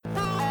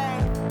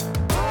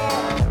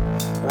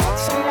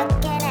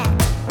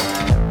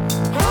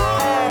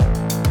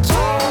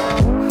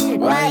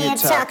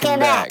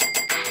Welcome back.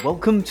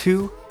 Welcome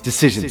to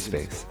Decision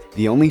Space,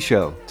 the only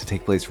show to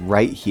take place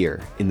right here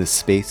in the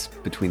space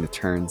between the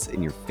turns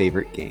in your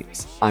favorite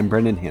games. I'm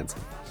Brendan Hansen.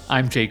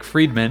 I'm Jake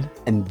Friedman.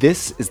 And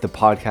this is the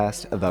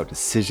podcast about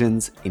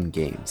decisions in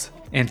games.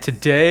 And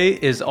today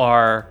is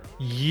our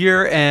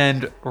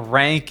year-end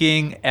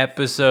ranking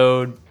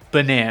episode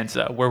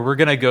bonanza, where we're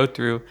going to go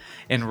through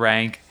and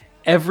rank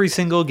every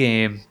single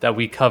game that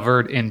we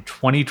covered in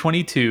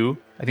 2022.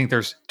 I think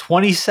there's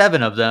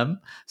 27 of them,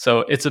 so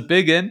it's a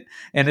big one,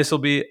 and this will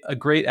be a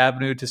great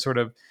avenue to sort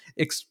of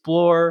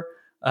explore,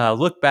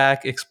 look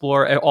back,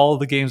 explore all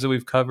the games that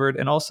we've covered,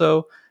 and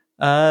also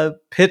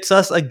pits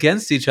us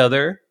against each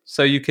other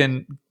so you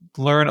can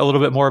learn a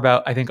little bit more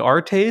about, I think,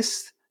 our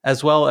taste,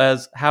 as well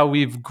as how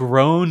we've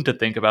grown to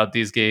think about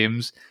these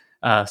games,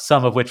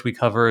 some of which we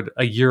covered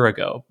a year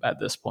ago at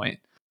this point.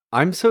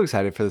 I'm so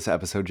excited for this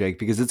episode, Jake,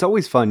 because it's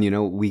always fun. You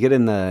know, we get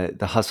in the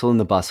hustle and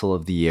the bustle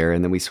of the year,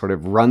 and then we sort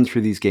of run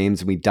through these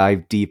games and we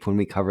dive deep when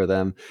we cover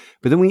them.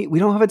 But then we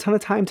don't have a ton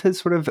of time to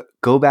sort of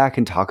go back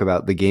and talk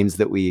about the games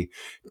that we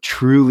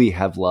truly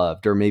have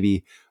loved, or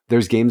maybe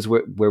there's games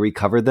where we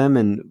covered them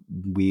and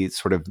we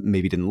sort of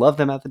maybe didn't love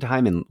them at the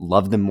time and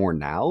love them more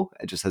now,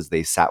 just as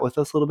they sat with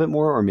us a little bit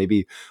more, or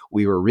maybe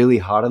we were really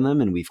hot on them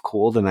and we've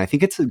cooled. And I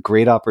think it's a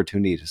great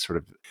opportunity to sort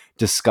of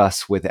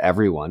discuss with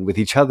everyone, with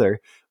each other,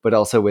 but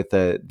also with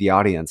the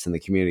audience and the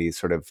community,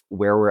 sort of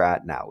where we're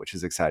at now, which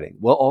is exciting.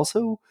 Well,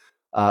 also,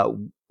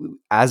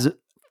 as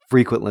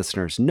frequent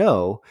listeners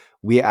know,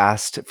 we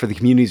asked for the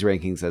community's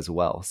rankings as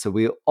well. So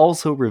we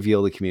also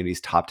reveal the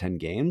community's top 10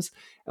 games,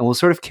 and we'll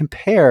sort of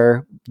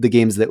compare the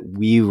games that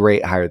we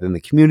rate higher than the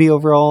community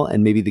overall,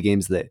 and maybe the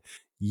games that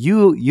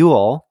you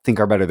all think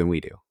are better than we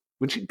do,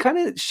 which kind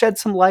of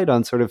sheds some light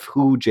on sort of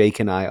who Jake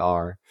and I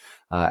are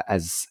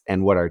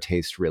and what our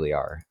tastes really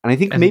are. And I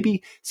think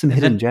maybe some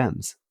hidden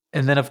gems.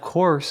 And then, of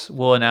course,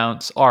 we'll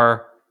announce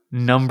our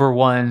number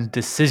one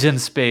decision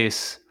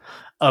space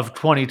of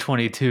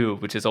 2022,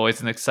 which is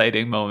always an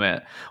exciting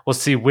moment. We'll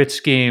see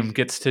which game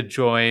gets to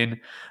join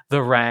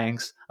the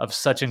ranks of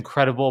such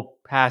incredible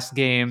past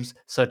games,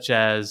 such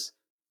as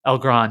El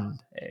Grande.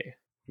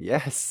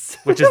 Yes.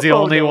 Which is the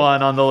only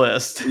one on the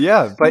list.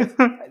 Yeah, but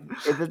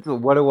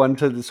what a one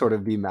to sort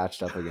of be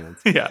matched up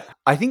against. Yeah.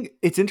 I think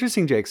it's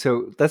interesting, Jake.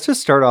 So let's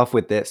just start off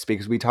with this,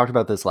 because we talked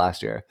about this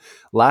last year.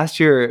 Last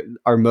year,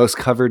 our most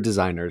covered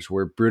designers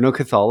were Bruno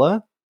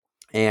Cathala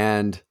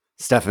and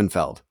Stefan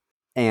Feld.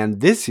 And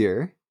this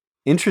year,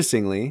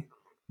 interestingly,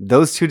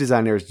 those two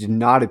designers did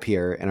not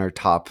appear in our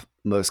top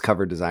most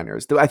covered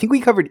designers. Though I think we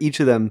covered each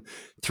of them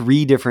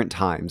 3 different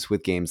times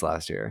with games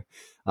last year.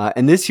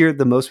 And this year,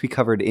 the most we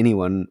covered any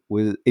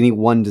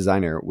one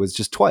designer was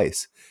just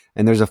twice.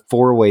 And there's a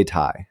 4-way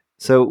tie.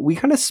 So we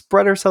kind of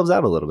spread ourselves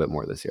out a little bit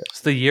more this year.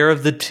 It's the year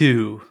of the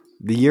two.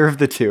 The year of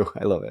the two.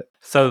 I love it.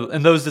 So,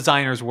 and those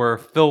designers were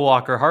Phil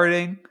Walker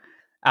Harding,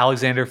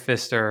 Alexander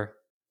Pfister,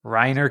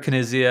 Reiner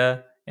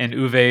Knizia, and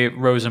Uwe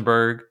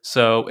Rosenberg.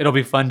 So it'll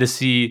be fun to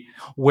see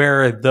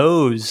where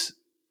those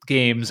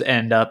games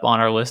end up on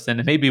our list.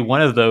 And maybe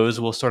one of those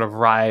will sort of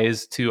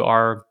rise to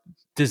our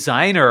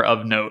designer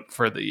of note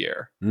for the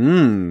year.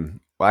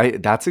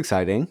 That's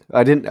exciting.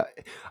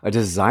 A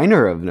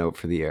designer of note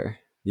for the year.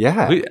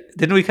 Yeah.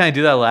 Didn't we kind of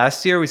do that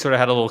last year? We sort of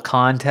had a little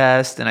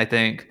contest, and I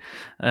think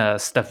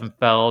Stefan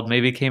Feld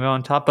maybe came out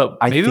on top, but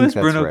maybe it was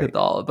Bruno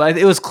Cathala. But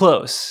it was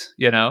close,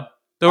 you know?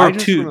 There were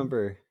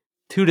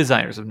two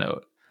designers of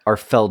note. Our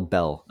Feld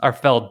Bell.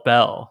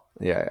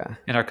 Yeah.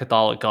 And our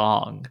Cathala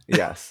Gong.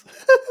 Yes.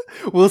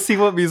 We'll see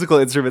what musical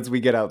instruments we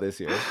get out this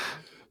year.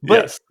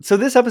 But yes. So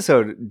this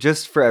episode,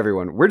 just for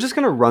everyone, we're just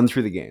going to run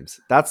through the games.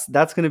 That's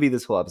going to be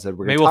this whole episode.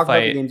 We're going to talk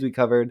about the games we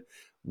covered.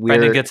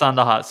 Brendan gets on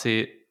the hot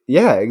seat.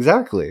 Yeah,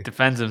 exactly.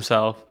 Defends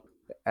himself.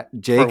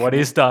 Jake, for what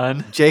he's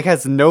done. Jake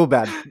has no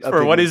bad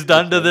for what he's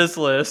done to this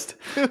list.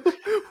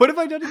 What have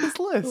I done to this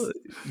list?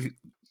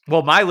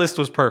 Well, my list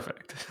was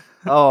perfect.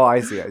 Oh, I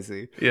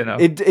see. You know,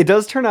 it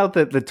does turn out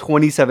that the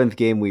 27th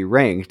game we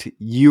ranked,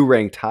 you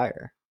ranked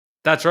higher.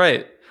 That's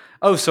right.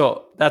 Oh,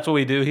 so that's what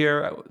we do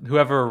here.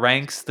 Whoever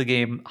ranks the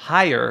game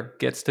higher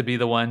gets to be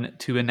the one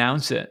to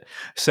announce it.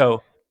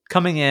 So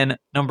coming in,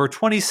 number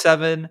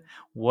 27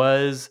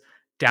 was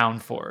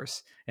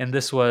Downforce. And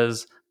this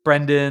was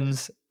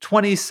Brendan's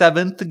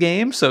 27th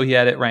game. So he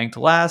had it ranked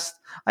last.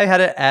 I had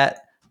it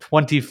at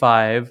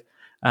 25.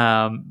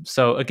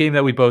 So a game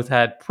that we both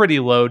had pretty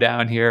low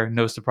down here.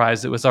 No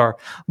surprise. It was our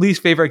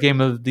least favorite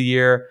game of the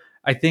year.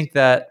 I think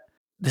that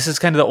this is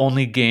kind of the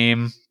only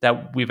game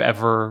that we've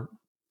ever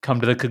come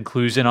to the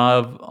conclusion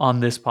of on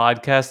this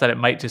podcast that it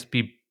might just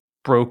be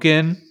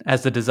broken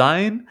as a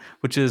design,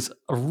 which is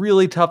a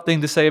really tough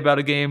thing to say about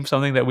a game,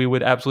 something that we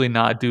would absolutely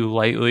not do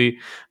lightly,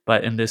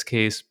 but in this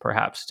case,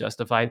 perhaps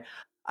justified.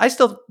 I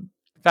still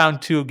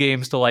found 2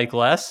 games to like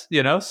less,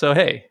 you know, so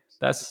hey,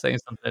 that's saying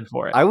something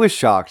for it. I was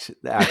shocked,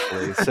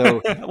 actually.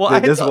 So well,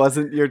 this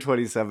wasn't your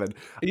 27.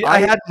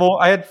 I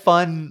had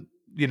fun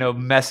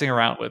messing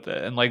around with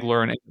it and like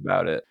learning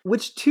about it.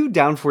 Which, to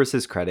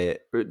Downforce's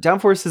credit,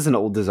 Downforce is an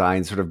old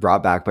design sort of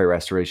brought back by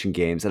Restoration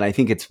Games, and I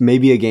think it's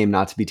maybe a game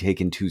not to be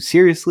taken too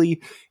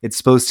seriously. It's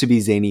supposed to be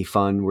zany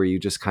fun where you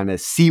just kind of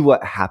see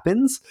what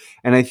happens,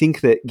 and I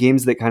think that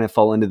games that kind of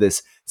fall into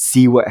this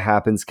see what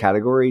happens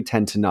category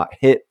tend to not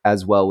hit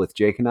as well with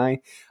Jake and I.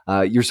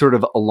 You're sort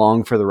of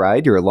along for the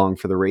ride, you're along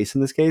for the race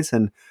in this case,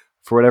 and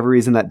for whatever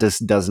reason that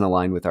just doesn't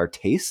align with our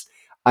taste.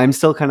 I'm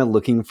still kind of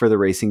looking for the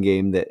racing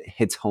game that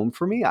hits home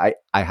for me. I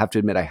have to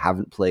admit I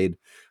haven't played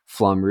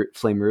Flame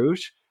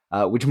Rouge,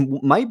 which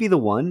might be the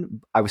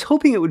one. I was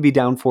hoping it would be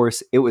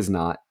Downforce. It was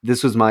not.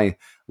 This was my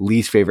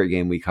least favorite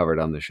game we covered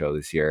on the show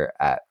this year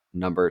at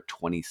number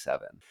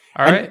 27.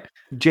 All And right.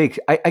 Jake,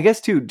 I guess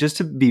too, just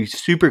to be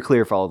super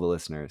clear for all the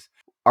listeners,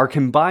 our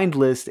combined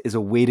list is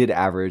a weighted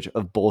average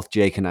of both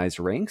Jake and I's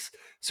ranks.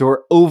 So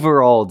our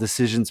overall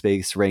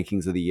decision-based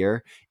rankings of the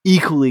year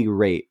equally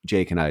rate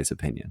Jake and I's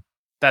opinion.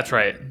 That's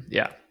right.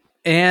 Yeah.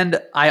 And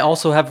I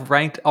also have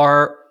ranked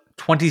our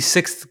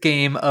 26th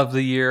game of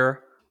the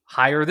year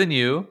higher than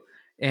you.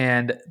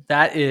 And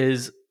that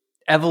is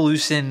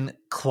Evolution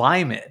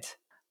Climate,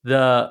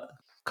 the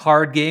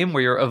card game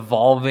where you're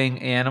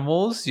evolving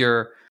animals,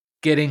 you're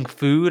getting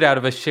food out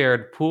of a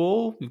shared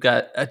pool. You've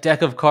got a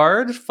deck of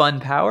cards, fun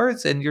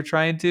powers, and you're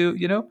trying to,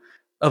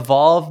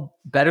 evolve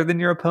better than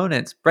your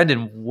opponents.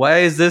 Brendan, why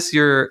is this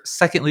your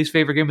second least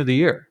favorite game of the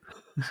year?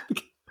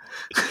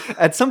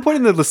 At some point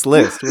in this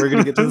list, we're going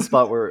to get to the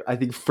spot where I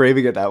think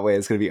framing it that way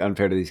is going to be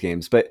unfair to these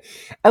games. But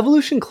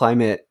Evolution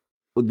Climate,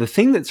 the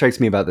thing that strikes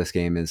me about this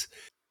game is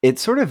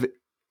it's sort of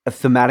a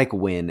thematic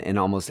win in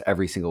almost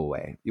every single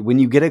way. When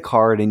you get a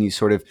card and you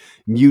sort of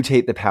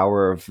mutate the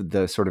power of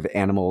the sort of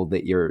animal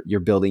that you're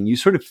building, you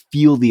sort of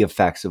feel the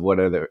effects of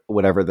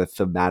whatever the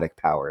thematic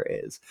power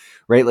is,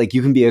 right? Like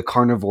you can be a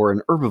carnivore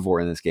and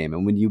herbivore in this game.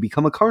 And when you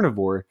become a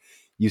carnivore,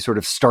 you sort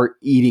of start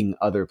eating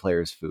other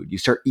players' food. You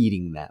start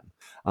eating them.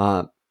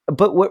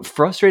 But what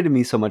frustrated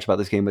me so much about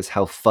this game was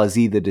how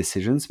fuzzy the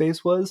decision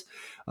space was.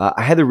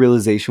 I had the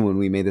realization when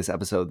we made this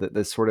episode that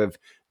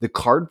the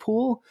card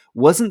pool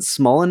wasn't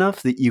small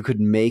enough that you could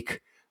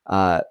make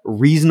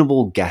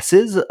reasonable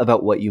guesses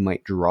about what you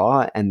might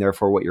draw and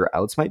therefore what your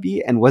outs might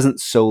be, and wasn't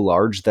so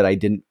large that I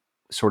didn't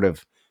sort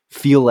of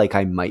feel like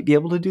I might be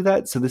able to do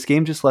that. So this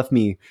game just left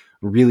me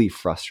really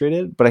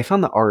frustrated, but I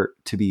found the art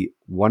to be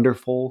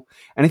wonderful.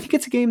 And I think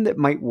it's a game that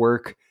might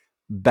work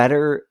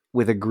better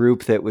with a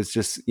group that was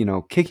just,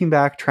 kicking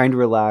back, trying to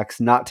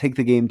relax, not take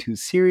the game too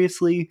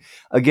seriously.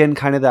 Again,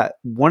 kind of that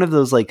one of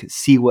those like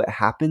see what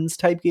happens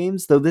type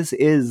games, though this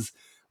is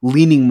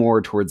leaning more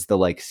towards the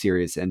like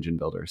serious engine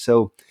builder.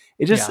 So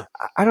it just, Yeah.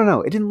 I don't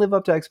know. It didn't live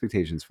up to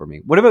expectations for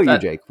me. What about you,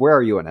 That- Jake? Where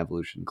are you on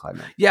Evolution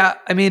Climate? Yeah,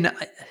 I mean,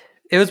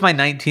 it was my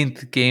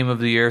 19th game of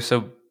the year,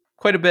 so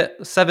quite a bit,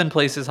 7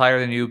 places higher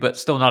than you, but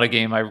still not a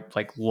game I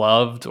like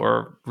loved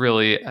or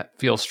really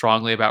feel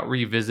strongly about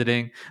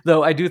revisiting.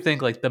 Though I do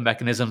think like the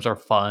mechanisms are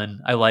fun.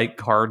 I like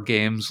card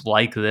games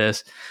like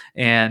this,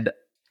 and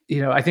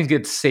I think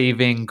it's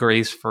saving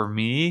grace for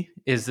me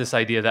is this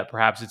idea that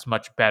perhaps it's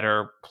much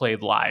better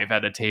played live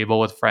at a table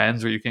with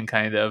friends where you can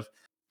kind of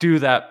do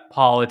that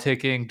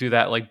politicking, do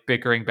that like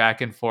bickering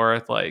back and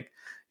forth, like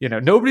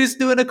nobody's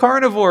doing a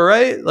carnivore,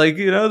 right? Like,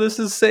 this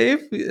is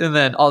safe. And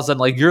then all of a sudden,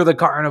 like, you're the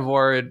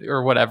carnivore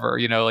or whatever,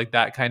 like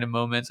that kind of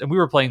moments. And we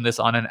were playing this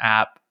on an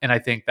app. And I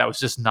think that was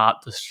just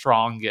not the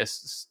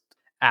strongest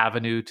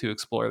avenue to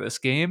explore this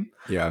game.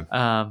 Yeah.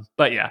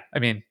 But yeah, I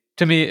mean,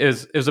 to me,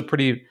 it was a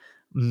pretty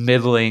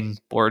middling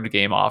board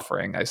game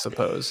offering, I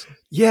suppose.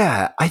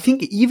 Yeah. I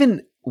think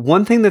even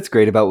one thing that's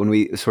great about when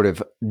we sort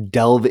of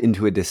delve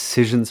into a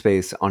decision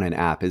space on an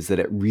app is that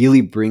it really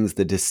brings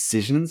the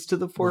decisions to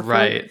the forefront.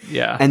 Right.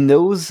 Yeah. And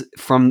those,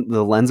 from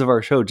the lens of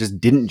our show, just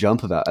didn't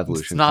jump about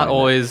Evolution. It's not Climate.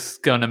 always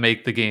going to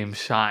make the game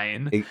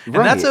shine. Right. And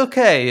that's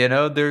okay.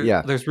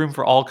 Yeah. There's room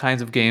for all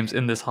kinds of games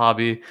in this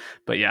hobby.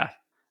 But yeah,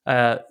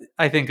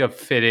 I think of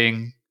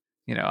fitting,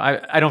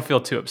 I don't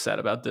feel too upset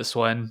about this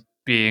one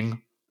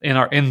being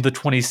in the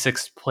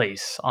 26th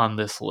place on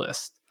this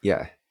list.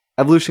 Yeah.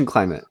 Evolution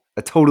Climate,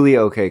 a totally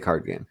okay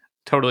card game.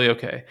 Totally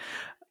okay.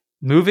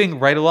 Moving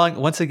right along,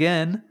 once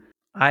again,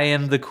 I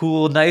am the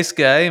cool, nice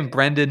guy, and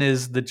Brendan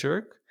is the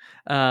jerk.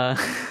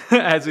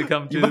 As we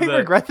come to you might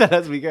regret that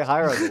as we get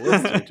higher on the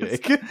list,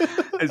 Jake.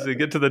 As we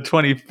get to the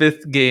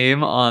 25th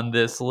game on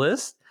this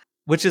list,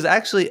 which is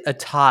actually a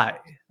tie,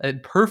 a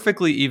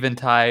perfectly even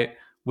tie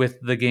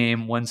with the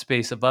game one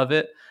space above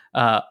it.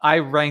 I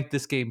ranked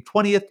this game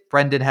 20th.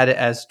 Brendan had it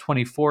as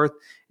 24th.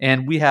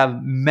 And we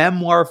have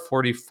Memoir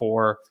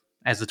 44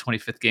 as the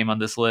 25th game on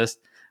this list.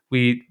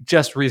 We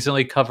just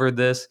recently covered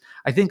this.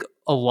 I think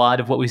a lot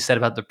of what we said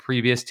about the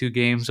previous 2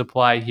 games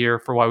apply here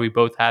for why we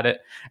both had it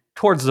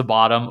towards the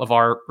bottom of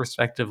our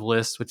respective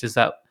lists, which is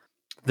that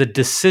the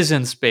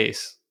decision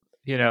space,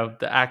 the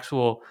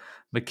actual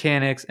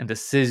mechanics and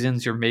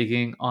decisions you're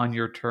making on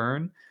your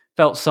turn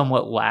felt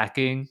somewhat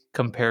lacking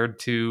compared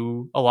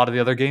to a lot of the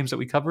other games that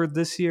we covered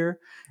this year.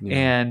 Yeah.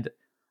 And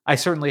I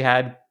certainly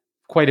had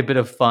quite a bit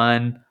of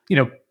fun,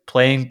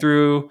 playing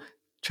through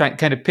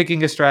kind of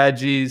picking a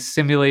strategy,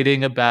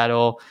 simulating a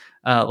battle.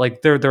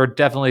 Like there are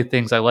definitely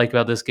things I like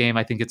about this game.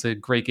 I think it's a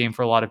great game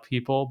for a lot of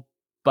people.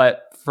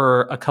 But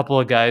for a couple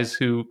of guys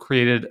who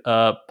created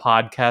a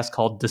podcast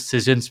called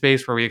Decision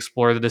Space, where we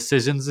explore the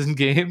decisions in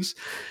games,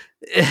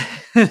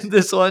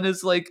 this one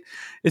is like,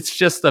 it's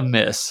just a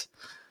miss.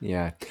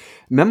 Yeah.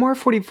 Memoir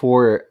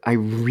 44, I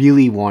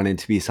really wanted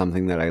to be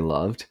something that I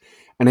loved.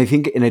 And I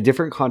think in a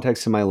different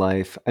context in my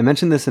life, I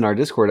mentioned this in our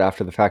Discord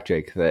after the fact,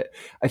 Jake, that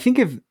I think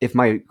if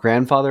my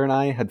grandfather and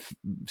I had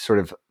sort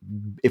of,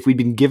 if we'd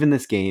been given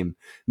this game,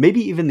 maybe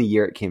even the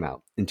year it came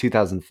out in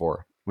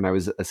 2004, when I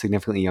was a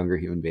significantly younger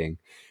human being,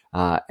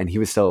 and he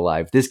was still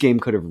alive, this game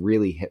could have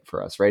really hit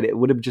for us, right? It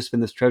would have just been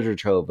this treasure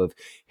trove of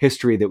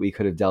history that we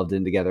could have delved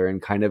in together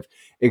and kind of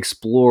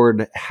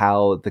explored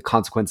how the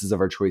consequences of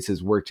our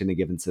choices worked in a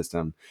given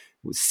system.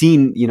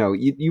 Seen,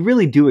 you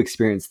really do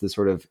experience the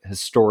sort of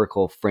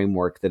historical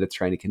framework that it's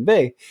trying to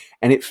convey,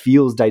 and it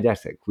feels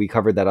didactic. We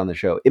covered that on the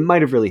show. It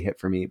might have really hit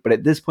for me, but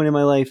at this point in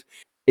my life,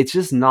 it's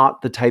just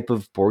not the type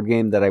of board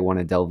game that I want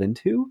to delve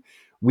into.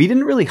 We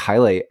didn't really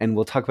highlight, and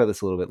we'll talk about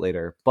this a little bit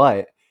later,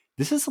 but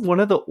this is one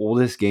of the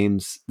oldest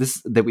games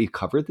that we've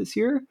covered this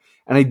year.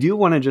 And I do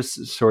want to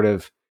just sort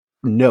of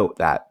note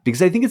that,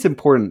 because I think it's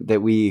important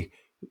that we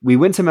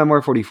went to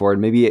Memoir 44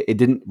 and maybe it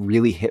didn't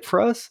really hit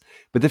for us,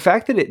 but the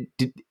fact that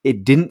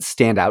it didn't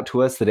stand out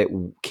to us, that it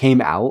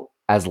came out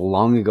as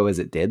long ago as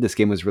it did. This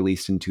game was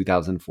released in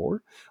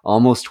 2004,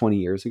 almost 20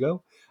 years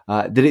ago.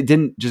 That it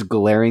didn't just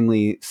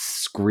glaringly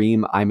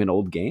scream, I'm an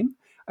old game,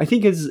 I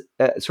think is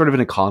sort of an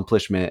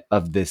accomplishment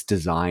of this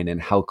design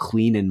and how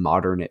clean and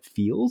modern it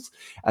feels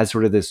as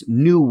sort of this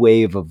new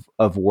wave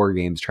of war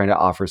games trying to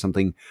offer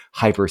something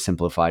hyper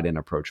simplified and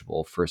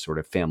approachable for sort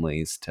of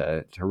families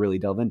to really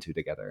delve into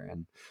together.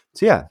 And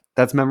so, yeah,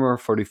 that's Memoir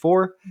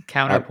 44.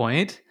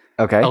 Counterpoint.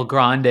 Okay. El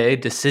Grande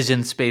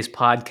Decision Space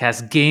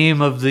Podcast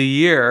Game of the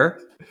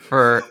Year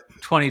for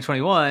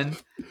 2021,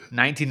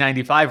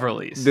 1995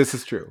 release. This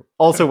is true.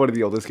 Also one of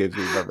the oldest games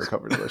we've ever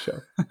covered on the show.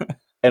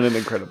 And an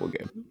incredible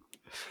game.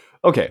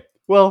 Okay,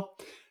 well,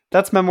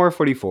 that's Memoir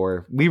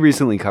 44. We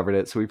recently covered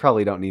it, so we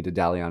probably don't need to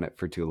dally on it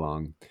for too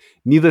long.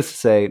 Needless to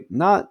say,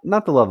 not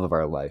the love of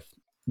our life.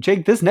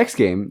 Jake, this next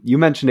game, you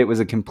mentioned it was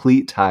a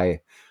complete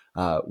tie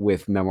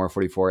with Memoir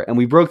 44, and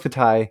we broke the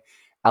tie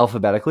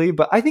alphabetically,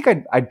 but I think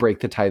I'd break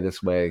the tie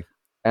this way,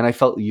 and I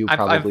felt you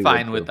probably I'm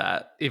fine would with too.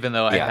 that, even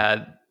though I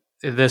had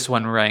this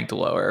one ranked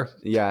lower.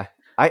 Yeah.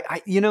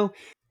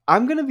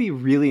 I'm going to be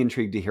really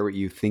intrigued to hear what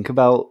you think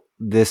about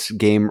this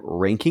game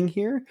ranking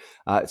here.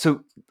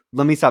 So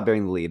let me stop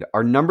bearing the lead.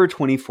 Our number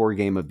 24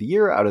 game of the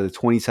year out of the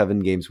 27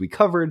 games we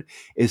covered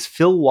is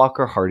Phil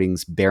Walker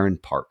Harding's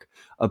Bärenpark,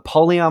 a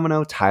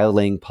polyomino tile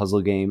laying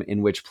puzzle game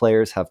in which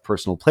players have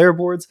personal player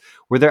boards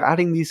where they're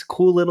adding these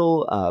cool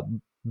little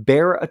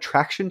bear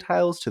attraction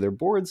tiles to their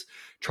boards,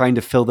 trying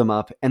to fill them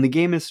up. And the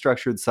game is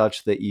structured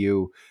such that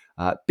you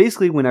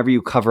basically, whenever you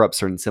cover up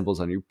certain symbols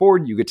on your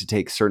board, you get to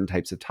take certain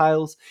types of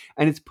tiles,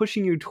 and it's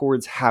pushing you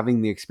towards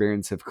having the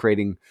experience of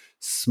creating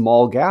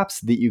small gaps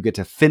that you get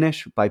to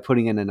finish by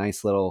putting in a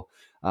nice little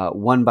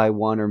one by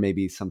one, or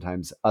maybe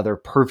sometimes other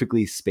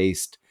perfectly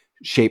spaced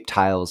shaped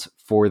tiles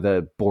for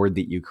the board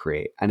that you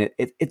create. And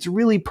it's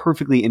really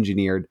perfectly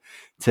engineered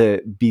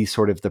to be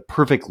sort of the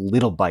perfect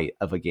little bite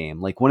of a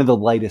game, like one of the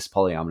lightest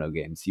polyomino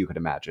games you could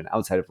imagine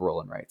outside of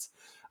Roll and Rights.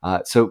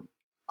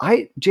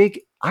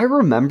 Jake, I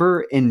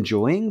remember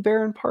enjoying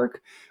Bärenpark,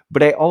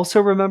 but I also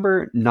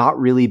remember not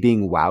really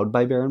being wowed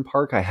by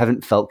Bärenpark. I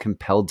haven't felt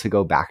compelled to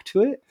go back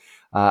to it.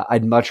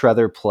 I'd much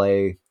rather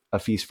play A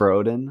Feast for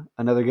Odin,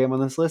 another game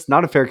on this list.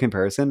 Not a fair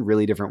comparison,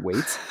 really different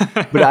weights.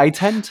 But I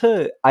tend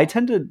to,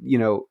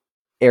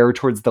 err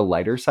towards the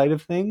lighter side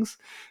of things.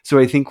 So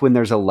I think when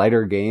there's a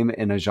lighter game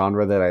in a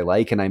genre that I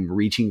like and I'm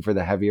reaching for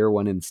the heavier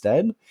one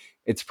instead,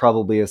 it's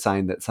probably a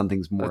sign that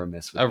something's more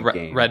amiss with the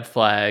game. Red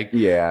flag.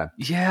 Yeah.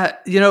 Yeah.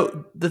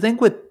 The thing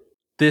with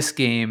this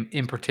game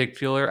in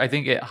particular, I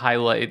think it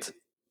highlights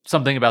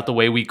something about the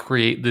way we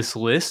create this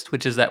list,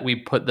 which is that we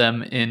put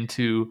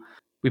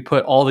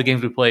all the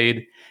games we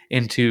played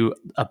into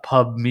a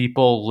Pub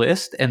Meeple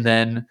list. And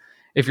then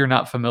if you're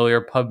not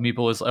familiar, Pub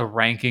Meeple is a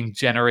ranking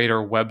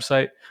generator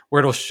website where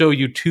it'll show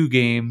you two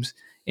games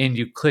and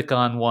you click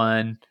on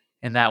one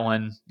and that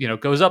one,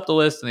 goes up the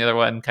list and the other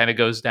one kind of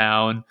goes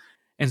down.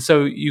 And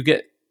so you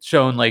get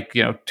shown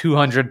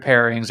 200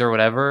 pairings or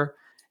whatever.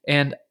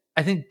 And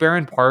I think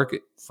Bärenpark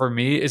for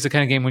me is the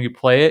kind of game when you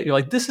play it, you're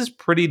like, this is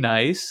pretty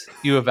nice.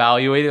 You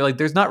evaluate it. Like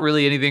there's not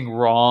really anything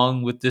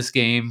wrong with this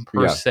game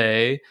per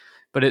se,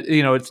 but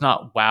it's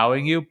not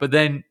wowing you. But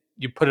then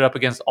you put it up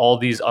against all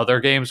these other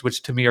games,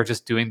 which to me are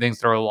just doing things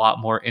that are a lot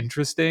more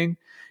interesting.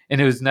 And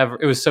it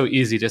was so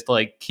easy just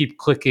to keep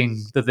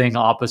clicking the thing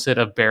opposite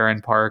of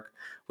Bärenpark,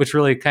 which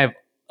really kind of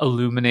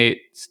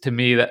illuminates to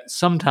me that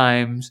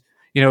sometimes,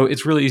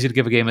 it's really easy to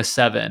give a game a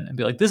 7 and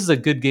be like, this is a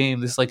good game.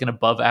 This is an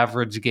above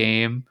average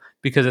game,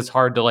 because it's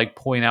hard to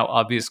point out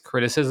obvious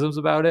criticisms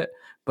about it.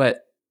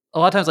 But a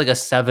lot of times a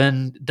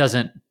 7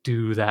 doesn't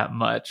do that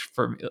much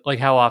for me.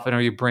 How often are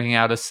you bringing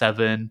out a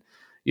 7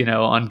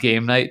 on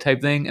game night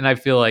type thing. And I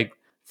feel like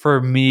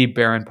for me,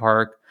 Barron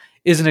Park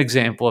is an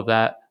example of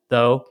that,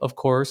 though, of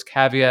course.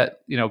 Caveat,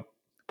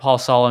 Paul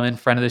Solomon,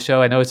 friend of the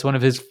show, I know it's one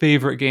of his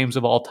favorite games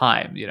of all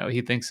time.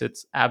 He thinks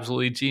it's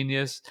absolutely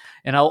genius,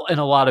 and a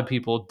lot of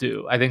people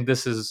do. I think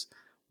this is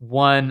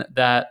one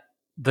that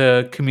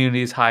the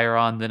community is higher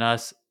on than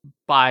us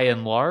by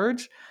and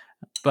large.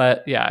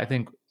 But yeah, I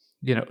think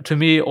to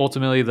me,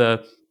 ultimately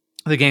the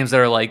games that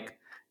are like,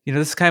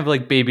 this is kind of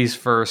like baby's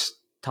first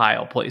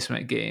tile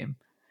placement game,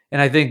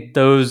 and I think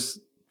those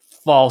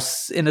fall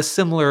in a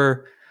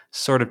similar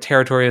sort of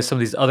territory as some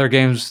of these other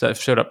games that have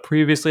showed up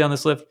previously on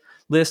this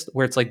list,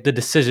 where it's like the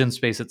decision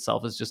space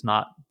itself is just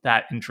not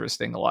that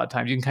interesting. A lot of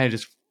times, you can kind of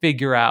just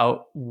figure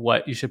out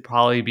what you should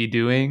probably be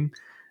doing.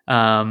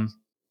 And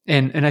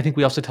I think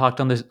we also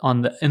talked on this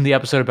in the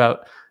episode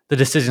about the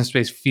decision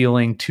space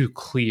feeling too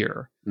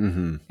clear.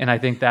 Mm-hmm. And I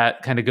think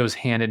that kind of goes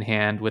hand in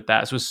hand with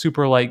that. So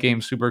super light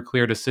game, super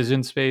clear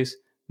decision space.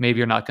 Maybe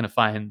you're not going to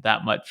find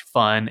that much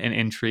fun and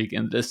intrigue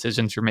in the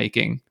decisions you're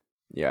making.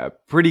 Yeah,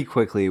 pretty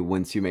quickly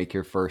once you make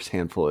your first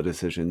handful of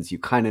decisions, you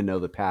kind of know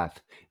the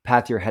path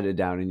you're headed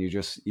down, and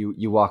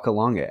you walk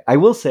along it. I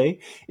will say,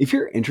 if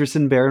you're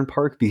interested in Barron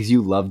Park because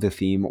you love the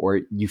theme or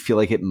you feel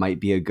like it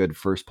might be a good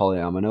first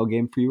polyomino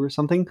game for you or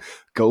something,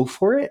 go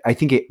for it. I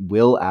think it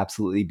will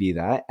absolutely be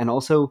that. And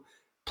also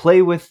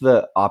play with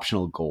the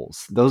optional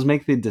goals. Those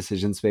make the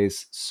decision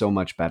space so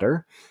much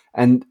better.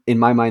 And in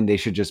my mind, they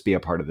should just be a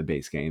part of the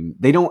base game.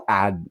 They don't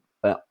add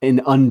an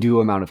undue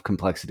amount of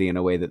complexity in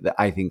a way that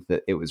I think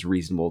that it was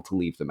reasonable to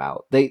leave them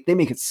out. They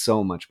make it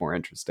so much more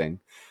interesting.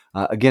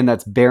 Again,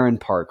 that's Barron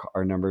Park,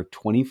 our number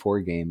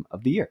 24 game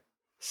of the year.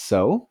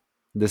 So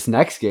this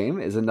next game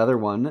is another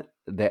one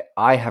that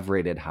I have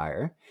rated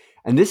higher.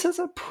 And this is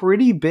a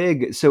pretty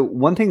big... So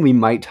one thing we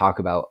might talk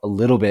about a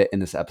little bit in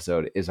this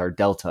episode is our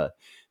delta.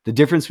 The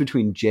difference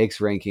between Jake's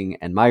ranking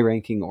and my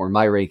ranking, or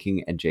my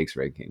ranking and Jake's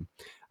ranking.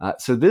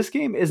 So this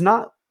game is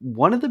not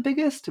one of the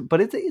biggest, but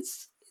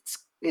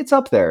it's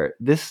up there.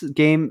 This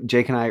game,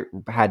 Jake and I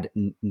had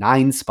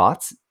 9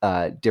 spots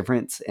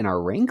difference in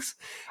our ranks.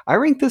 I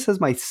ranked this as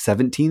my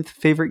 17th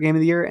favorite game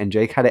of the year, and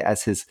Jake had it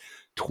as his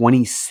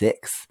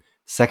 26th,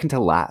 second to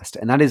last.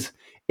 And that is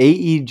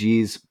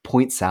AEG's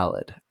Point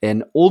Salad,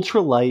 an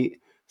ultra-light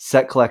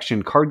set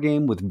collection card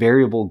game with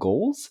variable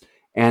goals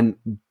and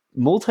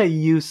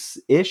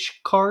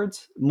multi-use-ish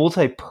cards,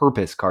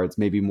 multi-purpose cards,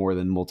 maybe more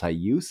than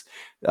multi-use.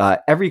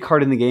 Every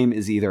card in the game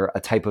is either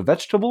a type of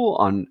vegetable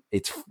on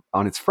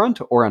its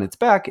front or on its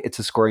back. It's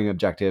a scoring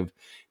objective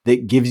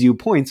that gives you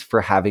points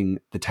for having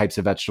the types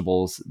of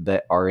vegetables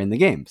that are in the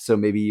game. So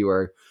maybe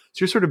you're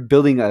sort of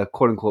building a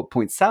quote-unquote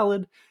point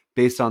salad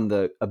based on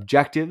the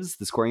objectives,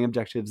 the scoring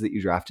objectives that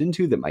you draft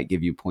into that might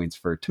give you points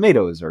for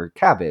tomatoes or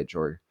cabbage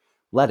or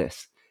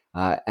lettuce.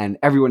 And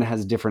everyone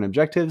has different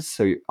objectives.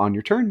 So on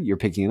your turn, you're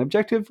picking an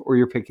objective or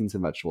you're picking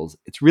some vegetables.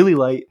 It's really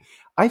light.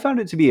 I found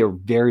it to be a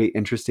very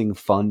interesting,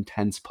 fun,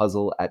 tense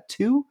puzzle at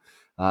 2,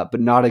 but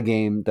not a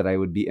game that I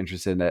would be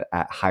interested in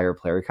at higher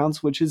player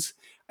counts, which is,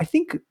 I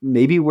think,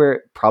 maybe where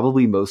it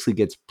probably mostly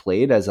gets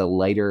played as a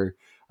lighter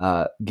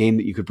game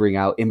that you could bring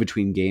out in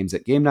between games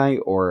at game night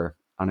or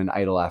on an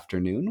idle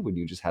afternoon when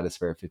you just had a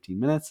spare 15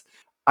 minutes.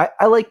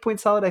 I like Point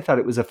Salad. I thought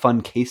it was a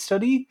fun case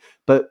study,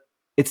 but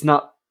it's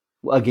not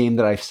a game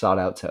that I've sought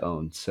out to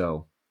own.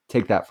 So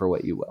take that for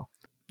what you will.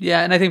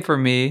 Yeah, and I think for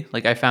me,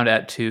 like I found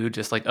at 2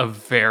 just like a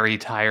very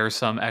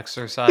tiresome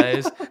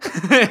exercise.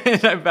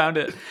 And I found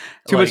it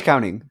too much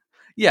counting.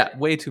 Yeah,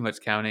 way too much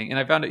counting. And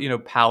I found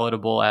it,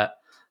 palatable at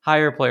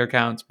higher player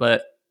counts,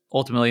 but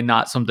ultimately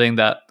not something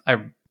that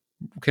I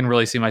can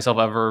really see myself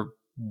ever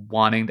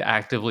wanting to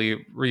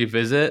actively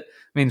revisit.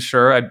 I mean,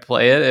 sure, I'd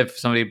play it if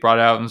somebody brought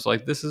it out and was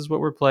like, this is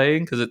what we're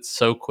playing because it's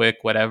so quick,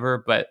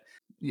 whatever. But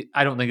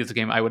I don't think it's a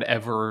game I would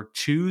ever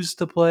choose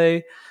to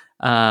play.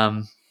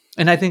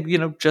 And I think,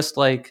 just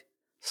like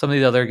some of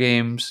these other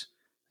games,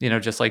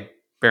 just like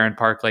Barron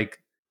Park,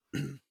 like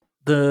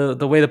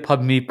the way the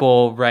Pub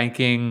Meeple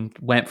ranking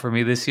went for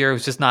me this year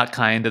was just not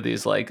kind of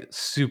these like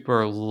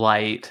super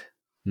light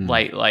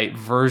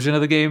version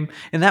of the game.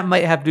 And that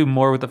might have to do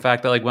more with the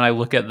fact that like when I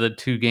look at the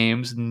 2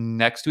 games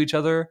next to each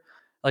other,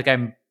 like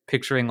I'm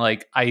picturing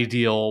like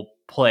ideal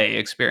play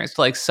experience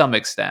to like some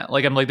extent.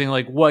 Like I'm like thinking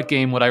like what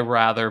game would I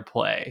rather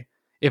play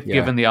if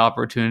given the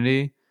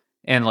opportunity?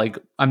 And like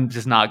I'm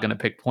just not going to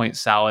pick Point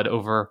Salad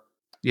over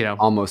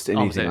almost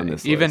anything on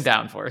this even list.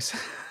 Downforce.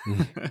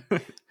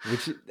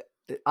 Which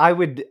I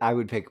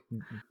would pick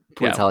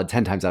Point Salad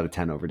 10 times out of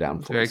 10 over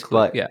Downforce. Very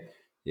clear. But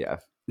yeah.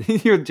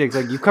 Jake's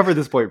like, you covered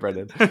this point,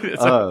 Brendan.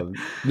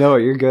 No,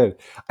 you're good.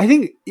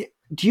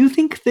 Do you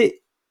think that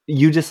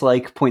you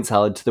dislike Point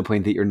Salad to the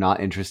point that you're not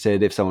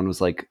interested if someone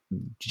was like,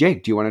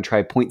 Jake, do you want to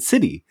try Point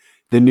City,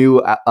 the new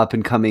up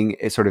and coming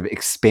sort of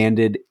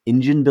expanded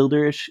engine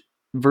builder-ish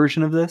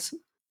version of this?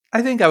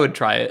 I think I would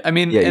try it. I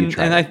mean,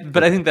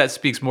 but I think that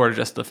speaks more to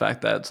just the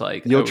fact that it's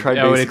like you'll try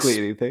basically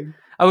anything.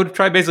 I would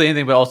try basically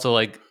anything, but also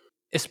like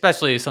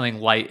especially something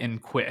light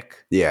and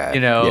quick. Yeah,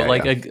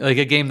 like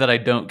a game that I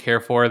don't care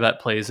for that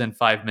plays in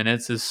 5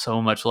 minutes is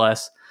so much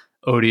less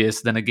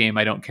odious than a game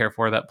I don't care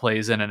for that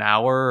plays in an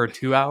hour or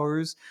 2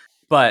 hours.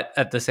 But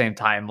at the same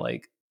time,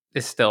 like,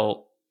 it's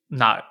still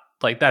not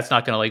like that's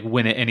not going to like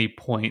win at any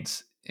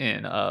points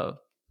in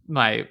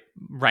my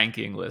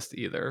ranking list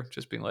either.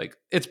 Just being like,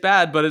 it's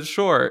bad, but it's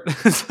short.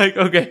 It's like,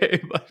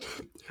 okay. But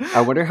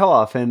I wonder how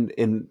often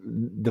in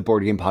the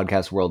board game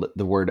podcast world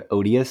the word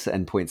odious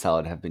and point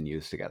salad have been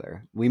used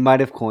together.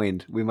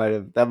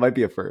 That might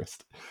be a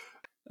first.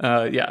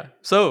 Yeah.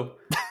 So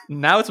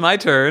now it's my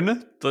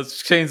turn.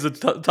 Let's change the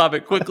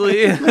topic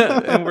quickly.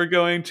 And we're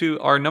going to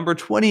our number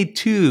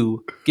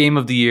 22 game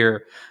of the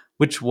year,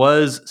 which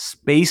was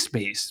Space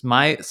Base,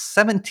 my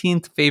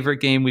 17th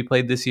favorite game we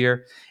played this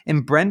year,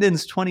 and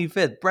Brendan's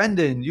 25th.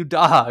 Brendan, you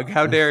dog.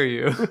 How dare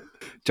you?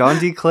 John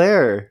D.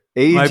 Clare,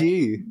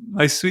 AG.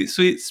 My sweet,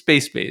 sweet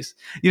Space Base.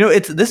 You know,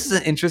 this is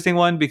an interesting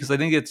one because I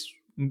think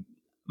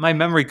my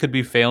memory could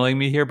be failing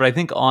me here, but I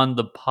think on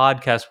the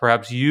podcast,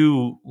 perhaps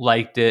you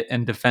liked it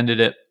and defended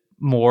it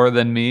more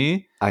than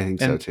me. I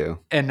think so too.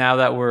 And now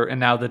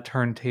the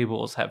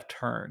turntables have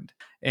turned,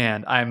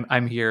 and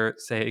I'm here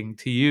saying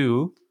to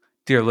you,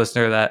 dear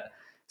listener, that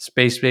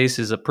Space Base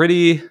is a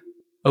pretty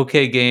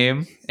okay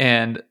game,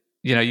 and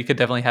you could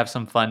definitely have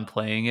some fun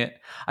playing it.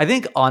 I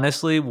think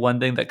honestly, one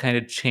thing that kind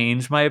of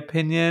changed my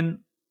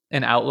opinion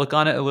and outlook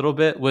on it a little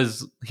bit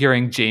was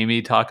hearing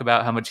Jamie talk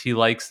about how much he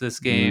likes this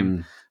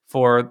game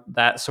for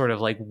that sort of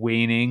like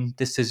waning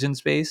decision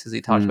space, as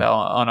he talked about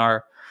on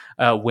our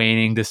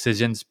waning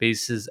decision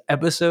spaces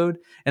episode.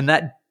 And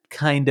that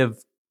kind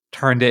of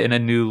turned it in a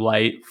new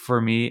light for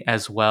me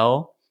as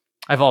well.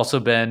 I've also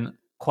been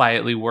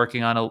quietly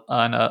working on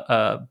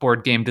a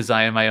board game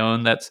design of my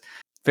own that's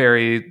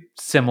very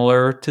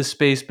similar to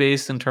Space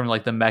Base in terms of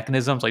like the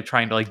mechanisms, like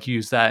trying to like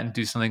use that and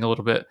do something a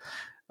little bit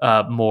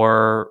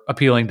more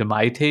appealing to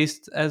my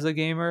taste as a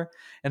gamer.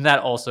 And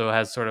that also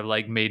has sort of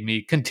like made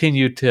me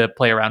continue to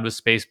play around with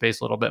Space Base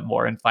a little bit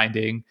more and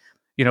finding,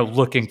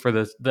 looking for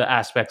the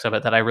aspects of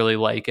it that I really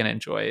like and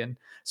enjoy. And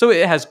so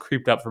it has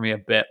creeped up for me a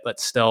bit,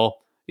 but still,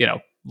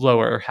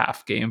 lower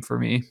half game for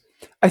me.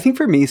 I think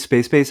for me,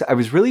 Space Base, I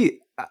was really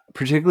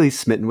particularly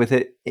smitten with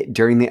it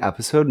during the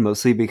episode,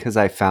 mostly because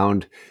I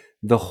found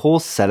the whole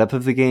setup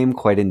of the game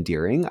quite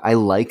endearing. I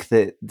like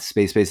that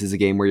Space Base is a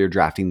game where you're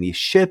drafting these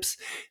ships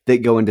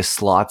that go into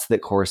slots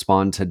that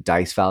correspond to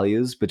dice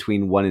values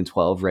between 1 and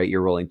 12, right?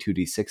 You're rolling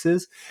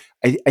 2d6s.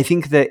 I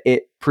think that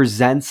it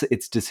presents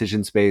its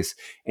decision space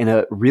in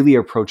a really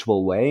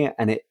approachable way,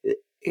 and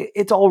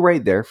it's all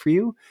right there for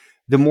you.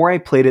 The more I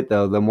played it,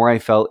 though, the more I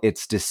felt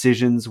its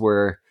decisions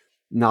were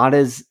not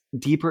as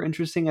deep or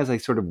interesting as I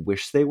sort of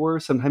wish they were.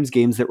 Sometimes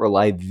games that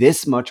rely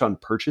this much on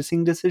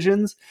purchasing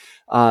decisions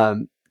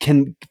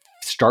can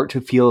start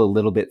to feel a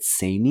little bit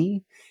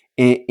samey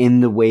in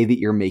the way that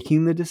you're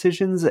making the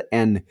decisions.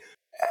 And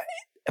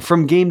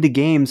from game to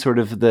game, sort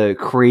of the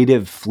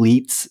creative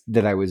fleets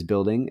that I was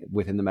building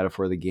within the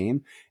metaphor of the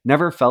game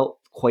never felt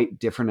quite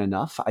different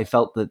enough. I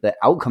felt that the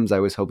outcomes I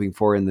was hoping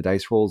for in the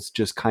dice rolls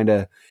just kind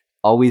of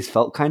always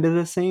felt kind of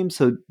the same.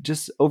 So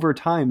just over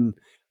time,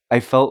 I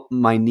felt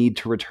my need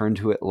to return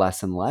to it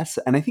less and less.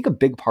 And I think a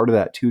big part of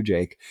that too,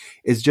 Jake,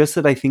 is just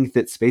that I think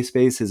that Space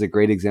Base is a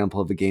great example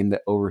of a game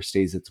that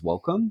overstays its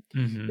welcome.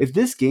 Mm-hmm. If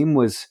this game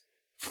was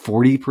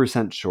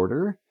 40%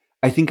 shorter,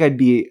 I think I'd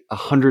be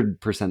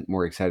 100%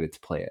 more excited to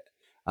play it.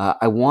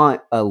 I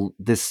want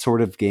this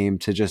sort of game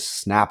to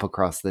just snap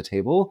across the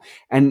table.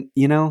 And,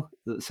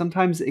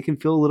 sometimes it can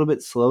feel a little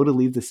bit slow to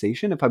leave the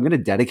station. If I'm going to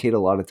dedicate a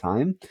lot of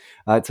time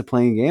to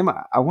playing a game,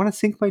 I want to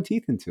sink my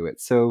teeth into it.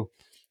 So,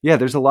 yeah,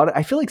 there's a lot of,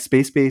 I feel like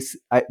Space Base,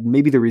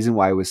 maybe the reason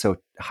why I was so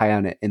high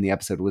on it in the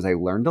episode was I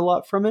learned a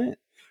lot from it,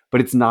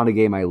 but it's not a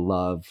game I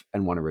love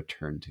and want to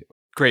return to.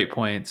 Great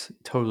points.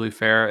 Totally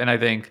fair. And I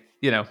think,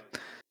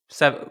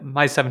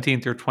 my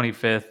 17th or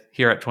 25th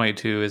here at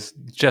 22 is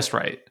just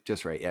right.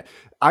 Just right, yeah.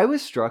 I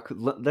was struck,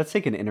 let's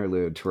take an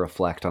interlude to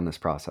reflect on this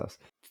process.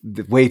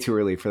 Way too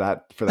early for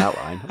that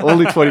line.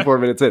 Only 24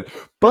 minutes in.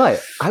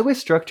 But I was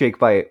struck, Jake,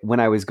 by when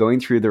I was going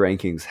through the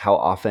rankings, how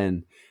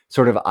often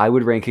sort of I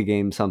would rank a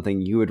game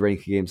something, you would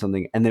rank a game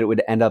something, and then it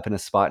would end up in a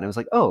spot. And I was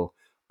like, oh,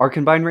 our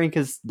combined rank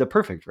is the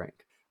perfect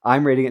rank.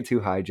 I'm rating it too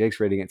high. Jake's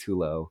rating it too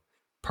low.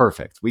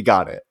 Perfect. We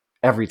got it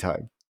every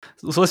time.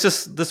 So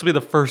this will be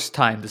the first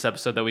time this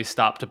episode that we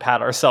stop to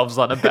pat ourselves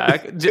on the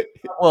back.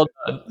 Well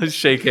done. Let's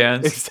shake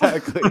hands.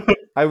 Exactly.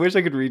 I wish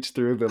I could reach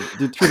through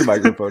the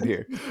microphone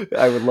here.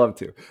 I would love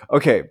to.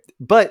 Okay.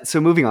 But so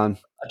moving on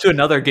to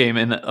another game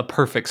in a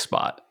perfect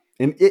spot.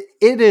 And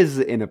it is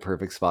in a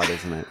perfect spot,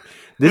 isn't it?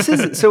 This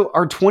is so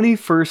our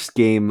 21st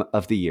game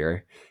of the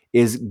year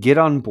is Get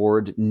On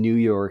Board New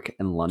York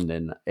and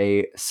London,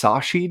 a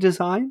Sashi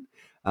design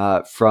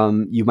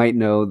from, you might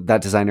know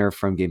that designer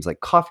from games like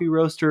Coffee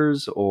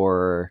Roasters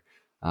or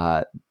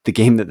the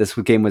game that this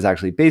game was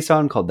actually based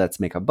on called Let's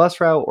Make a Bus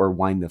Route or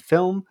Wind the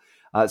Film.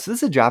 So this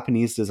is a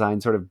Japanese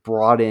design sort of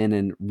brought in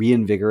and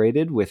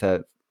reinvigorated with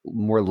a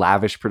more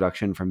lavish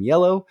production from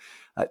Yellow.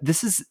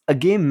 This is a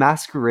game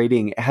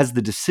masquerading. It has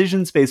the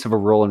decision space of a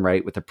roll and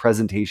write with a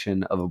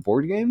presentation of a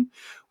board game,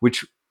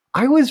 which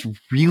I was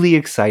really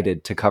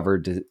excited to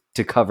cover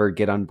to cover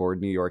Get on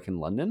Board New York and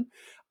London.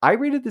 I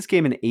rated this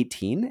game an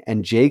 18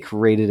 and Jake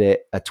rated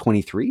it a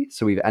 23.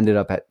 So we've ended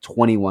up at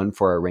 21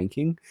 for our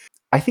ranking.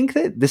 I think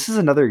that this is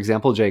another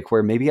example, Jake,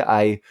 where maybe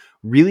I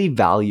really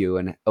value,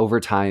 and over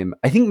time,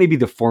 I think maybe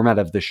the format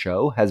of the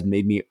show has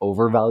made me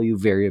overvalue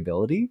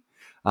variability.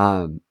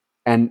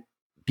 And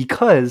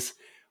because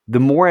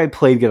the more I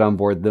played Get on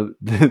Board,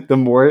 the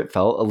more it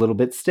felt a little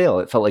bit stale.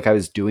 It felt like I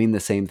was doing the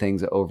same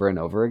things over and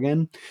over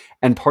again.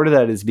 And part of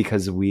that is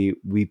because we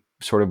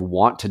sort of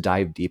want to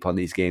dive deep on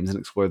these games and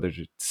explore their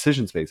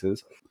decision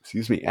spaces.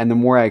 Excuse me. And the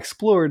more I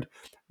explored,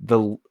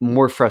 the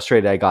more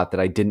frustrated I got that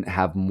I didn't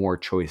have more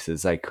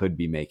choices I could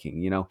be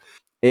making.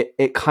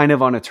 It kind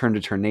of on a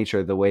turn-to-turn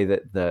nature, the way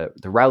that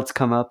the routes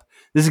come up.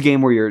 This is a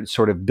game where you're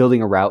sort of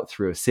building a route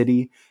through a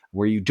city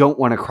where you don't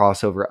want to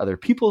cross over other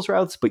people's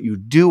routes, but you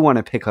do want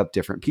to pick up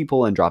different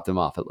people and drop them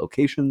off at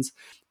locations.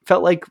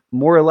 Felt like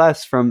more or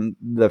less from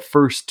the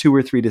first 2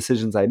 or 3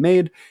 decisions I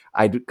made,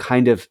 I'd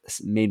kind of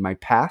made my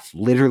path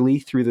literally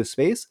through the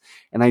space,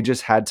 and I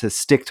just had to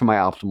stick to my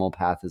optimal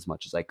path as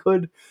much as I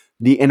could.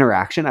 The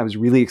interaction, I was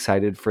really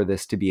excited for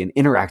this to be an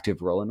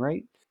interactive roll and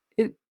write.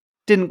 It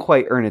didn't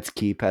quite earn its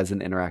keep as an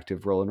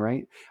interactive roll and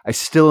write. I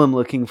still am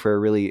looking for a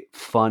really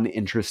fun,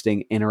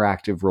 interesting,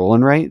 interactive roll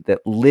and write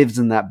that lives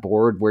in that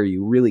board where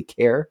you really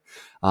care.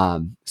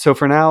 So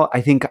for now,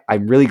 I think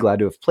I'm really glad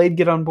to have played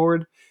Get on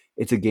Board.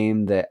 It's a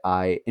game that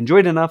I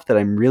enjoyed enough that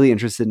I'm really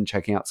interested in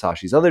checking out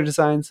Sashi's other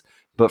designs.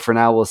 But for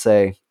now, we'll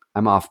say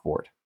I'm off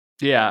board.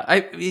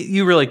 Yeah,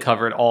 you really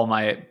covered all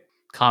my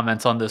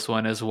comments on this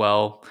one as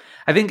well.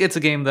 I think it's a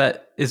game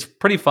that is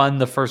pretty fun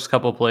the first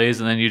couple plays,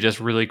 and then you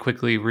just really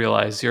quickly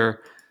realize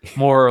you're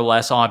more or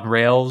less on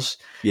rails.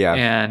 Yeah.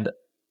 And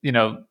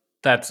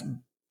that's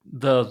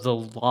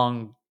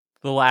the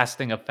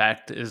lasting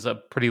effect is a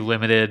pretty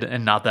limited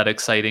and not that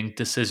exciting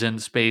decision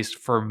space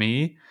for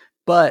me.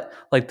 But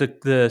like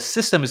the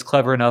system is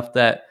clever enough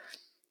that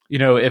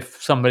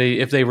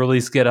if they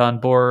release Get on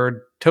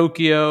Board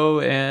Tokyo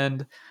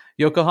and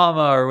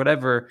Yokohama or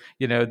whatever,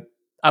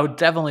 I would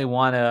definitely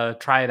want to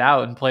try it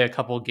out and play a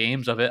couple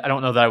games of it. I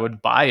don't know that I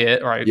would buy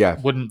it or I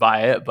wouldn't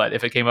buy it, but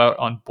if it came out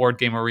on Board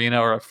Game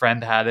Arena or a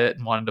friend had it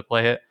and wanted to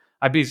play it,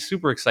 I'd be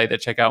super excited to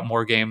check out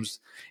more games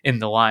in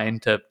the line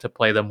to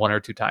play them 1 or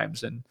 2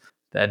 times and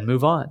then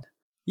move on.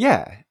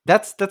 Yeah,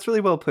 that's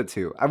really well put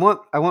too. I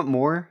want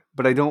more,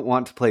 but I don't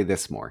want to play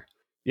this more.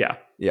 Yeah.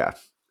 Yeah.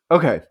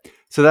 Okay.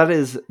 So that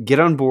is Get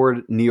on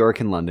Board New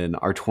York and London,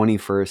 our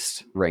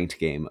 21st ranked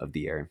game of the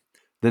year.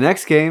 The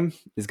next game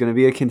is going to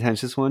be a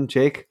contentious one,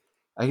 Jake.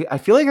 I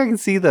feel like I can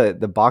see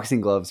the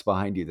boxing gloves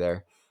behind you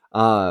there.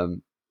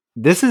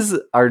 This is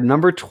our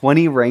number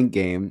 20 ranked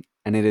game,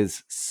 and it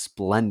is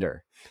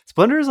Splendor.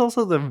 Splendor is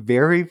also the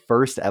very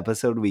first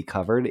episode we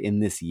covered in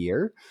this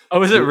year.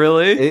 Oh, is it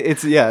really?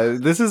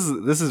 This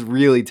is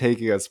really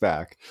taking us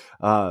back.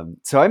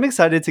 So I'm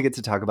excited to get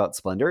to talk about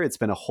Splendor. It's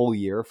been a whole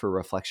year for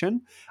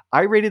reflection.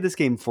 I rated this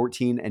game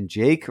 14, and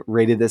Jake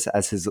rated this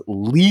as his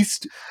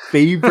least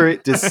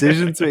favorite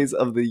decision space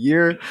of the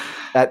year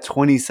at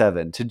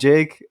 27. To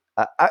Jake,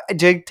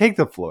 Jake, take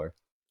the floor.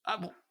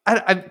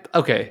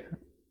 Okay.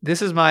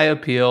 This is my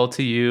appeal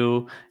to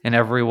you and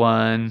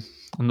everyone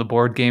in the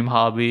board game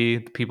hobby,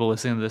 the people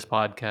listening to this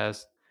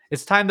podcast.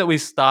 It's time that we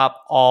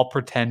stop all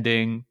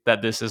pretending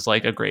that this is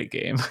like a great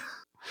game.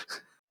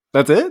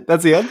 That's it?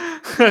 That's the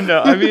end?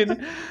 No, I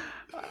mean,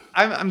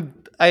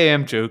 I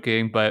am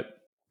joking, but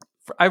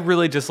I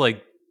really just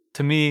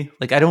to me,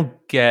 I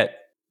don't get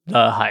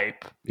the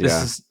hype.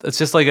 It's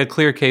just like a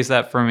clear case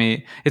that for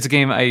me, it's a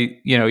game I,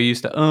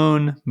 used to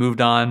own,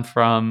 moved on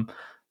from,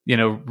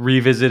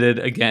 revisited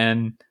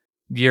again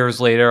years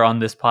later on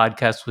this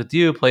podcast with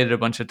you, played it a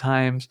bunch of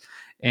times.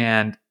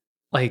 And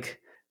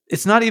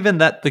it's not even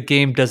that the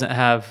game doesn't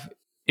have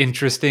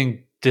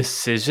interesting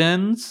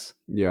decisions.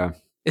 Yeah.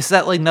 It's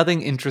that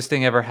nothing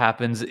interesting ever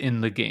happens in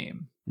the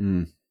game.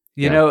 Mm.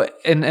 You know,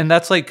 and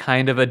that's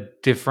kind of a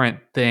different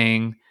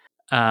thing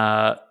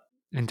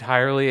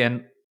entirely.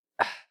 And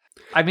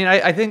I mean,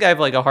 I think I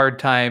have a hard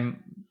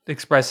time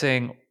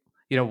expressing,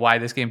 why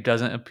this game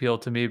doesn't appeal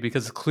to me,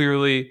 because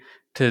clearly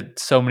to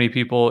so many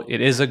people, it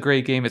is a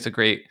great game. It's a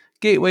great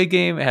gateway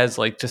game. It has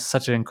just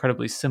such an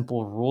incredibly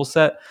simple rule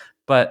set.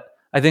 But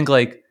I think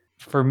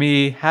for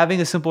me, having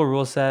a simple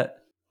rule set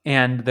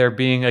and there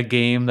being a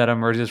game that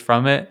emerges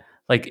from it,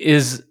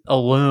 is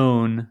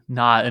alone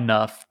not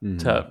enough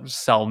to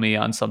sell me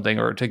on something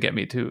or to get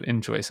me to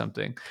enjoy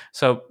something.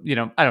 So,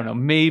 I don't know,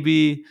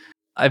 maybe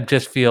I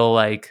just feel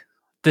like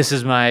this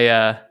is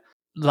my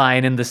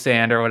line in the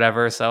sand or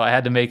whatever. So I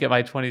had to make it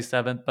my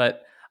 27th,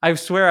 but I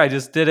swear I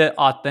just did it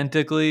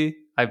authentically.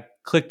 I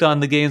clicked on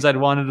the games I'd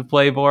wanted to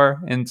play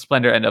more, and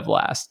Splendor ended up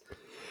last.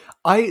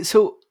 I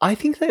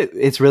think that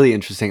it's really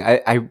interesting.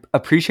 I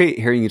appreciate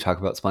hearing you talk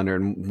about Splendor,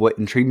 and what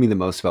intrigued me the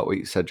most about what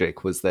you said,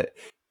 Jake, was that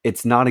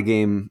it's not a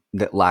game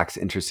that lacks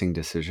interesting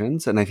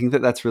decisions. And I think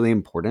that that's really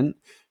important,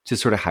 to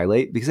sort of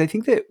highlight, because I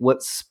think that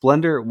what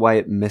Splendor, why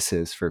it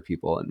misses for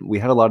people, and we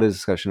had a lot of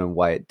discussion on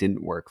why it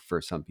didn't work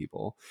for some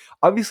people.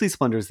 Obviously,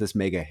 Splendor is this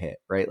mega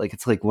hit, right? Like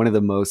it's like one of the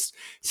most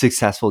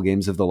successful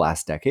games of the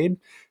last decade.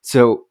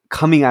 So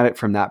coming at it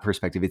from that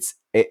perspective,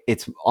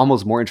 it's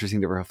almost more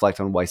interesting to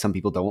reflect on why some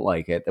people don't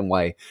like it than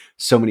why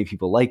so many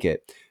people like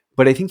it.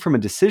 But I think from a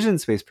decision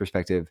space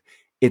perspective,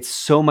 it's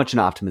so much an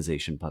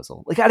optimization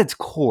puzzle. Like at its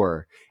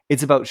core,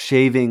 it's about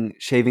shaving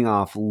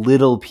off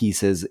little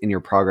pieces in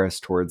your progress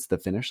towards the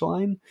finish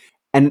line.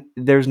 And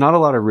there's not a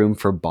lot of room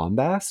for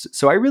bombast.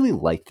 So I really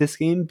like this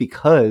game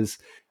because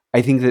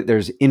I think that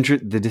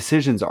the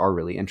decisions are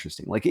really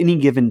interesting. Like any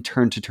given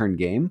turn to turn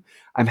game,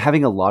 I'm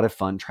having a lot of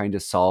fun trying to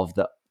solve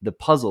the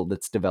puzzle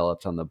that's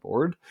developed on the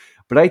board.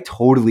 But I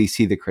totally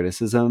see the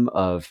criticism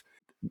of,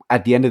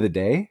 at the end of the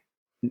day,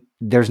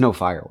 there's no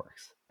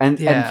fireworks. And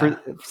Yeah. for Like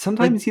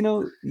sometimes,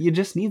 you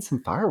just need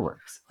some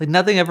fireworks. like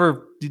nothing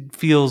ever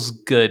feels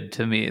good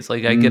to me. It's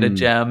like I get a Mm.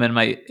 gem and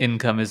my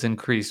income is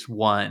increased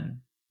 1,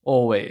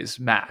 always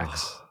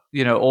max. Oh.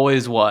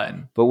 Always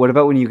 1. But what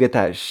about when you get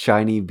that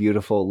shiny,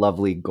 beautiful,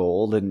 lovely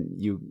gold and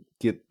you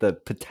get the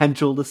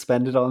potential to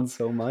spend it on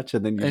so much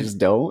and then you And just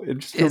don't? It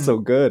just feels and so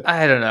good.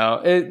 I don't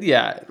know.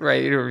 Yeah,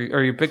 right.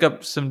 Or you pick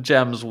up some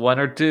gems, 1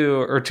 or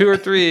 2 or 2 or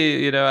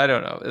 3, I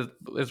don't know.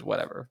 It's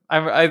whatever.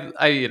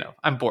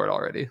 I'm bored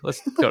already.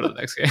 Let's go to the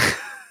next game.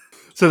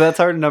 So that's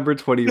our number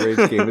 20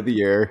 ranked game of the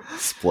year,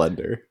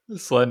 Splendor.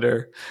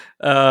 Slender.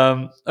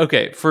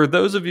 Okay, for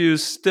those of you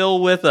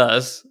still with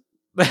us,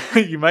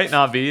 you might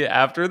not be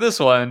after this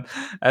one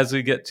as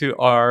we get to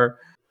our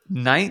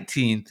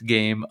 19th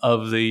game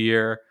of the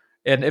year.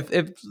 And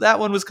if that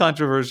one was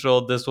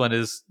controversial, this one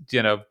is,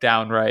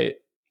 downright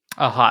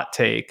a hot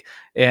take.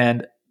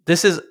 And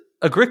this is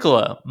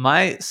Agricola,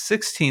 my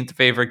 16th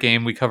favorite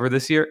game we covered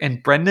this year,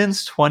 and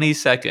Brendan's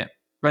 22nd.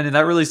 Brendan,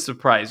 that really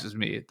surprises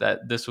me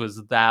that this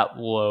was that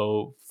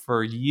low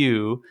for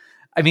you.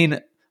 I mean,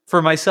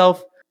 for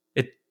myself,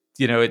 it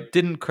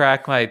didn't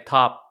crack my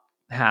top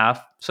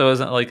half, so it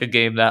wasn't like a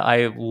game that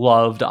I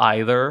loved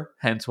either.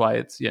 Hence why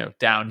it's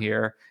down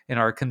here in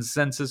our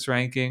consensus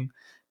ranking.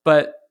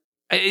 But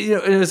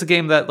it was a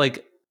game that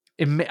like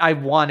I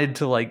wanted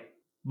to like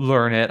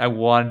learn it. I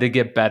wanted to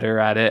get better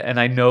at it, and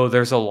I know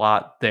there's a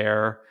lot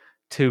there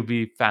to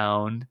be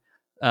found.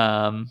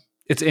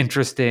 It's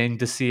interesting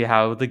to see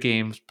how the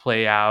games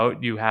play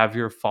out. You have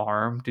your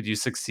farm. Did you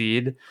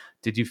succeed?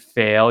 Did you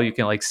fail? You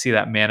can like see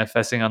that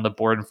manifesting on the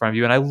board in front of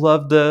you. And I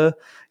love the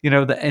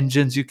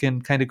engines you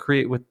can kind of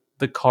create with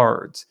the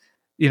cards.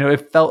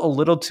 It felt a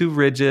little too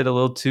rigid, a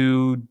little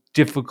too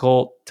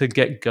difficult to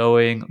get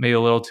going, maybe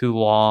a little too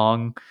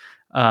long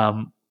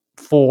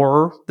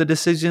for the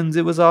decisions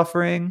it was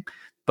offering.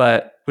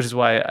 But which is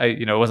why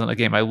it wasn't a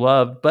game I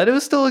loved, but it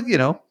was still,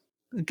 a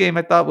game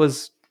I thought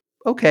was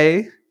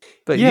okay.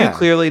 But you Yeah.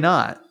 clearly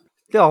not.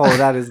 Oh,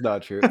 that is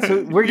not true.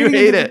 So we're You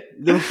getting hate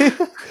into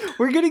it.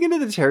 we're getting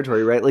into the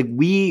territory, right? Like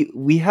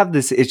we have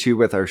this issue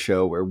with our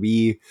show where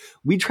we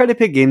try to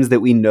pick games that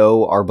we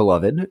know are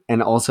beloved,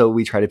 and also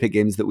we try to pick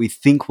games that we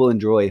think we'll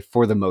enjoy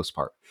for the most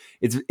part.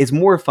 It's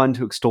more fun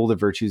to extol the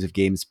virtues of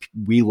games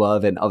we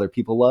love and other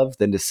people love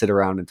than to sit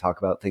around and talk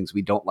about things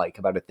we don't like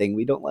about a thing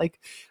we don't like.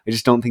 I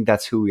just don't think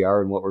that's who we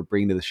are and what we're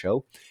bringing to the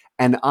show.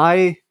 And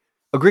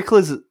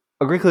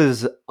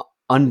Agricola's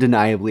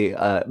undeniably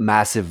a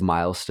massive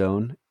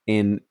milestone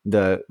in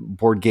the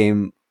board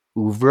game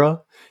oeuvre.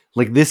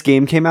 Like this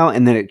game came out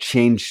and then it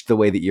changed the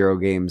way that Euro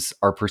games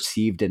are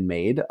perceived and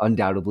made,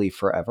 undoubtedly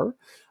forever.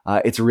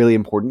 It's a really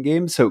important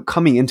game. So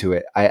coming into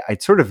it,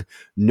 I'd sort of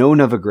known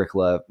of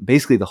Agricola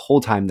basically the whole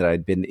time that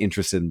I'd been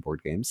interested in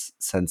board games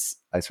since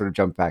I sort of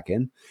jumped back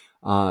in.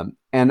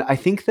 And I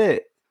think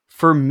that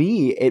for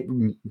me, it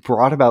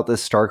brought about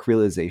this stark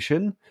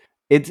realization.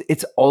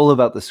 It's all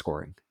about the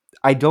scoring.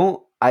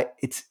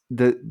 It's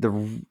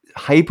the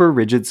hyper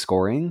rigid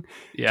scoring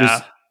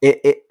just Yeah.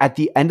 it at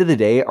the end of the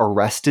day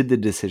arrested the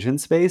decision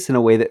space in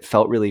a way that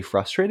felt really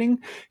frustrating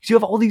because you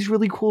have all these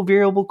really cool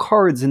variable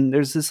cards and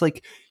there's this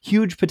like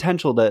huge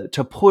potential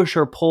to push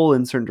or pull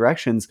in certain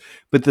directions,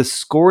 but the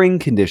scoring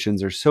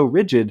conditions are so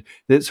rigid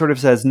that it sort of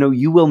says, no,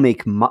 you will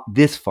make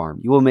this farm,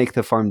 you will make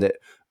the farm that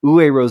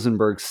Uwe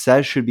Rosenberg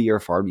says should be your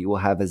farm. You will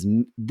have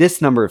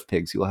this number of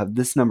pigs. You will have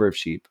this number of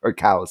sheep or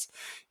cows.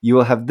 You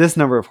will have this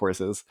number of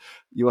horses.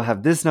 You will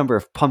have this number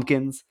of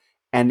pumpkins,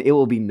 and it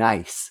will be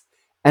nice.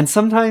 And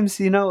sometimes,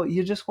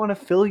 you just want to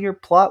fill your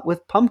plot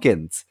with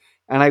pumpkins.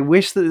 And I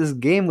wish that this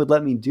game would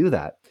let me do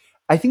that.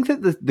 I think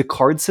that the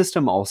card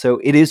system also,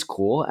 it is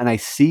cool. And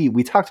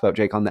we talked about,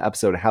 Jake, on the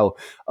episode, how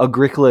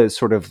Agricola is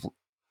sort of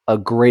a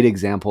great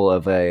example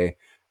of a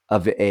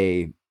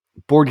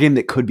board game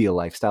that could be a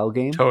lifestyle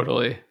game.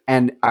 Totally.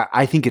 And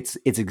I think it's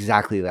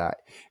exactly that.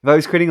 If I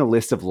was creating a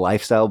list of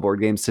lifestyle board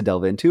games to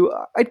delve into,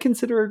 I'd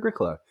consider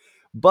Agricola.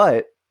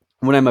 But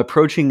when I'm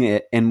approaching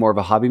it in more of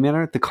a hobby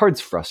manner, the cards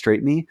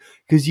frustrate me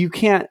because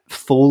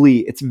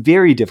it's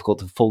very difficult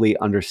to fully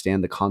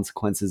understand the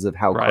consequences of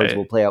how cards Right.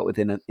 will play out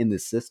in the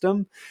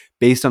system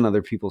based on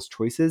other people's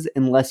choices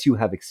unless you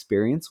have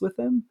experience with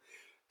them.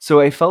 So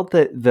I felt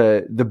that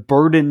the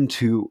burden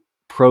to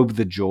probe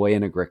the joy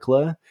in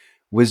Agricola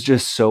was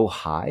just so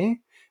high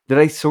that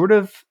I sort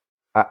of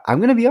I'm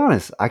going to be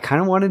honest, I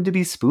kind of wanted to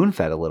be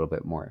spoon-fed a little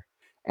bit more.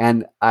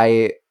 And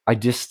I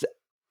just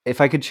if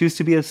I could choose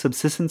to be a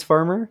subsistence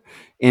farmer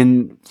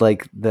in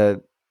like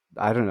the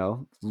I don't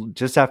know,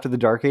 just after the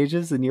Dark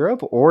Ages in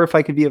Europe, or if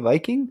I could be a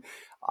Viking,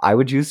 I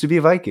would choose to be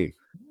a Viking.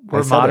 I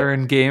We're said it.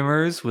 modern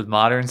gamers with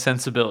modern I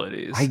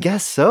sensibilities.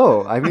 guess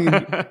so. I mean,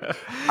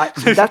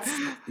 that's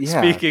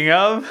yeah. Speaking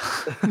of,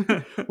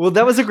 Well,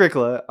 that was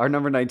Agricola, our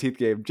number 19th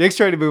game. Jake's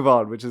trying to move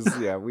on, which is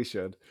yeah, we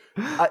should.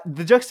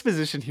 The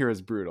juxtaposition here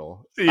is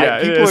brutal. yeah,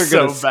 it People is are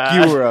gonna so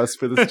bad. skewer us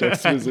for this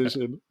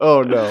juxtaposition.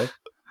 Oh no.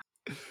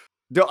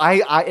 No,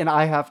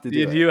 I have to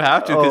do And it. you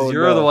have to, because Oh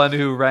you're the no. one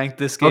who ranked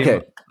this game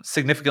Okay.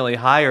 significantly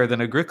higher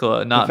than Agricola,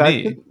 The not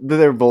fact that me.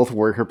 they're both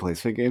worker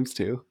placement games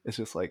too, it's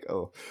just like,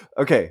 oh.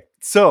 Okay,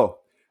 so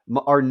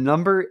our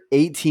number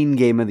 18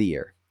 game of the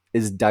year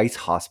is Dice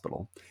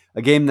Hospital,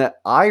 a game that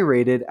I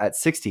rated at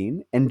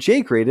 16 and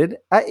Jake rated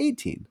at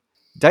 18.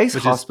 Dice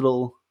Which is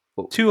Hospital.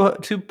 Oh,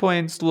 2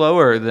 points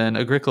lower than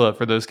Agricola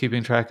for those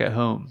keeping track at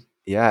home.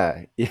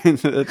 yeah,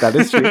 that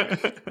is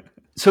true.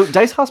 So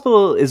Dice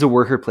Hospital is a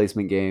worker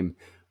placement game,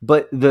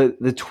 but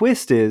the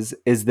twist is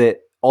that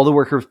all the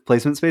worker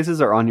placement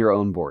spaces are on your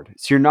own board.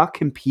 So you're not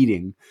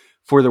competing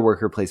for the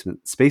worker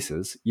placement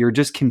spaces. You're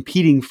just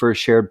competing for a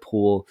shared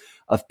pool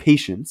of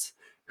patients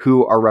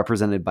who are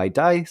represented by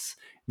dice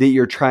that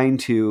you're trying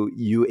to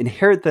you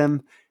inherit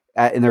them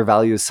and their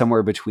value is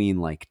somewhere between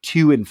like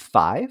 2 and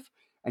 5,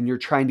 and you're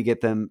trying to get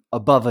them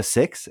above a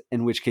 6,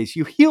 in which case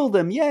you heal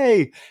them,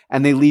 yay,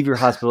 and they leave your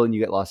hospital and you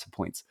get lots of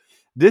points.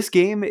 This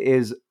game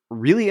is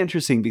really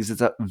interesting because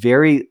it's a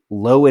very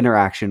low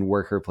interaction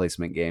worker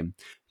placement game,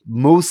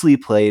 mostly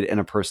played in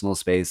a personal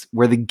space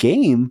where the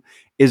game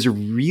is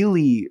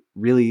really,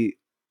 really,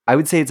 I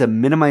would say it's a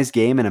minimized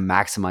game and a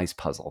maximized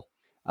puzzle,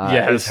 is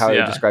Yes, how I would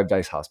yeah. describe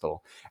Dice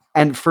Hospital.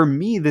 And for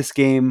me, this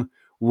game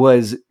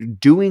was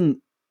doing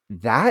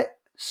that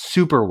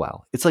super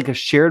well. It's like a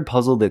shared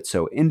puzzle that's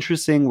so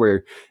interesting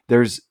where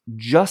there's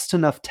just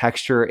enough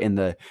texture in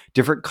the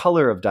different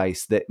color of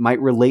dice that might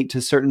relate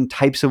to certain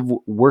types of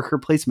worker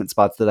placement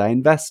spots that I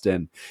invest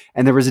in.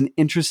 And there was an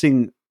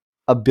interesting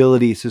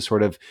ability to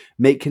sort of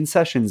make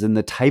concessions in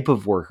the type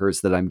of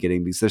workers that I'm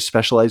getting because there's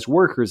specialized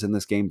workers in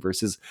this game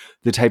versus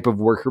the type of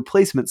worker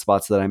placement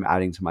spots that I'm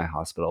adding to my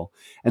hospital.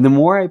 And the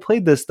more I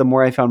played this, the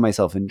more I found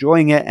myself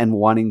enjoying it and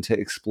wanting to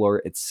explore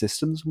its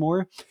systems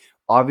more.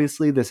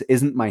 Obviously, this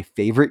isn't my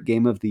favorite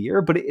game of the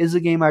year, but it is a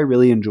game I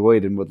really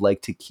enjoyed and would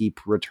like to keep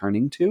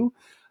returning to.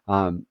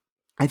 Um,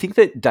 I think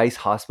that Dice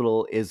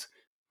Hospital is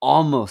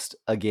almost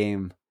a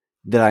game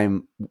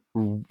that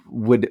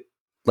would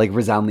like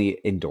resoundingly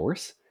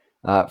endorse.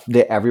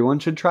 That everyone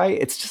should try.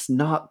 It's just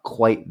not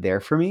quite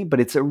there for me, but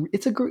it's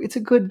a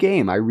good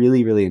game. I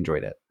really really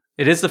enjoyed it.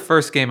 It is the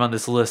first game on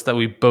this list that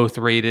we both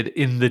rated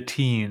in the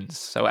teens,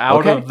 so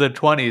out Okay. of the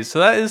 20s. So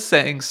that is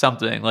saying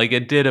something. Like,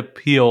 it did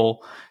appeal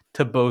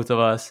to both of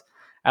us,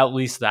 at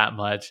least that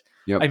much.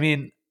 Yep. I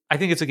mean, I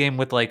think it's a game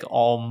with like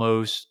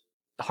almost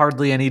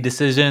hardly any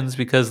decisions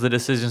because the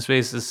decision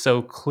space is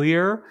so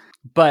clear.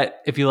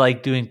 But if you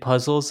like doing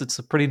puzzles, it's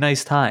a pretty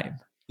nice time.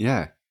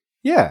 Yeah.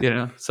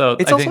 Yeah. So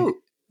It's I think, also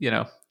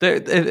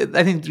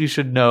I think you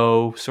should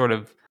know sort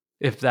of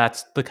if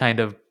that's the kind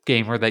of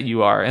gamer that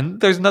you are,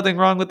 and there's nothing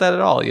wrong with that at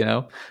all.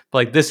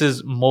 Like, this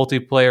is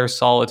multiplayer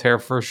solitaire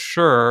for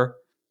sure,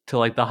 to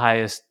like the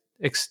highest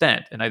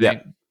extent, and I yeah.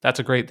 think that's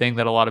a great thing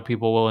that a lot of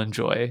people will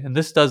enjoy, and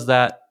this does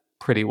that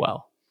pretty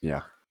well.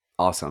 Yeah.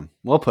 Awesome.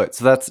 Well put.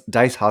 So that's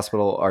Dice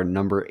Hospital, our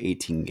number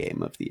 18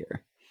 game of the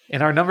year.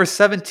 In our number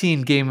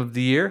 17 game of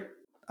the year,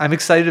 I'm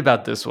excited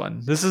about this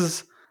one. This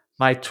is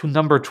my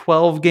number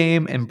 12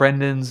 game and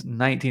Brendan's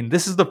 19.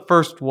 This is the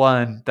first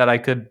one that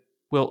I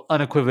will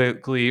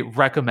unequivocally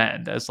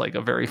recommend as like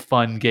a very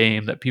fun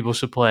game that people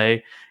should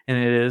play. And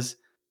it is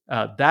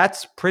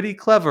That's Pretty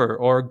Clever,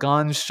 or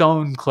Gone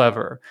Schon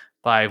Clever,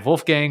 by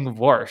Wolfgang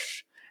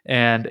Warsch.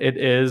 And it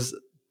is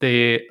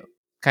the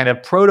kind of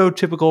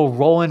prototypical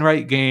roll and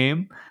write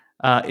game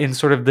in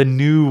sort of the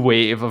new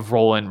wave of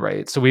roll and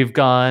write. So we've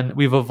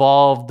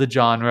evolved the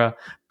genre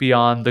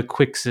beyond the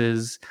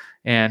Quixes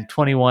and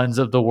 21s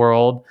of the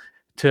world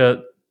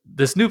to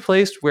this new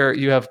place where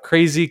you have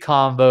crazy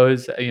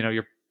combos.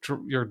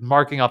 You're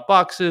marking off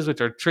boxes, which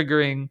are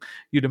triggering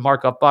you to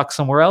mark off box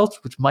somewhere else,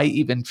 which might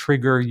even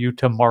trigger you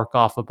to mark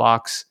off a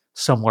box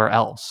somewhere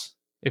else,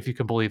 if you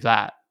can believe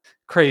that.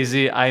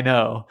 Crazy, I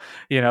know.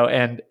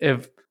 And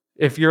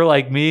if you're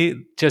like me,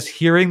 just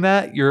hearing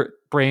that, your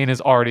brain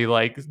is already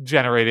like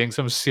generating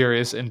some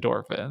serious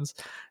endorphins.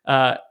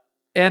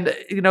 And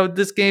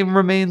this game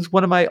remains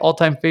one of my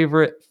all-time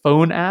favorite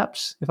phone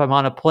apps. If I'm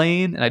on a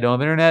plane and I don't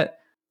have internet,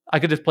 I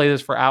could just play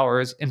this for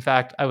hours. In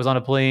fact, I was on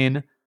a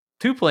plane,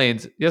 2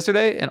 planes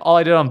yesterday, and all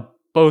I did on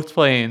both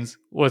planes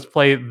was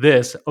play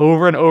this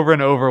over and over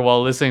and over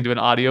while listening to an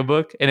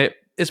audiobook. And it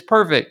is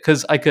perfect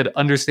because I could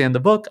understand the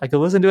book, I could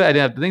listen to it, I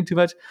didn't have to think too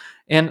much.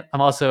 And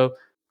I'm also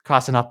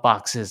crossing off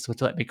boxes,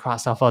 which let me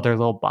cross off other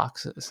little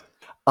boxes.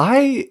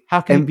 I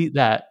How can you am. beat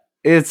that?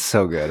 It's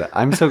so good.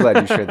 I'm so glad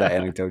you shared that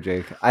anecdote,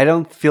 Jake. I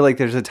don't feel like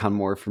there's a ton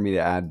more for me to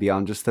add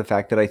beyond just the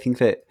fact that I think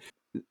that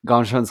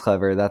Gonshan's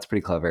clever. That's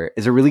pretty clever.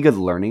 Is a really good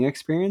learning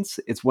experience.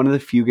 It's one of the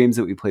few games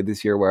that we played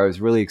this year where I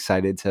was really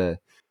excited to.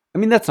 I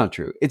mean, that's not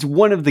true. It's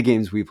one of the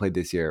games we played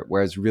this year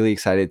where I was really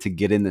excited to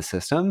get in the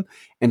system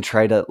and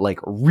try to like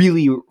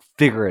really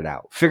figure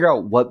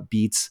out what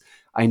beats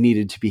I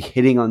needed to be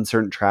hitting on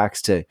certain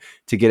tracks to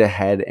get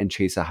ahead and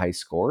chase a high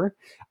score.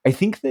 I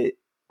think that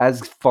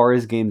as far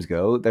as games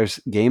go, there's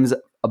games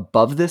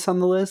above this on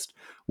the list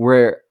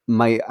where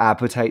my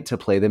appetite to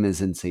play them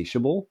is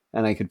insatiable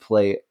and I could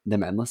play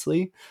them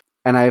endlessly.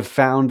 And I've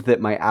found that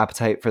my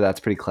appetite for That's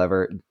Pretty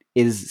Clever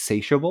is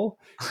satiable.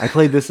 I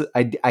played this,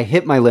 I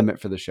hit my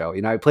limit for the show.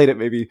 I played it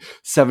maybe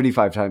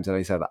 75 times and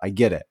I said, I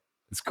get it.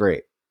 It's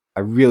great. I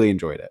really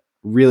enjoyed it.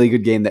 Really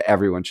good game that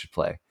everyone should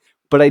play.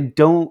 But I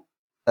don't,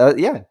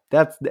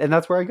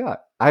 that's where I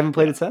got. I haven't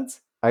played it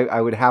since.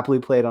 I would happily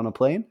play it on a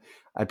plane.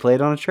 I'd play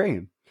it on a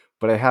train,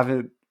 but I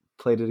haven't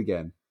played it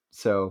again.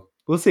 So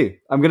we'll see.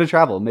 I'm going to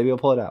travel. Maybe I'll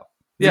pull it out.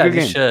 It's a Yeah, good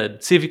you game.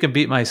 should. See if you can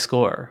beat my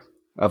score.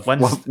 Of,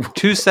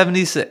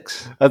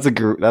 276. That's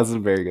a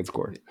very good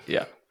score.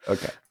 Yeah.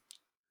 Okay.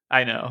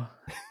 I know.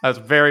 I was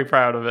very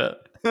proud of it.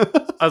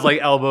 I was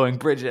like elbowing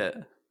Bridget.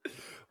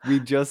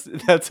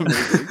 That's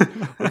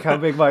amazing. Look how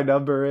big my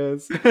number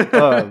is.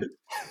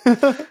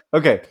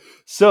 Okay.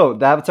 So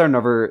that's our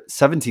number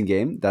 17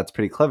 game. That's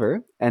pretty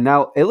clever. And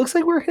now it looks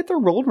like we're hit the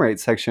roll and write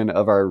section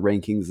of our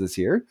rankings this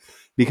year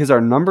because our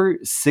number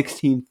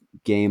 16th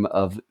game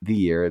of the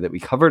year that we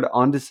covered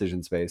on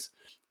Decision Space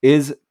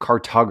is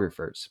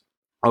Cartographers,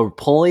 a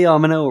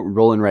polyomino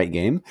roll and write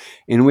game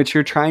in which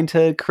you're trying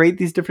to create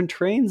these different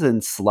terrains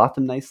and slot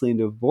them nicely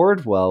into a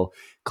board while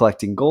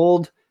collecting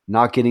gold,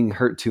 not getting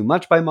hurt too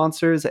much by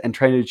monsters, and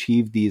trying to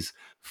achieve these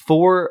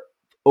 4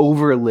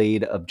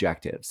 overlaid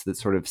objectives that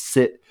sort of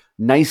sit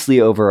nicely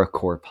over a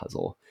core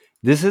puzzle.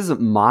 This is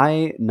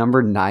my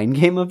number 9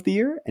 game of the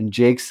year and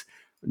Jake's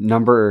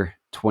number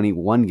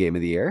 21 game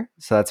of the year.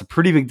 So that's a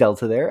pretty big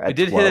delta there. I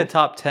did 12. hit a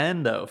top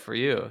 10 though for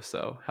you.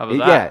 So how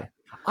about that?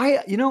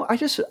 Yeah.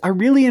 I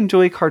really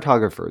enjoy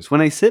Cartographers.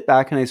 When I sit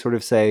back and I sort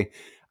of say,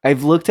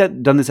 I've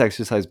done this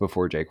exercise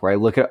before, Jake, where I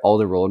look at all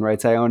the roll and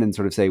writes I own and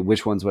sort of say,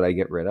 which ones would I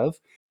get rid of?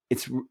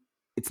 It's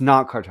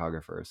not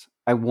Cartographers.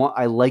 I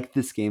like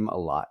this game a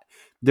lot.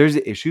 There's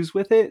issues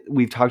with it.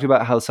 We've talked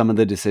about how some of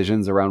the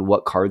decisions around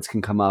what cards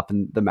can come up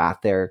and the math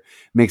there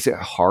makes it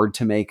hard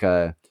to make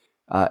an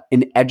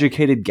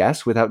educated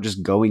guess without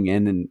just going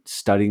in and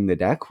studying the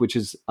deck, which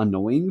is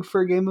annoying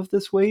for a game of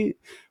this weight.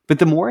 But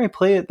the more I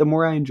play it, the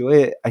more I enjoy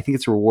it. I think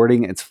it's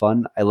rewarding. It's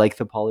fun. I like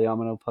the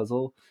polyomino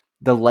puzzle.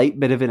 The light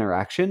bit of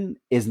interaction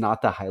is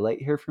not the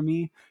highlight here for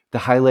me. The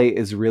highlight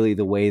is really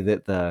the way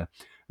that the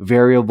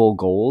variable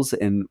goals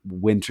in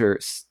winter.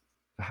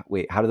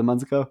 Wait, how do the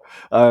months go?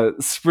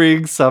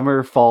 Spring,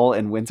 summer, fall,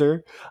 and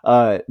winter.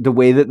 The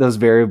way that those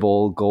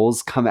variable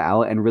goals come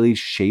out and really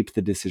shape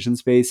the decision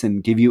space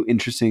and give you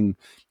interesting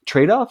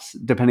trade-offs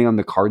depending on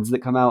the cards that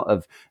come out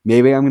of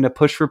maybe I'm going to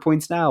push for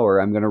points now or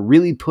I'm going to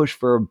really push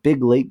for a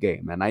big late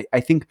game. And I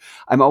think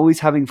I'm always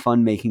having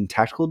fun making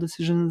tactical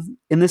decisions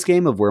in this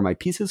game of where my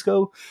pieces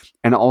go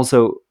and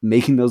also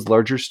making those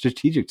larger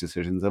strategic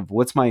decisions of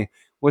what's my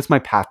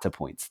path to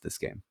points this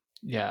game.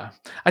 Yeah.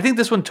 I think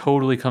this one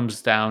totally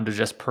comes down to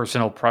just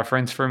personal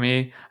preference for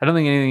me. I don't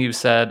think anything you've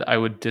said I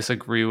would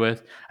disagree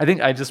with. I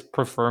think I just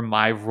prefer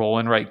my roll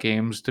and write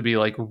games to be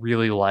like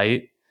really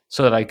light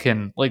so that I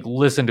can like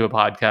listen to a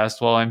podcast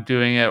while I'm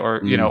doing it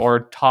or or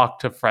talk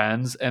to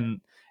friends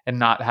and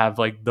not have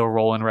like the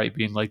roll and write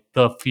being like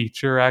the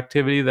feature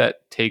activity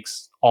that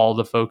takes all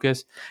the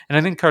focus. And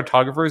I think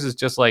Cartographers is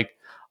just like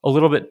a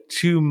little bit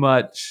too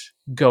much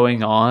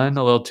going on,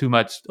 a little too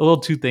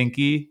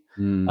thinky.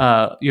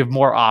 You have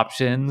more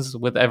options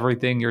with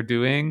everything you're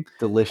doing.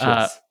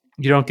 Delicious.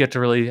 You don't get to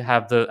really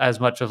have as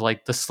much of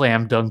like the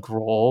slam dunk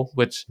role,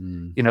 which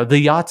the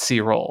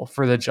Yahtzee role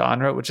for the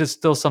genre, which is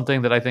still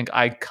something that I think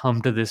I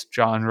come to this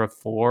genre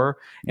for.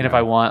 And if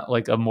I want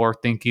like a more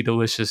thinky,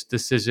 delicious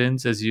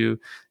decisions, as you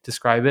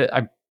describe it,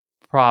 I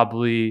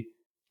probably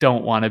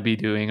don't want to be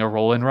doing a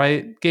roll and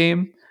write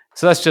game.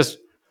 So that's just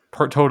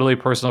totally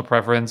personal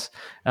preference,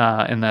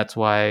 and that's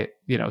why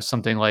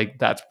something like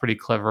That's Pretty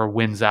Clever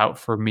wins out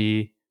for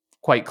me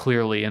quite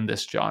clearly in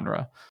this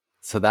genre.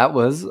 So that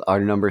was our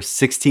number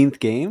 16th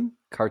game,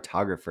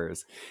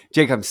 Cartographers.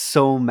 Jake, I'm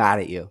so mad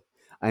at you.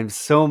 I'm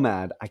so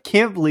mad. I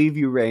can't believe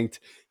you ranked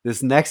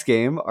this next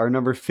game, our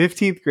number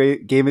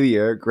 15th game of the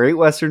year, Great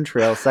Western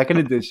Trail, second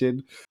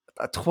edition,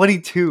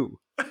 22.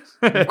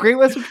 Great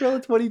Western Trail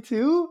at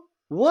 22?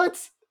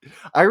 What?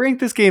 I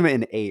ranked this game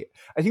an 8.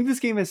 I think this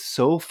game is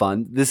so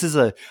fun. This is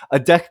a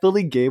deck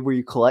building game where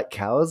you collect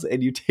cows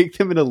and you take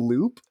them in a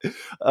loop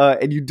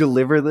and you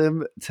deliver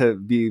them to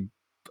be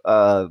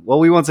well,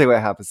 we won't say what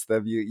happens to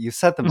them. You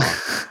set them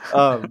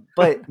off.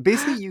 But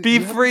basically be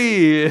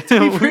free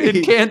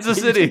in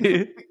Kansas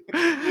City.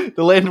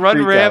 The land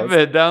run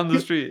rampant down the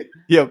street.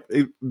 Yep,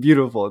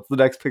 beautiful. It's the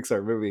next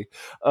Pixar movie.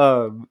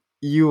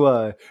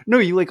 You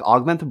like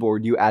augment the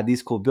board, you add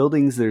these cool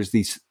buildings, there's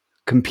these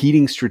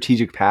competing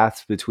strategic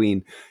paths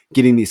between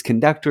getting these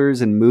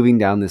conductors and moving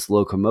down this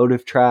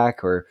locomotive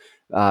track, or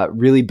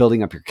really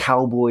building up your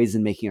cowboys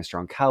and making a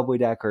strong cowboy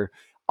deck, or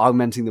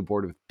augmenting the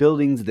board with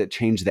buildings that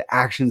change the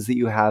actions that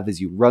you have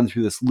as you run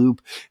through this loop.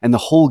 And the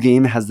whole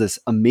game has this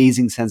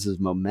amazing sense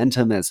of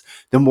momentum, as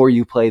the more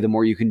you play, the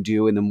more you can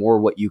do, and the more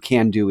what you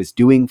can do is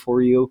doing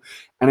for you.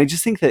 And I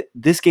just think that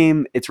this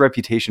game, its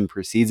reputation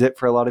precedes it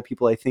for a lot of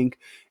people, I think.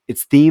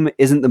 Its theme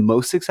isn't the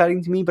most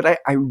exciting to me, but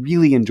I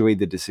really enjoyed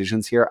the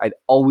decisions here. I'd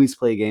always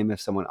play a game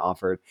if someone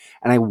offered,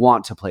 and I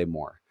want to play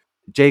more.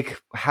 Jake,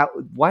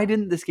 why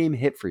didn't this game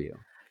hit for you?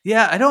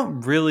 Yeah, I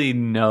don't really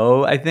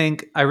know. I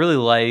think I really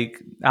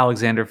like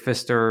Alexander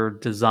Pfister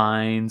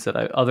designs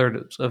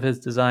other of his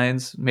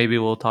designs. Maybe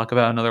we'll talk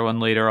about another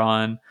one later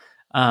on.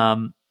 I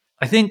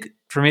think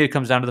for me, it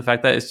comes down to the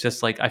fact that it's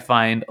just like I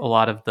find a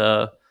lot of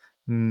the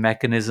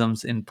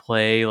mechanisms in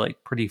play like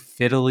pretty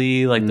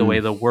fiddly, like the way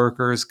Mm, the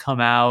workers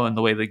come out and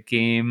the way the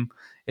game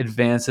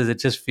advances. It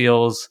just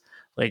feels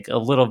like a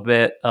little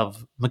bit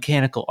of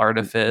mechanical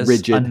artifice,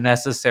 rigid.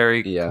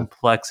 unnecessary Yeah.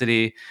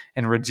 complexity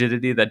and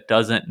rigidity that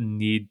doesn't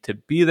need to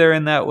be there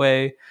in that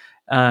way.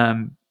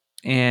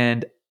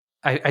 And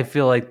I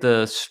feel like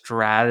the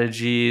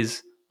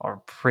strategies are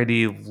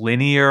pretty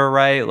linear,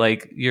 right?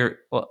 Like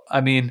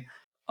I mean,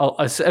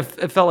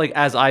 it felt like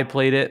as I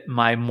played it,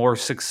 my more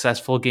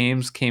successful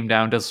games came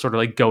down to sort of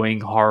like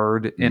going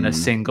hard in a Mm,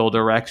 single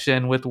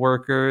direction with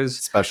workers.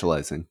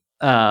 specializing.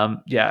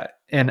 Yeah,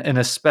 and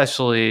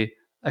especially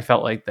I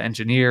felt like the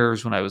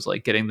engineers when I was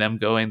like getting them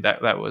going,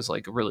 that was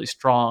like really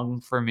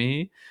strong for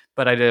me.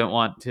 But I didn't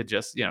want to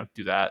just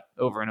do that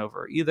over and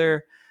over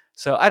either.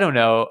 So I don't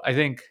know. I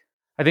think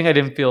I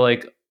didn't feel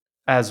like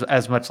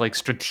as much like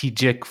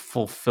strategic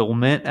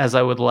fulfillment as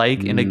I would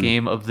like in a Mm,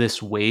 game of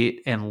this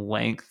weight and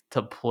length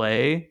to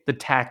play. The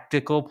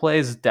tactical play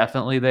is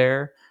definitely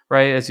there,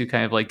 right? As you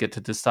kind of like get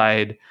to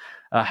decide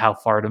how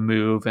far to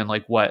move and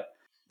like what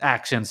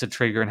actions to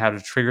trigger and how to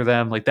trigger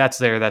them. Like that's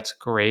there, that's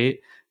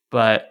great.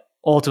 But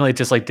ultimately, it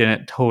just like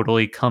didn't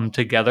totally come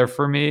together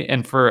for me.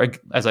 And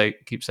as I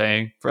keep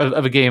saying,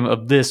 of a game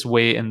of this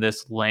weight and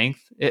this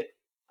length, it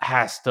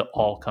has to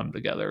all come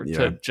together yeah.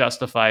 to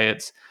justify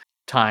its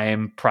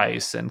time,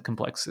 price, and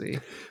complexity.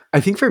 I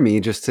think for me,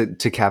 just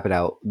to cap it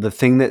out, the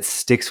thing that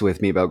sticks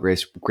with me about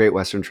Great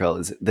Western Trail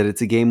is that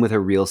it's a game with a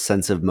real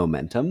sense of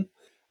momentum.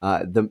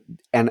 The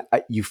and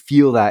you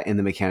feel that in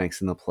the mechanics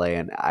and the play,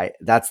 and I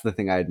that's the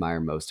thing I admire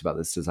most about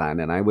this design.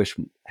 And I wish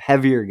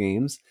heavier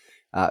games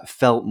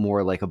felt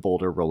more like a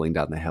boulder rolling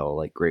down the hill,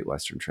 like Great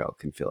Western Trail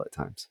can feel at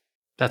times.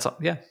 That's all.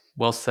 Yeah,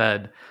 well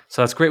said.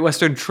 So that's Great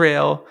Western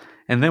Trail.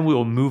 And then we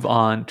will move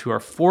on to our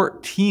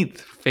 14th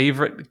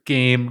favorite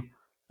game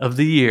of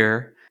the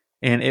year.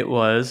 And it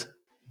was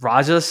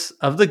Rajas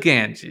of the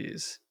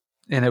Ganges.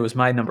 And it was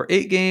my number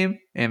 8 game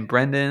and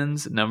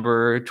Brendan's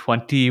number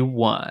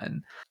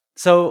 21.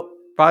 So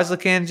Rajas of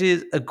the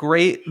Ganges, a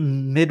great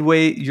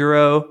midweight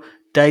Euro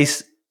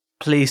dice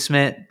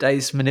placement,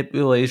 dice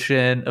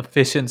manipulation,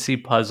 efficiency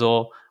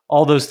puzzle.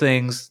 All those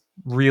things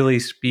really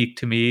speak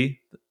to me.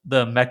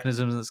 The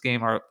mechanisms in this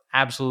game are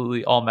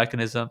absolutely all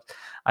mechanisms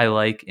I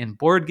like in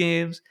board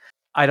games.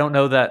 I don't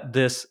know that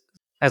this,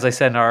 as I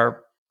said in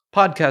our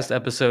podcast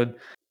episode,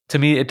 to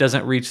me, it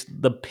doesn't reach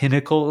the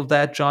pinnacle of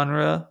that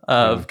genre Yeah,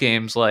 of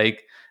games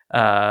like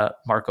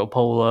Marco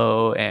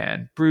Polo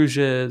and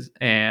Bruges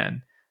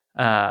and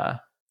uh,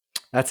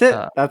 that's it.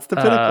 uh, That's the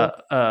uh,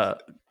 pinnacle. uh,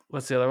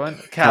 what's the other one?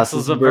 Castles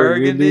Castles of of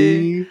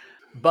Burgundy. Burgundy.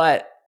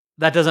 But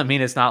that doesn't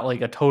mean it's not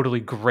like a totally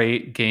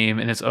great game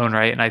in its own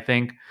right. And I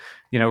think,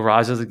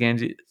 Rajas of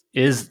Ganges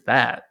is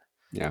that.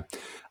 Yeah.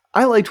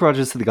 I liked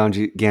Rajas to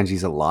the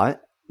Ganges a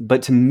lot,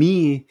 but to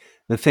me,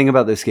 the thing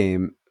about this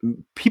game,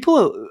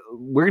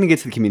 we're going to get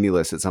to the community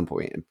list at some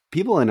point.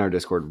 People in our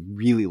Discord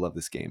really love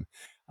this game.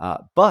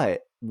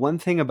 But one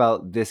thing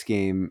about this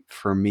game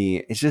for me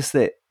is just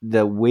that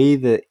the way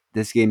that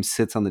this game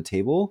sits on the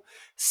table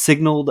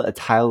signaled a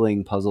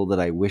tiling puzzle that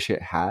I wish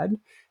it had,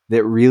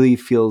 that really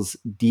feels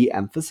de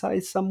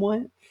emphasized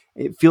somewhat.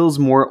 It feels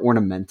more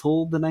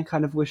ornamental than I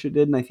kind of wish it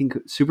did. And I think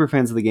super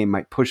fans of the game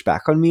might push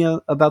back on me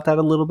about that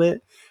a little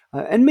bit,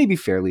 and maybe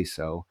fairly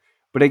so.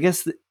 But I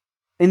guess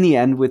in the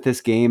end, with this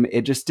game,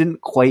 it just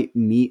didn't quite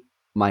meet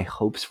my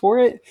hopes for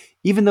it.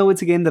 Even though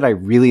it's a game that I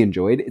really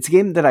enjoyed, it's a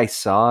game that I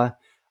saw.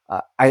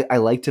 I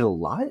liked it a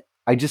lot.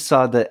 I just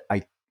saw that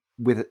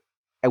with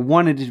I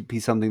wanted it to be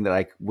something that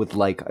I would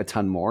like a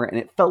ton more, and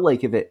it felt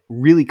like if it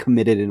really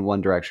committed in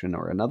one direction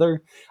or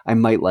another, I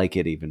might like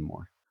it even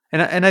more.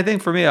 And I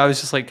think for me, I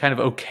was just like kind of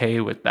okay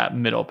with that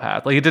middle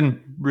path. Like it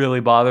didn't really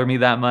bother me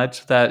that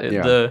much that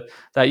Yeah,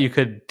 that you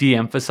could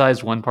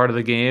de-emphasize one part of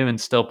the game and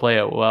still play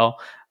it well.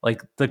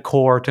 Like the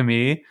core to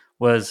me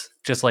was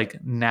just like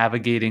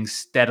navigating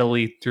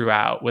steadily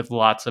throughout with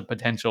lots of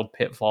potential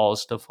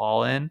pitfalls to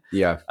fall in.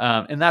 yeah,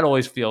 And that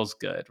always feels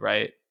good,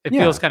 right? It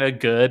feels yeah, kind of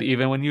good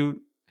even when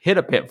you hit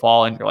a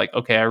pitfall and you're like,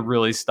 okay, I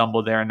really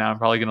stumbled there and now I'm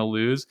probably going to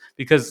lose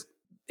because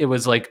it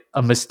was like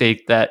a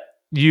mistake that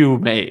you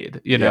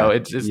made. Yeah.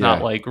 It's not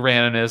Yeah. like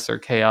randomness or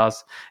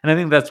chaos. And I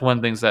think that's one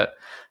of the things that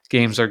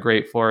games are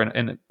great for,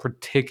 and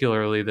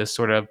particularly this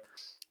sort of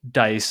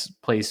dice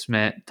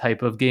placement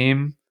type of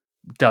game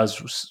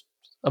does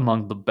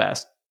among the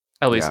best,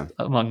 at least Yeah.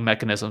 among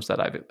mechanisms that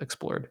I've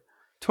explored.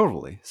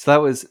 Totally. So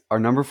that was our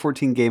number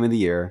 14 game of the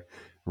year,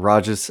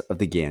 Rajas of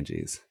the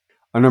Ganges.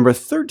 Our number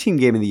 13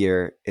 game of the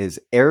year is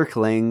Eric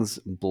Lang's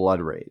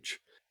Blood Rage,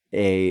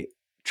 a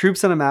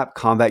troops on a map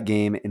combat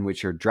game in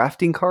which you're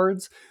drafting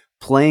cards,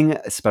 playing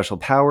special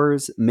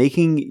powers,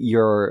 making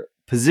your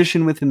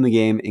position within the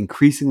game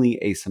increasingly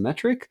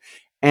asymmetric,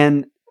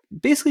 and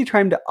basically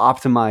trying to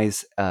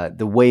optimize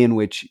the way in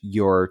which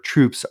your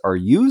troops are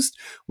used,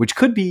 which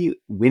could be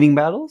winning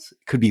battles,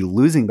 could be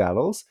losing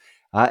battles,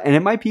 and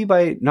it might be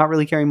by not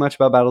really caring much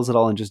about battles at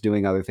all and just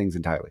doing other things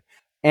entirely.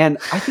 And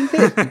I think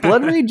that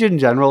Blood Rage in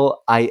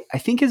general, I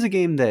think is a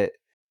game that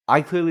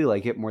I clearly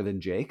like it more than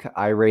Jake.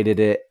 I rated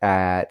it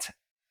at,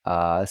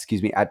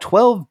 at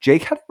 12.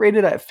 Jake had it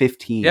rated at Yeah,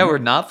 15. we're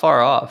not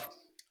far off.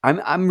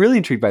 I'm really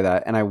intrigued by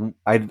that, and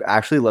I'd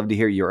actually love to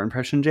hear your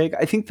impression, Jake.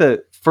 I think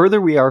the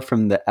further we are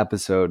from the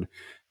episode,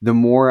 the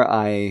more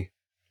I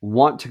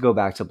want to go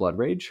back to Blood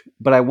Rage,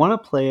 but I want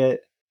to play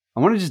it. I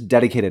want to just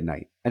dedicate a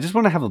night. I just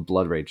want to have a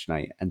Blood Rage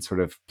night and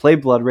sort of play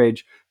Blood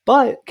Rage,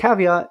 but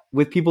caveat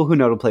with people who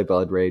know to play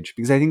Blood Rage,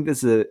 because I think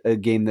this is a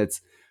game that's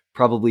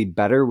probably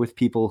better with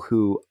people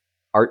who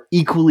are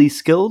equally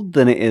skilled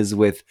than it is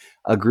with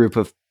a group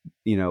of,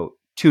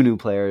 two new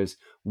players,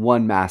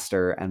 one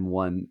master, and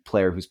one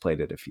player who's played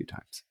it a few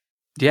times.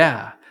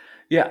 Yeah.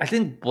 Yeah, I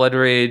think Blood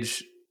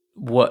Rage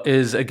what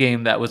is a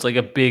game that was like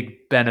a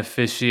big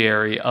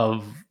beneficiary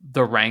of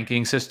the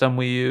ranking system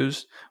we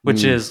use, which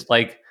Mm, is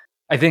like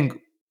I think,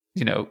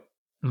 you know,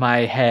 my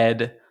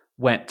head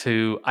went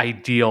to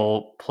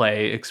ideal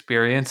play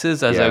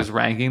experiences as I yeah, was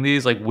ranking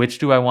these, like which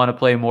do I want to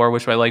play more,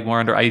 which do I like more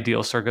under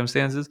ideal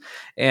circumstances?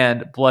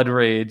 And Blood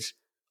Rage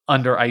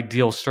under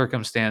ideal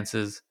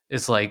circumstances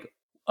is like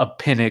a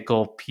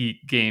pinnacle peak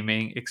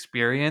gaming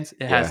experience.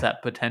 It has yeah,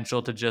 that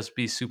potential to just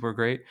be super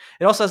great.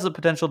 It also has the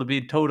potential to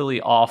be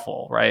totally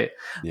awful, right?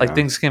 Like yeah,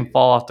 things can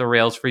fall off the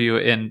rails for you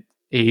in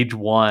age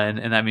one,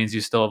 and that means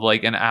you still have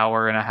like an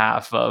hour and a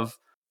half of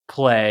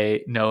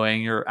play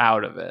knowing you're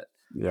out of it.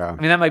 yeah. I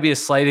mean, that might be a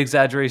slight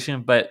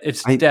exaggeration, but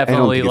it's I don't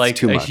definitely think it's like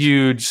too a much.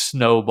 huge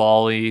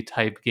snowbally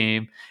type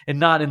game. And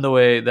not in the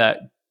way that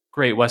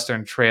Great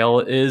Western Trail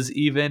is,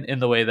 even in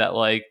the way that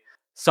like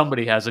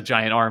somebody has a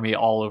giant army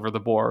all over the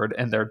board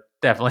and they're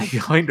definitely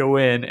going to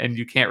win and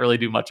you can't really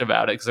do much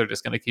about it because they're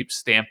just going to keep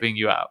stamping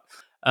you out.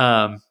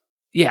 Um,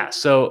 yeah,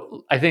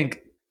 so I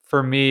think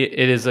for me,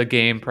 it is a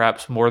game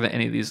perhaps more than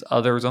any of these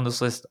others on this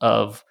list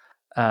of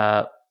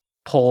uh,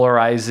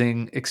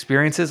 polarizing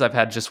experiences. I've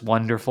had just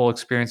wonderful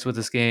experience with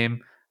this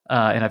game,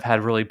 and I've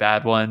had really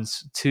bad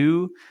ones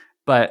too.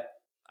 But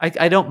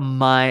I don't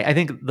mind. I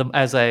think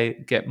as I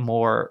get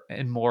more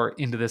and more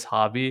into this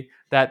hobby,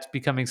 that's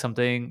becoming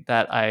something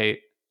that I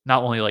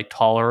not only like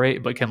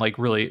tolerate, but can like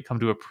really come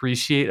to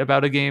appreciate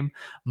about a game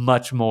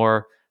much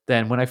more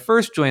than when I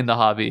first joined the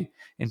hobby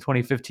in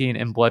 2015.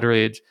 And Blood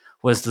Rage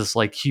was this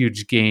like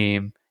huge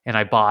game, and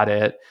I bought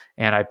it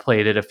and I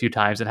played it a few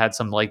times and had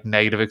some like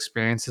negative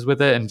experiences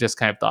with it and just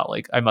kind of thought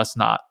like I must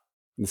not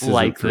This isn't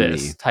like for me.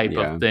 this type of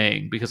Yeah,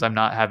 thing because I'm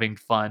not having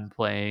fun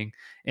playing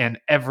and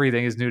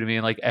everything is new to me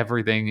and like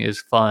everything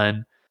is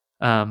fun.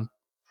 Um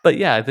but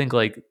yeah, I think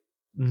like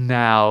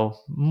now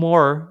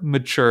more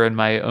mature in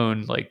my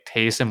own like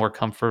taste and more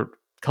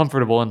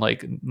comfortable and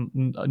like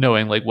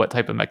knowing like what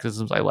type of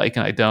mechanisms I like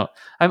and I don't.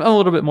 I'm a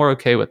little bit more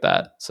okay with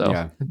that. So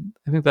yeah.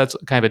 I think that's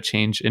kind of a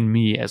change in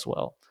me as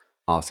well.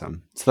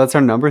 Awesome. So that's our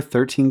number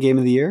 13 game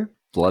of the year,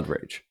 Blood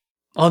Rage.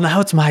 Well,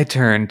 now it's my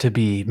turn to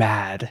be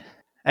mad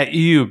at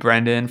you,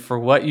 Brendan, for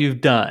what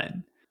you've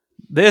done.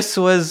 This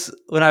was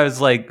when I was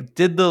like,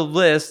 did the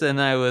list,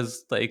 and I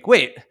was like,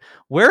 wait,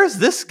 where is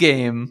this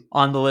game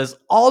on the list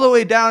all the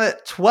way down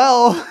at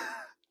 12?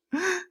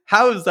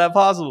 How is that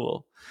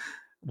possible?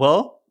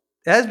 Well,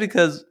 that's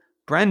because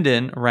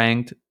Brendan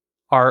ranked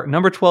our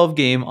number 12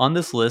 game on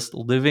this list,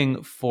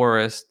 Living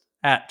Forest,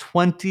 at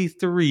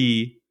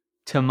 23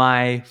 to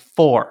my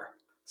 4.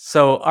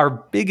 So our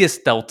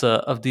biggest delta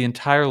of the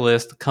entire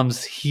list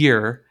comes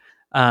here.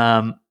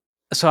 Um,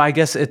 so I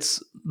guess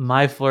it's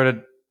my floor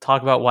to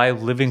talk about why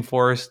Living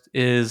Forest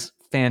is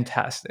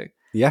fantastic.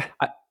 Yeah.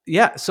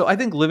 Yeah, so I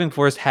think Living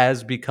Forest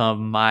has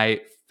become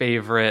my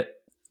favorite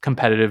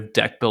competitive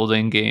deck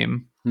building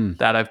game Hmm.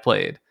 that I've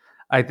played.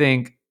 I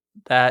think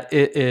that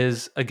it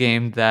is a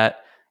game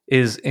that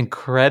is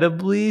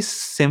incredibly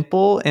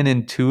simple and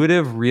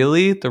intuitive,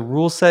 really. The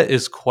rule set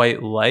is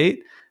quite light,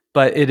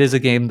 but it is a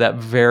game that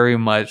very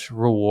much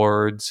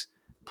rewards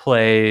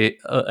play,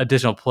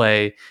 additional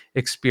play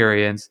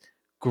experience,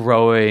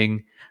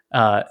 growing,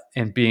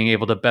 and being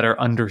able to better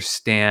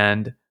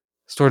understand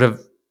sort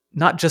of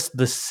not just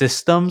the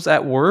systems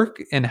at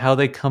work and how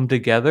they come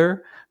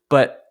together,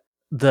 but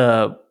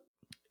the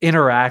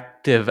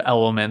interactive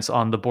elements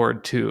on the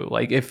board too.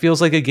 Like it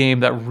feels like a game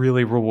that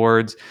really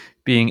rewards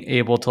being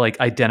able to like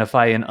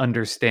identify and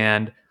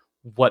understand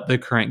what the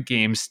current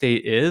game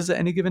state is at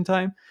any given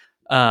time.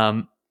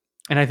 And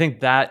I think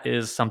that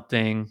is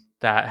something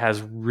that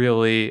has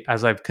really,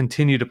 as I've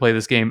continued to play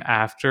this game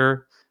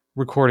after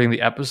recording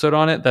the episode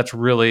on it, that's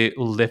really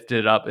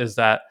lifted up, is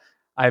that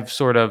I've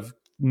sort of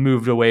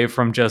moved away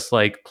from just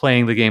like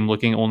playing the game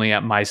looking only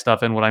at my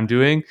stuff and what I'm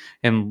doing,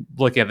 and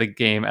looking at the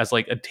game as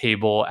like a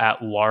table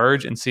at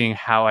large and seeing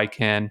how I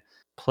can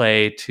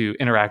play to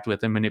interact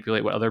with and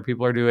manipulate what other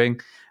people are doing.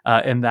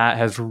 And that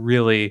has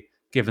really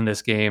given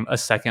this game a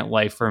second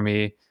life for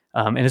me.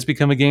 And it's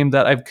become a game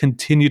that I've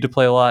continued to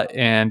play a lot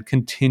and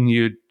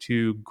continued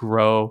to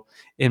grow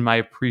in my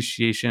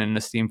appreciation and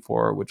esteem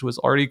for, which was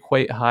already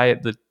quite high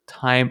at the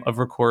time of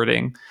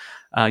recording.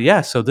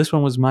 So this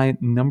one was my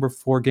number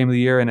 4 game of the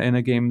year, and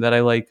a game that I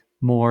like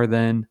more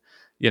than,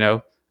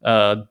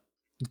 uh,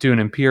 Dune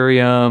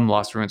Imperium,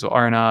 Lost Ruins of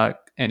Arnak,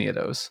 any of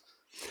those.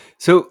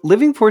 So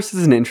Living Force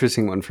is an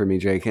interesting one for me,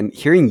 Jake, and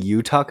hearing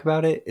you talk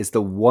about it is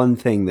the one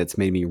thing that's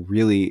made me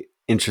really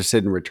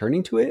interested in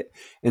returning to it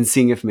and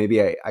seeing if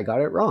maybe I got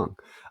it wrong.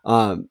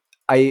 Um,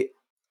 I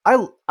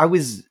I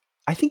was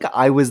I think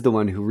I was the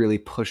one who really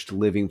pushed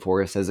Living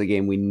Forest as a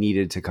game we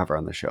needed to cover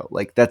on the show.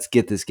 Like, let's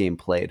get this game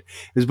played.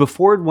 It was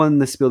before it won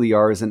the Spiel des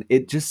Jahres, and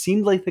it just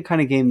seemed like the kind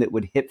of game that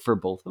would hit for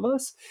both of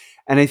us.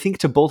 And I think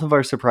to both of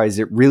our surprise,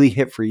 it really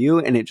hit for you,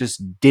 and it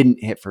just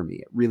didn't hit for me.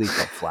 It really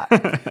fell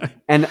flat.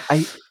 And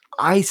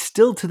I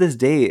still to this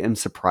day am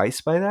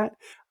surprised by that.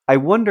 I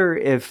wonder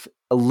if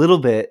a little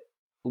bit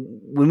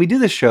when we do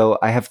this show,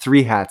 I have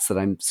 3 hats that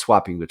I'm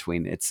swapping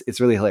between. It's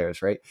really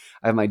hilarious, right?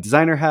 I have my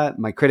designer hat,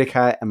 my critic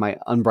hat, and my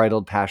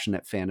unbridled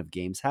passionate fan of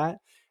games hat.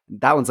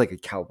 That one's like a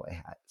cowboy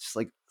hat, just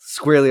like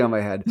squarely on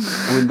my head.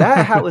 And when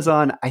that hat was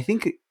on, I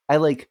think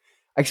I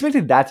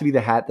expected that to be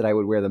the hat that I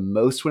would wear the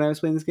most when I was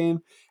playing this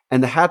game.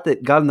 And the hat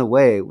that got in the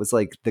way was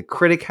like the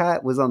critic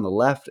hat was on the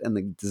left and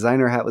the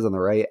designer hat was on the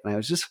right. And I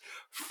was just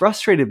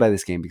frustrated by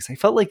this game because I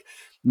felt like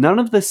none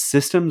of the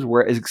systems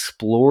were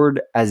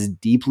explored as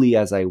deeply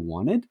as I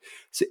wanted.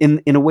 So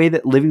in a way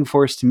that Living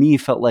Force to me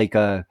felt like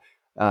the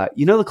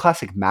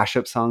classic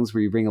mashup songs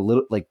where you bring a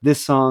little like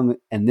this song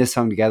and this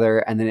song together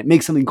and then it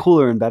makes something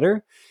cooler and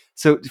better.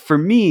 So for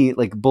me,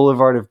 like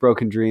Boulevard of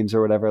Broken Dreams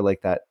or whatever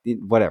like that,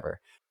 whatever.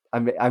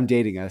 I'm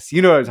dating us.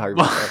 You know what I'm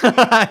talking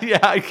about. Yeah,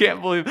 I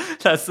can't believe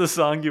that's the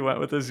song you went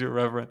with as your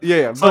reference.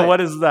 Yeah. So what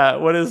is that?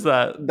 What is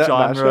that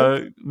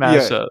genre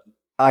mashup? Yeah,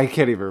 I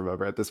can't even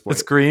remember at this point.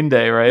 It's Green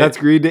Day, right? That's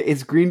Green Day.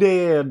 It's Green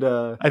Day and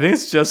I think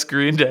it's just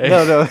Green Day.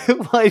 No.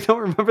 Well, I don't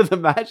remember the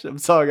mashup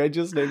song. I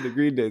just named the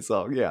Green Day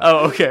song. Yeah.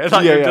 Oh, okay. I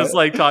thought you were just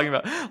like talking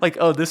about like,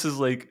 oh, this is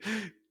like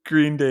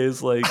Green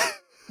Day's like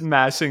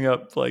mashing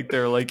up like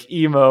their like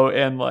emo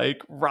and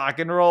like rock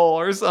and roll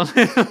or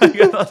something. Like,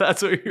 I thought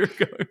that's what you were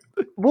going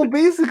with. Well,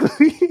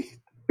 basically.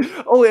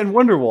 Oh, and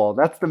Wonderwall.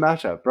 That's the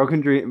mashup.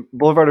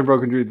 Boulevard of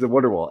Broken Dreams and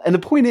Wonderwall. And the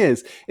point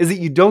is that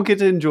you don't get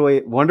to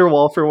enjoy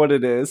Wonderwall for what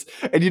it is,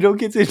 and you don't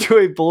get to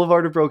enjoy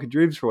Boulevard of Broken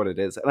Dreams for what it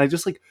is.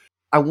 And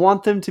I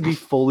want them to be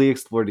fully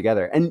explored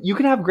together. And you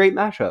can have great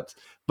mashups.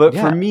 But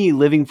for me,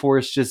 Living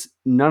Forest, just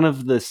none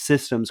of the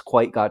systems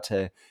quite got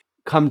to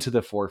come to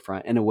the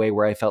forefront in a way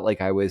where I felt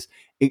like I was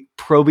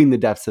probing the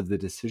depths of the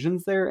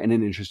decisions there in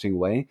an interesting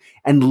way.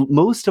 And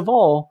most of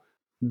all,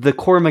 the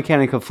core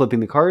mechanic of flipping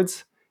the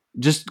cards,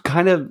 just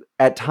kind of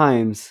at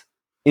times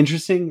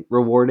interesting,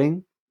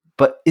 rewarding,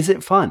 but is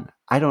it fun?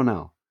 I don't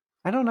know.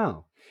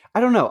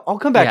 I'll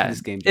come back to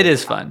this game. Jake. It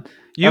is fun.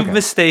 You've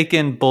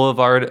mistaken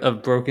Boulevard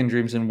of Broken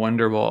Dreams and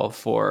Wonderwall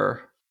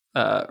for,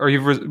 or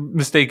you've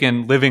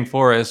mistaken Living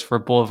Forest for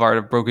Boulevard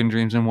of Broken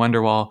Dreams and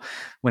Wonderwall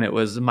when it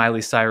was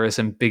Miley Cyrus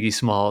and Biggie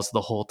Smalls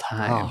the whole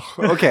time.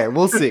 Oh, okay,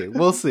 we'll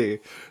see.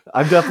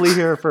 I'm definitely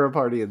here for a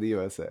party in the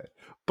USA.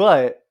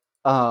 But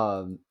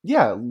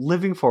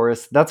Living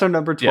Forest, that's our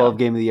number 12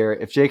 game of the year.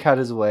 If Jake had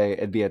his way,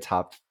 it'd be a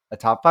top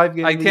 5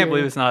 game. I can't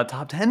believe it's not a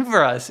top 10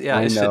 for us. Yeah,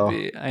 it should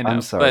be. I know.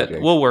 I'm sorry, but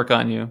Jake. We'll work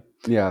on you.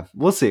 Yeah,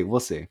 we'll see.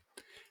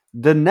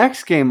 The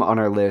next game on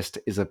our list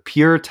is a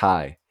pure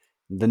tie.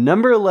 The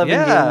number 11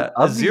 game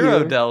of Zero the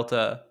year.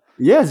 Delta.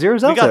 Yeah, Zero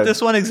Delta. We got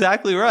this one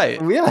exactly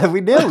right. Yeah,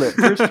 we nailed it.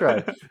 First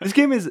try. This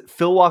game is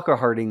Phil Walker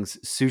Harding's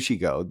Sushi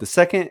Go. The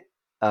second,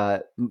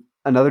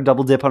 another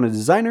double dip on a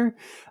designer.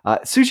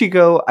 Sushi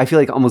Go, I feel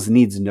like almost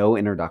needs no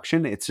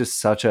introduction. It's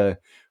just such a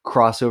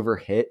crossover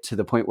hit to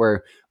the point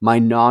where my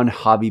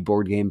non-hobby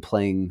board game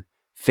playing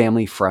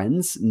family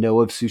friends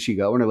know of Sushi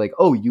Go and are like,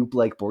 oh, you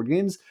like board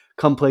games?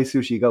 Come play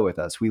Sushi Go with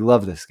us. We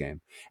love this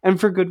game. And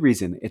for good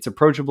reason. It's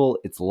approachable,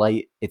 it's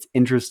light, it's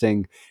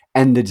interesting,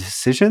 and the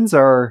decisions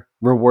are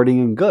rewarding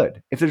and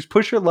good. If there's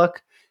push your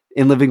luck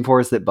in Living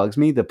Forest that bugs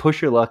me, the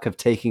push your luck of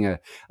taking a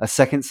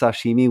second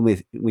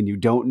sashimi when you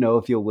don't know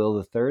if you'll will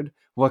the third,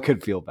 what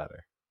could feel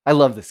better? I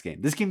love this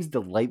game. This game's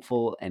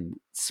delightful and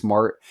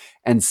smart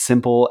and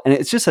simple, and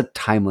it's just a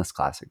timeless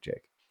classic,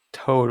 Jake.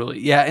 Totally.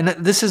 Yeah. And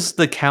this is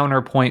the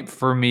counterpoint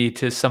for me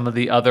to some of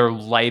the other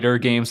lighter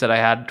games that I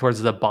had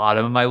towards the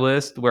bottom of my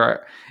list,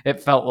 where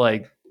it felt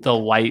like the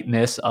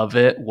lightness of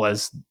it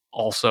was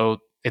also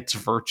its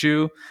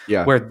virtue.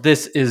 Yeah. Where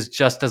this is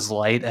just as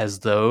light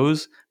as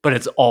those, but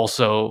it's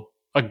also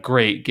a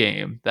great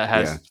game that Yeah.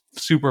 has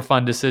super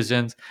fun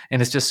decisions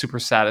and it's just super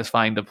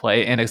satisfying to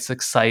play and it's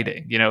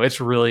exciting.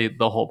 It's really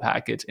the whole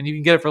package. And you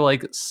can get it for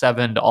like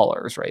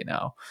 $7 right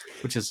now,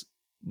 which is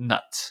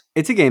nuts.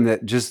 It's a game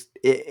that just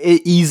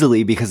it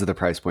easily, because of the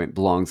price point,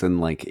 belongs in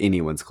like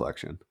anyone's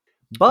collection.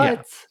 Yeah.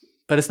 But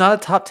But it's not a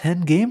top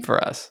 10 game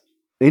for us.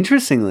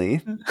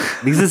 interestingly,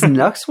 because this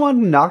next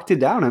one knocked it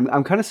down,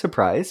 I'm kind of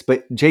surprised.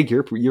 But Jake,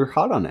 you're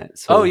hot on it. Oh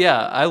So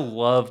yeah, I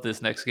love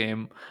this next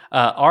game.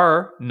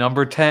 Our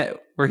number 10,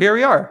 here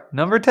we are,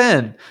 number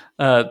 10.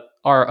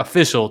 Our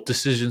official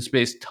Decision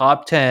Space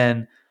top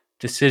 10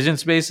 Decision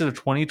Spaces of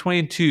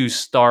 2022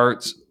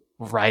 starts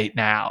right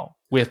now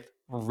with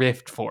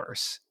Rift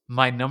Force,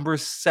 my number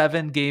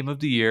 7 game of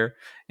the year,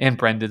 and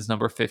Brendan's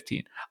number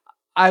 15.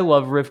 I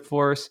love Rift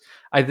Force.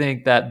 I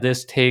think that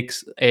this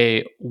takes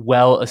a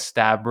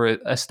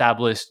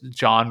established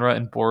genre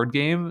in board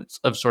games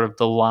of sort of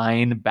the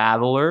line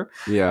battler,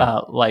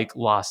 yeah. like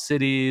Lost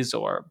Cities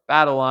or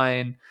Battle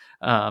Line.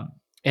 Um,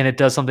 and it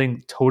does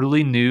something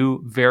totally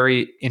new,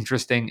 very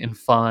interesting and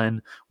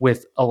fun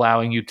with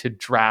allowing you to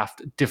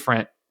draft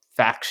different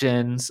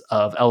factions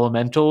of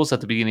elementals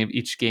at the beginning of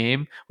each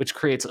game, which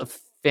creates a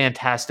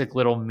fantastic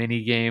little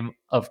mini game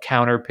of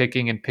counter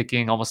picking and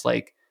picking, almost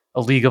like a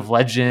League of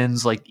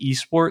Legends like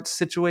esports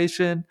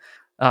situation.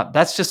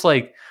 That's just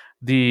like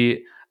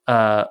the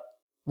uh,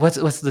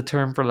 what's the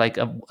term for like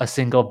a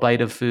single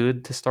bite of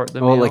food to start the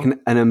Oh, like meal?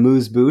 an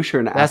amuse bouche or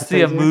an That's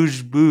the appetizer?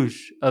 amuse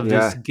bouche of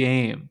this Yeah.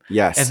 game. And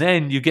Yes.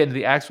 then you get into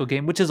the actual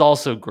game, which is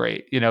also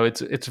great.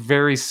 It's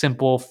very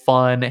simple,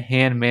 fun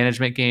hand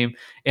management game.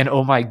 And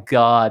oh my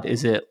god,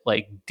 is it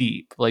like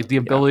deep? Like the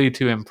Yeah. ability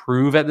to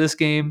improve at this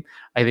game,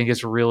 I think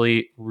is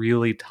really,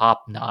 really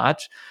top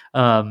notch.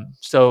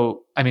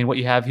 So I mean, what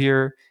you have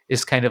here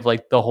is kind of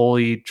like the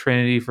holy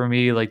trinity for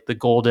me, like the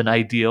golden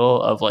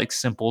ideal of like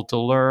simple to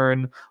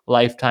learn,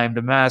 lifetime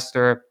to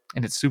master,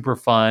 and it's super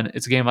fun.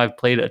 It's a game I've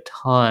played a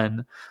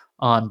ton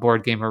on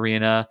Board Game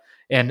Arena,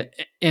 and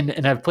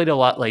and I've played a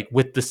lot like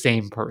with the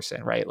same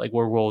person, right? Like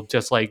where we'll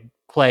just like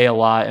play a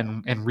lot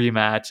and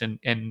rematch,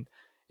 and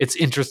it's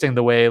interesting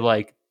the way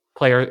like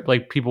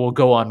people will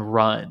go on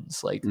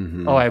runs, like, oh,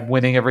 Hmm. I'm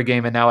winning every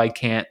game and now I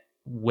can't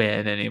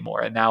win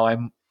anymore, and now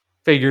I'm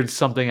figured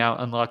something out,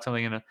 unlocked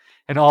something,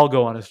 and I'll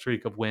go on a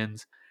streak of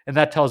wins, and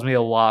that tells me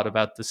a lot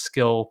about the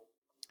skill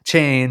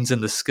chains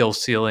and the skill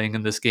ceiling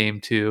in this game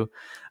too.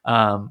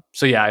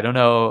 So yeah, I don't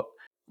know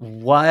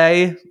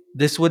why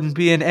this wouldn't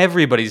be in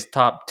everybody's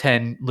top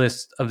 10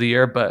 list of the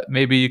year, but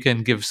maybe you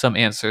can give some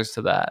answers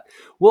to that.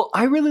 Well,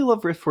 I really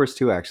love Rift Force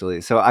too,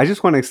 actually. So I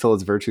just want to extol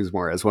its virtues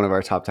more as one of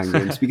our top 10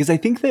 games, because I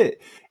think that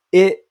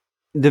it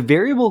the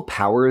variable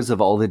powers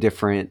of all the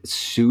different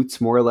suits,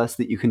 more or less,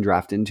 that you can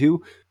draft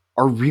into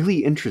are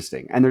really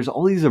interesting. And there's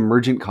all these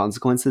emergent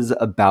consequences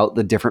about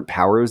the different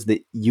powers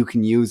that you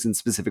can use in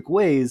specific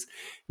ways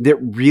that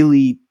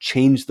really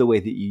change the way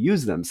that you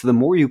use them. So the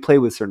more you play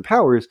with certain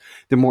powers,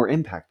 the more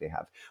impact they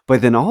have.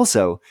 But then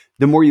also,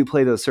 the more you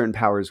play those certain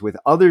powers with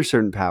other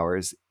certain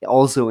powers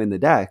also in the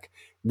deck,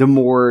 the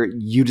more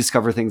you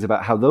discover things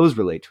about how those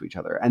relate to each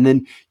other. And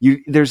then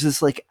there's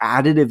this like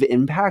additive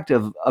impact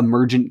of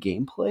emergent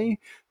gameplay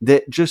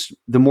that just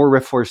the more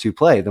Rift Force you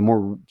play, the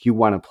more you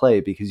want to play,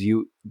 because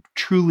you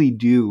truly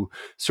do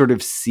sort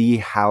of see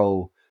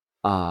how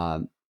uh,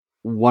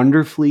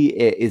 wonderfully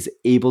it is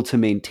able to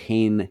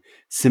maintain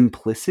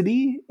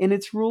simplicity in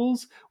its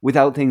rules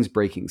without things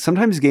breaking.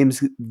 Sometimes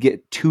games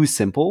get too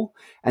simple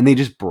and they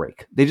just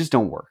break. They just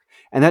don't work.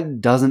 And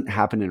that doesn't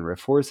happen in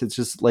Rift Force. It's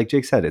just, like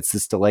Jake said, it's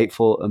this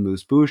delightful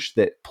amuse bouche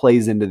that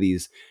plays into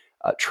these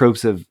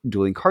tropes of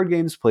dueling card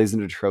games, plays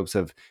into tropes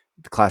of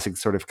the classic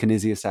sort of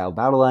Knizia style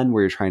battle line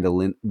where you're trying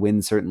to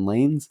win certain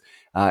lanes.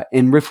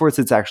 In Rift Force,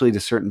 it's actually to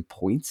certain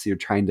points. You're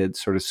trying to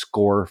sort of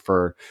score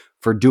for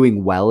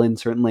doing well in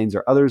certain lanes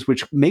or others,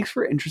 which makes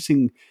for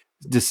interesting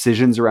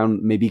decisions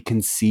around maybe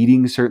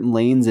conceding certain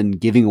lanes and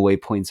giving away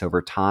points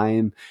over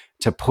time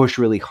to push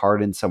really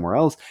hard in somewhere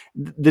else.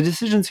 The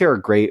decisions here are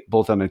great,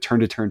 both on a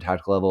turn-to-turn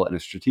tactical level and a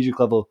strategic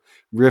level.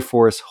 Rift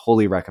Force,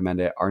 wholly recommend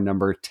it. Our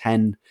number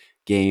 10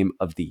 game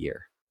of the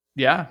year.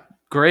 Yeah,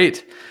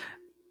 great.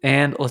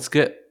 And let's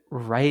get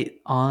right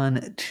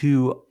on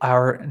to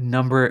our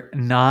number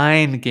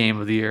 9 game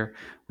of the year,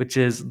 which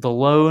is the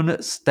lone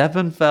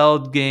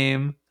Steffenfeld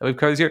game that we've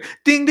covered here.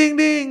 Ding, ding,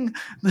 ding!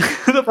 The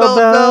The Feld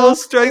Bell bell.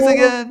 strikes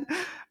again.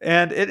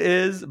 And it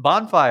is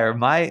Bonfire,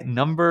 my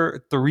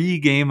number 3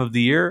 game of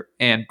the year,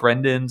 and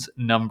Brendan's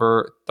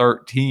number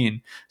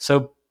 13.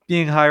 So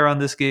being higher on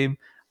this game,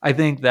 I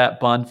think that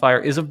Bonfire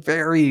is a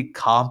very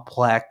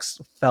complex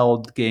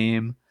Feld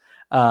game.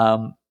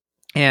 Um,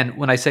 and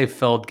when I say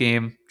filled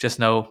game, just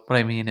know what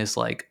I mean is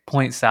like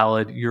point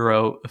salad,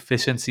 Euro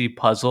efficiency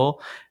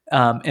puzzle.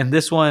 And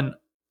this one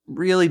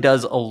really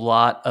does a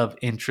lot of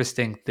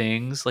interesting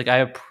things. Like I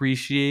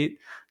appreciate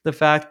the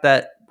fact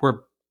that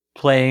we're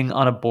playing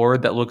on a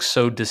board that looks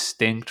so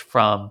distinct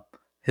from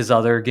his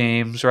other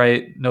games,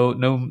 right?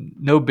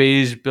 No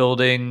beige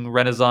building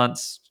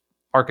Renaissance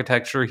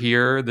architecture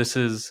here. This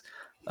is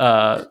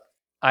uh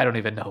I don't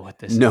even know what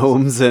this is.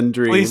 Gnomes and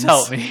Please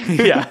help dreams.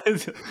 me. Yeah.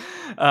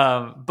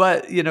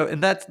 But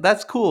and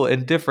that's cool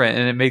and different,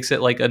 and it makes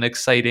it like an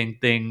exciting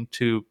thing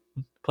to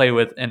play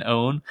with and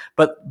own.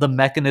 But the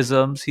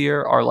mechanisms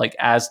here are like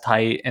as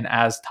tight and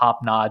as top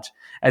notch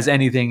as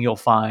anything you'll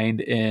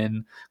find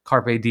in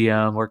Carpe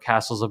Diem or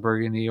Castles of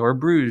Burgundy or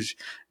Bruges.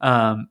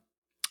 Um,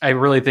 I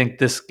really think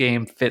this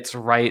game fits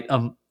right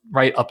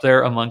up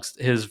there amongst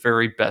his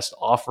very best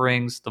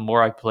offerings. The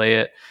more I play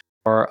it,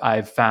 the more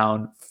I've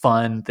found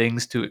fun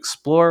things to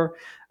explore.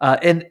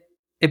 And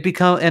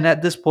and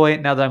at this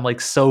point, now that I'm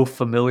like so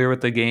familiar with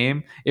the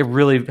game, it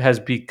really has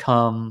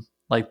become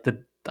like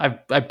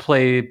I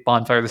play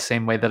Bonfire the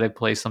same way that I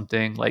play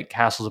something like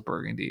Castles of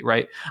Burgundy,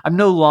 right? I'm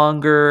no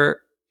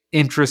longer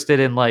interested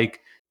in like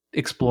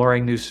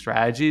exploring new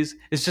strategies.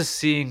 It's just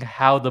seeing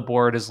how the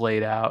board is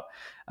laid out,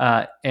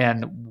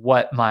 and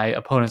what my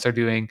opponents are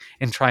doing,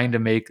 and trying to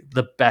make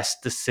the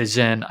best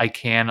decision I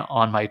can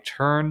on my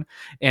turn.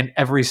 And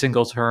every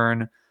single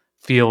turn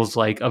feels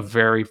like a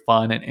very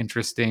fun and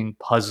interesting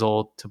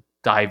puzzle to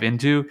dive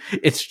into.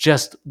 It's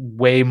just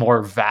way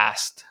more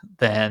vast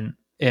than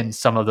in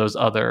some of those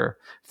other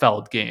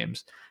Feld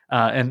games.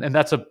 And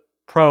that's a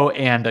pro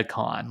and a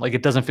con. Like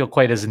it doesn't feel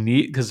quite as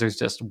neat because there's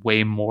just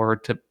way more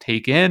to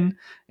take in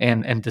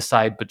and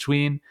decide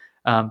between.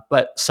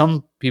 But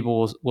some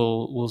people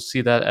will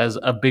see that as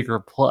a bigger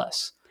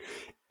plus.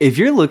 If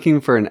you're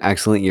looking for an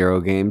excellent Euro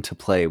game to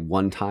play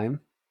one time,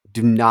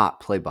 do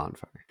not play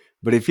Bonfire.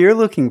 But if you're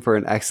looking for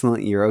an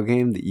excellent Euro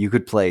game that you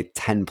could play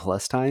 10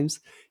 plus times,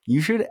 you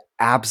should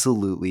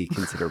absolutely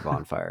consider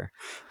Bonfire.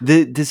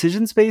 The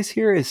decision space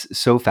here is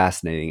so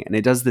fascinating, and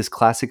it does this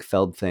classic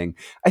Feld thing.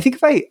 I think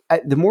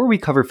the more we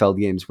cover Feld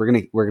games, we're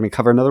gonna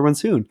cover another one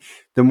soon.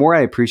 The more I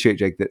appreciate,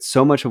 Jake, that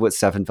so much of what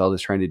Stefan Feld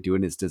is trying to do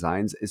in his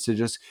designs is to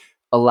just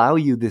allow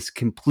you this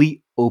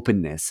complete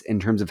openness in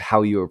terms of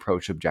how you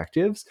approach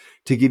objectives,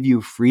 to give you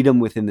freedom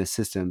within the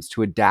systems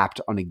to adapt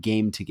on a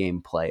game to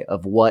game play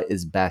of what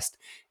is best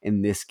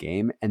in this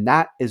game. And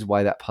that is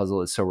why that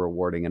puzzle is so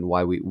rewarding, and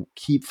why we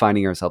keep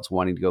finding ourselves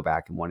wanting to go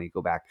back and wanting to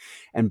go back.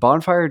 And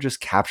Bonfire just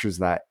captures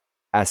that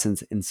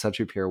essence in such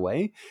a pure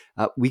way.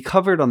 We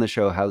covered on the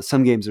show how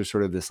some games are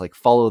sort of this like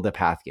follow the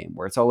path game,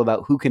 where it's all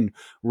about who can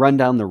run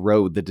down the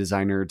road the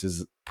designer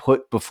does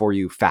put before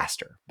you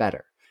faster,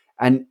 better.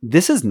 And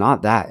this is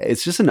not that.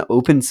 It's just an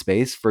open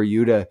space for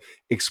you to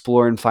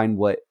explore and find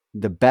what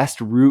the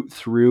best route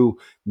through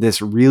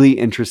this really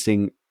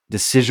interesting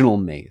decisional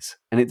maze.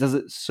 And it does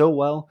it so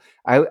well.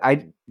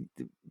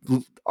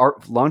 Our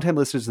longtime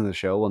listeners in the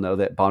show will know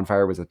that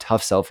Bonfire was a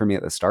tough sell for me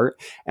at the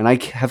start, and I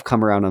have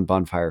come around on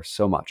Bonfire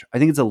so much. I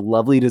think it's a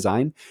lovely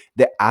design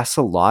that asks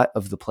a lot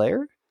of the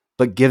player,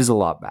 but gives a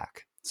lot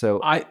back.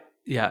 So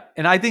Yeah,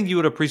 and I think you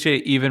would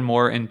appreciate it even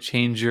more and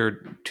change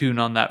your tune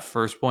on that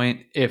first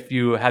point if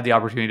you had the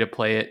opportunity to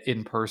play it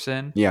in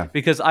person. yeah.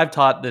 Because I've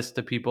taught this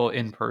to people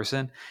in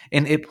person,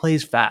 and it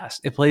plays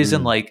fast. It plays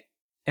in like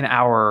an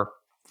hour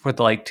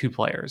with like two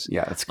players.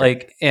 Yeah, that's great.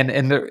 Like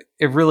and there,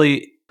 it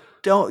really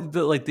don't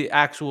like the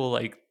actual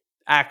like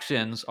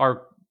actions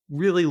are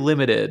really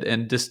limited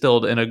and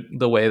distilled in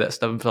the way that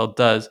Steppenfeld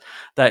does,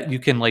 that you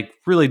can like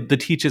really the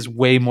teach is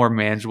way more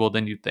manageable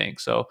than you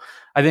think. So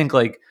I think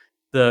like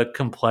the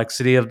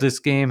complexity of this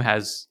game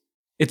has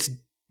it's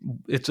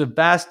it's a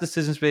vast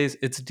decision space,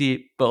 it's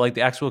deep, but like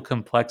the actual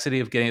complexity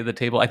of getting to the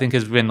table I think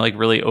has been like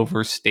really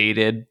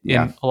overstated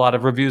Yeah. in a lot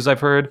of reviews I've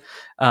heard.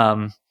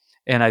 And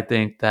I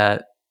think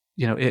that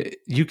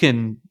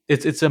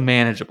it's a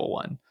manageable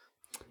one.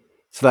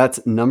 So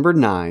that's number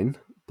 9,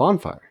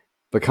 Bonfire.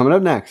 But coming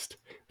up next,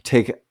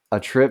 take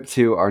a trip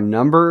to our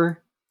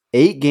number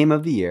 8 game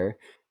of the year,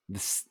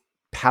 the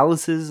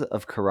Palaces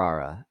of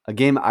Carrara, a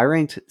game I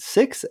ranked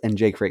 6 and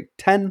Jake ranked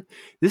 10.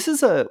 This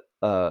is a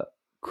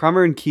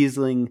Kramer and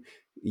Kiesling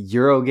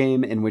Euro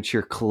game in which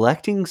you're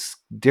collecting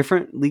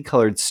differently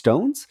colored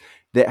stones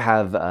that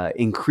have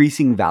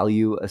increasing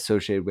value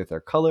associated with their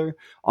color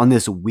on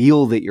this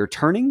wheel that you're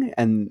turning,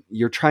 and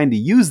you're trying to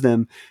use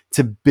them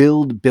to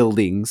build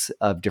buildings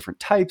of different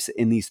types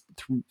in these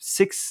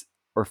 6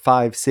 or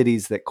 5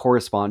 cities that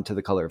correspond to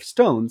the color of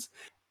stones.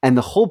 And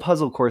the whole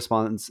puzzle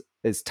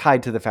is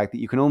tied to the fact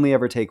that you can only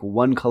ever take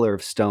one color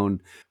of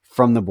stone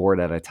from the board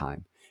at a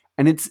time.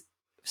 And it's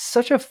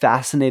such a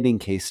fascinating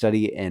case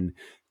study in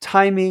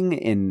timing,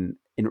 in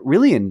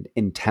really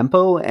in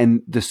tempo,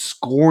 and the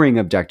scoring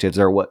objectives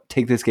are what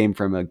take this game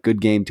from a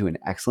good game to an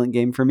excellent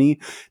game for me.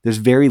 There's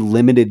very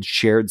limited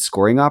shared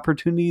scoring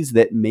opportunities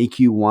that make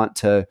you want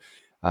to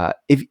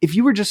if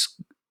you were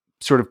just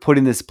sort of put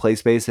in this play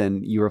space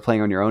and you were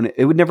playing on your own,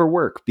 it would never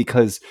work,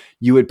 because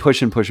you would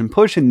push and push and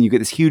push and you get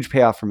this huge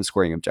payoff from a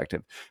scoring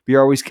objective. But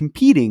you're always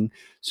competing,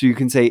 so you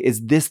can say,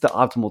 is this the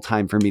optimal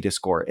time for me to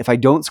score? If I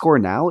don't score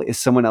now, is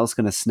someone else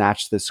going to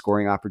snatch this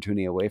scoring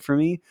opportunity away from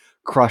me,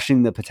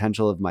 crushing the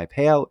potential of my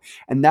payout?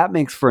 And that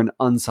makes for an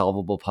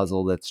unsolvable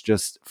puzzle that's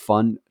just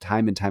fun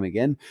time and time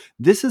again.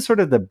 This is sort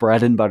of the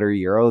bread and butter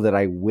Euro that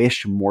I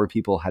wish more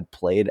people had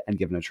played and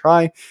given a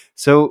try.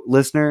 So,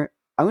 listener,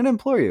 I'm going to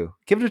implore you,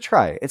 give it a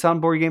try. It's on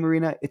Board Game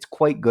Arena. It's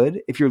quite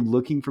good. If you're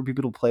looking for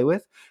people to play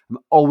with, I'm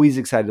always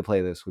excited to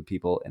play this with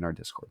people in our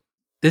Discord.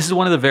 This is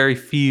one of the very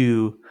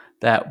few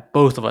that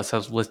both of us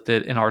have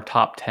listed in our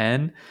top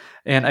 10.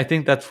 And I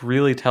think that's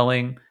really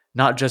telling,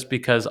 not just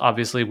because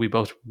obviously we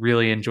both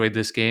really enjoyed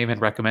this game and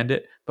recommend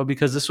it, but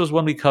because this was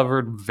one we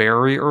covered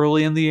very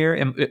early in the year.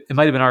 And it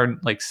might have been our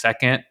like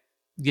second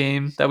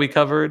game that we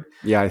covered.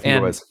 Yeah, I think it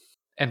And was.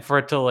 and for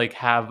it to like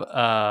have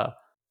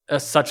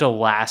such a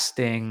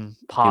lasting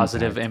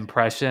positive Impact.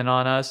 impression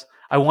on us.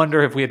 I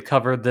wonder if we had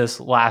covered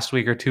this last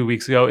week or 2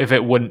 weeks ago, if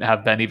it wouldn't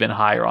have been even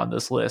higher on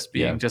this list,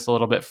 Yeah. being just a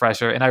little bit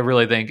fresher. And I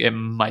really think it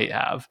might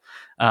have.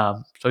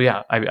 So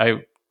yeah,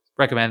 I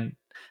recommend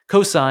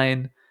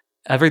Cosign.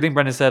 Everything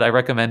Brendan said, I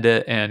recommend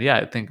it. And yeah,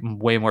 I think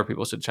way more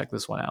people should check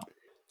this one out.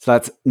 So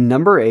that's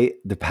number 8,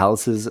 The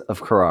Palaces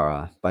of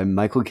Carrara by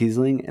Michael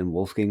Kiesling and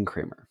Wolfgang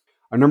Kramer.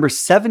 Our number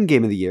 7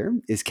 game of the year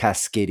is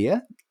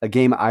Cascadia, a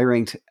game I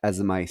ranked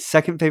as my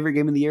second favorite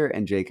game of the year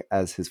and Jake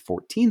as his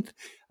 14th.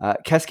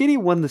 Cascadia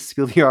won the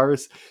Spiel des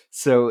Jahres,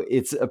 so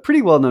it's a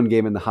pretty well-known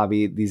game in the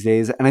hobby these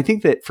days. And I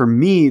think that for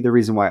me, the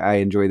reason why I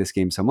enjoy this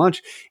game so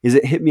much is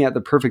it hit me at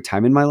the perfect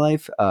time in my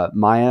life.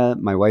 Maya,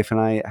 my wife, and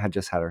I had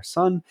just had our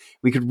son.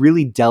 We could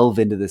really delve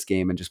into this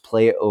game and just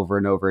play it over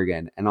and over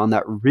again. And on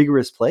that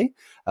rigorous play,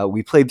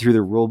 we played through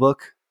the rule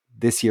book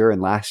this year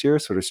and last year,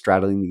 sort of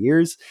straddling the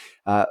years.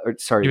 Even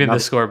the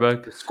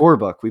scorebook. The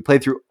scorebook. We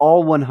played through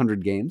all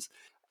 100 games.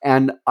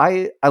 And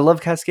I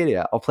love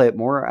Cascadia. I'll play it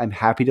more. I'm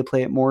happy to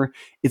play it more.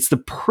 It's the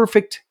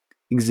perfect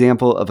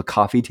example of a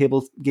coffee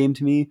table game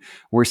to me,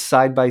 where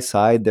side by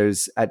side,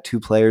 there's at 2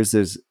 players,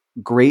 there's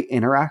great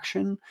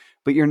interaction,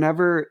 but you're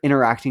never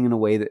interacting in a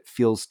way that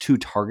feels too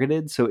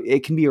targeted. So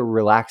it can be a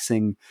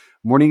relaxing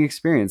morning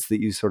experience that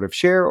you sort of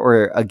share,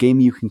 or a game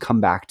you can come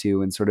back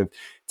to and sort of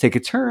take a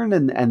turn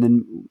and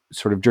then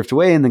sort of drift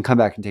away and then come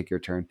back and take your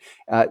turn.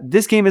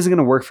 This game isn't going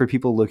to work for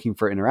people looking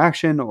for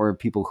interaction or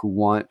people who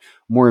want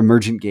more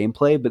emergent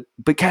gameplay,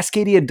 but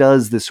Cascadia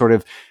does this sort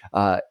of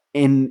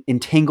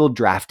entangled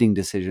drafting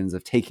decisions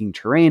of taking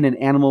terrain and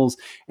animals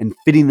and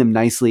fitting them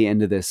nicely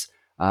into this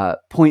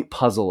point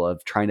puzzle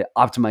of trying to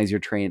optimize your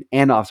terrain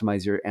and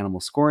optimize your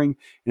animal scoring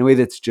in a way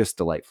that's just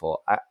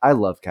delightful. I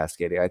love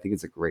Cascadia. I think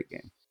it's a great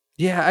game.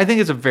 Yeah, I think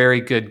it's a very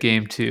good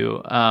game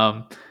too.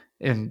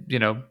 And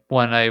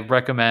one I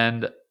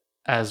recommend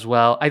as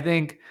well. I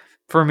think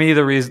for me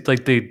the reason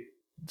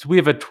we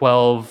have a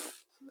 12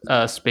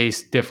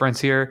 space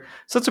difference here.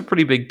 So it's a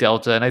pretty big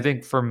delta. And I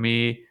think for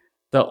me,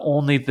 the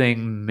only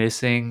thing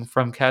missing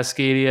from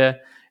Cascadia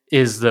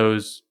is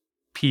those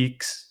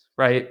peaks,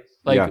 right?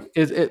 Yeah. Like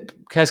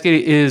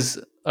Cascadia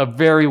is a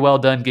very well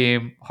done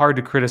game, hard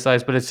to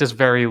criticize, but it's just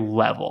very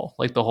level,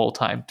 like the whole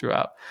time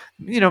throughout.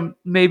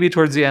 Maybe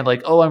towards the end,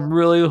 like, oh, I'm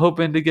really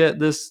hoping to get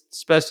this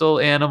special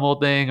animal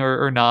thing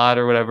or not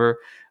or whatever.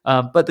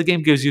 But the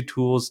game gives you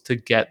tools to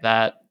get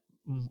that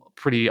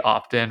pretty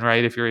often,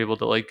 right? If you're able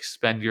to like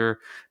spend your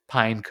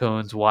pine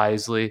cones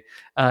wisely.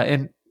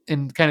 And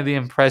kind of the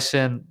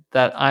impression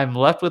that I'm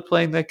left with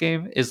playing that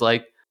game is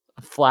like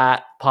a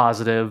flat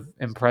positive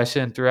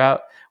impression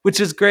throughout, which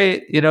is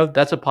great.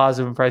 That's a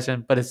positive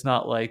impression, but it's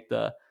not like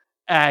the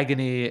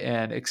agony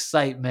and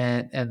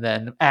excitement and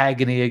then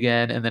agony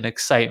again and then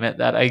excitement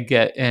that I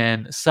get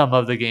in some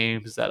of the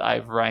games that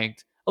I've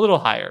ranked a little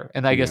higher.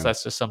 And I guess Yeah.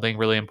 that's just something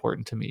really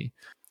important to me.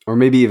 Or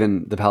maybe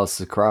even The Palace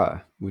of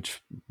Carrara,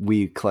 which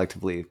we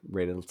collectively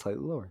rated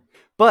slightly lower.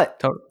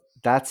 But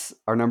that's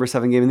our number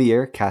 7 game of the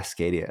year,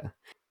 Cascadia.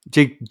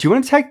 Jake, do you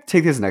want to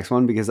take this next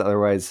one? Because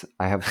otherwise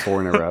I have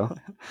 4 in a row.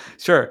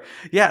 Sure.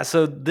 Yeah.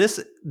 So this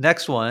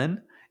next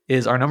one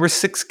is our number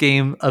 6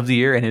 game of the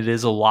year, and it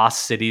is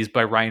Lost Cities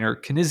by Reiner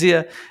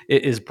Knizia.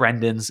 It is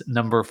Brendan's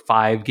number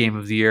 5 game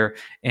of the year,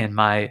 and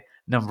my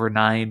number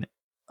 9,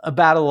 a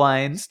battle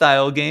line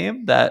style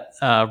game that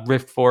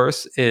Rift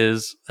Force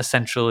is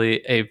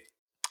essentially a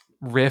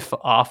riff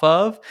off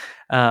of.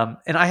 And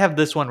I have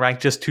this one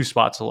ranked just 2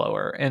 spots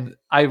lower, and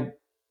I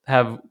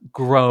have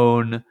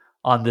grown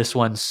on this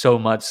one so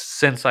much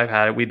since I've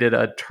had it. We did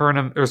a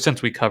tournament, or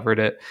since we covered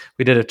it,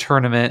 we did a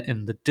tournament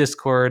in the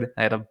Discord.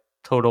 I had a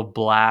total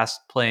blast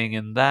playing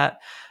in that.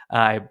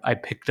 I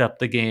picked up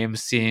the game,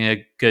 seeing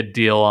a good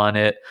deal on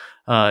it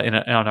on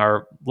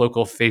our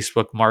local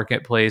Facebook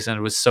marketplace,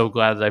 and was so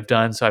glad that I've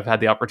done. So I've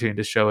had the opportunity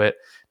to show it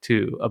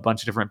to a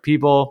bunch of different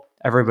people.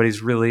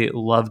 Everybody's really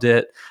loved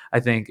it. I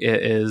think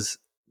it is,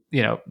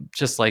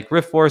 just like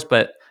Rift Force,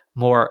 but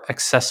more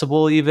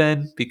accessible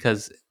even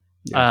because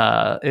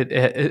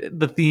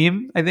the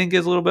theme I think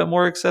is a little bit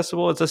more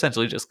accessible. It's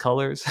essentially just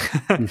colors,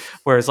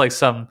 whereas like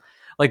some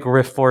like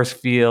Rift Force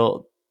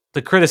feel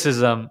the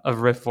criticism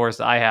of Rift Force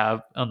I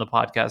have on the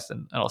podcast,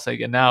 and I'll say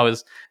again now,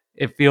 is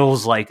it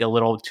feels like a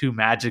little too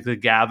Magic the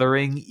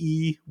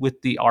Gathering-y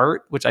with the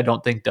art, which I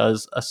don't think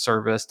does a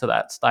service to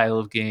that style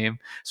of game.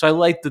 So I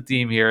like the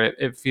theme here.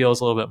 It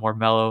feels a little bit more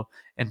mellow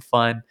and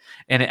fun,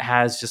 and it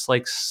has just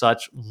like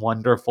such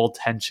wonderful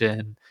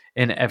tension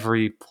in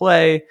every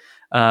play.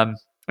 I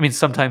mean,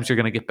 sometimes you're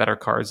going to get better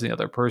cards than the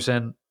other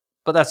person,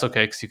 but that's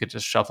okay because you could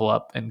just shuffle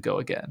up and go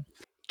again.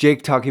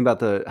 Jake talking about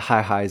the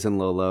high highs and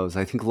low lows.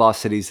 I think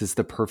Lost Cities is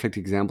the perfect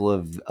example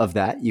of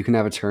that. You can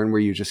have a turn where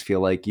you just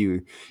feel like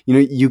you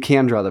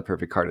can draw the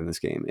perfect card in this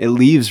game. It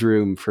leaves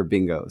room for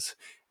bingos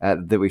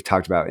that we've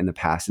talked about in the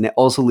past, and it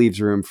also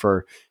leaves room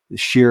for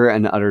sheer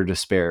and utter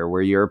despair,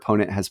 where your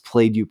opponent has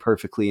played you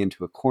perfectly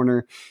into a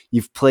corner.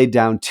 You've played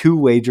down 2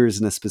 wagers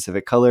in a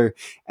specific color,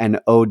 and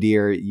oh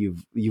dear,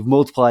 you've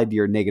multiplied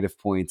your negative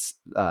points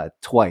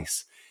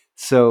twice.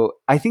 So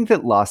I think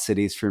that Lost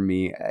Cities for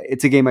me,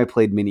 it's a game I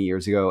played many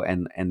years ago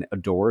and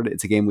adored.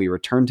 It's a game we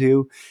returned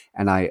to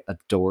and I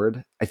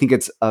adored. I think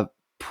it's a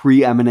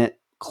preeminent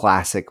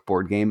classic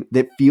board game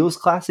that feels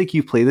classic.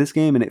 You play this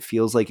game and it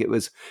feels like it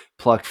was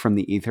plucked from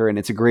the ether. And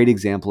it's a great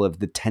example of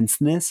the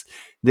tenseness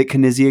that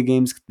Knizia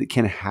games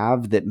can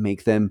have that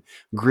make them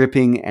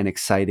gripping and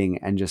exciting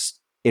and just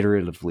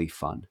iteratively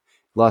fun.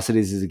 Lost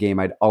Cities is a game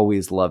I'd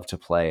always love to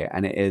play,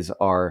 and it is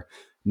our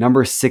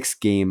number 6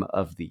 game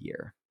of the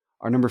year.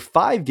 Our number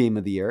 5 game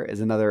of the year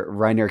is another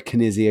Reiner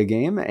Knizia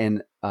game,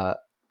 and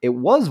it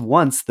was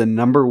once the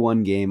number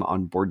 1 game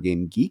on Board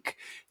Game Geek.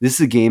 This is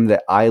a game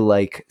that I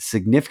like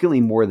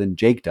significantly more than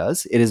Jake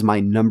does. It is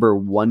my number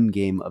 1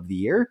 game of the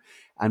year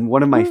and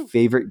one of my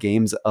favorite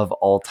games of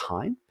all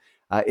time.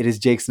 It is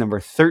Jake's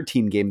number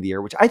 13 game of the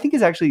year, which I think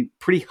is actually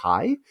pretty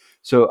high.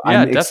 So Yeah, I'm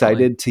definitely.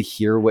 excited to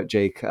hear what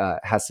Jake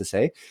has to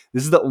say.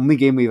 This is the only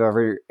game we've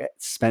ever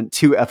spent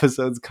 2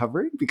 episodes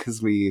covering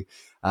because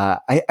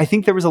I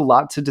think there was a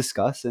lot to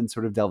discuss and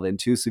sort of delve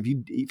into. So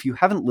if you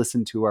haven't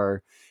listened to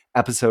our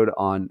episode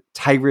on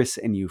Tigris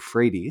and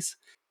Euphrates,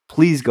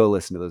 please go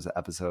listen to those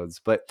episodes.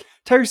 But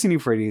Tigris and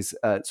Euphrates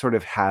sort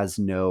of has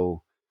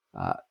no.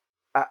 Uh,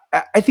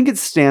 I think it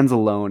stands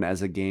alone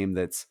as a game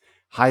that's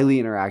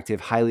highly interactive,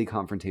 highly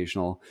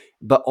confrontational,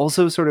 but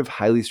also sort of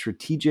highly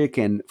strategic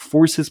and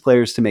forces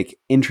players to make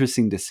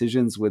interesting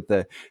decisions with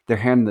their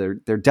hand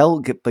they're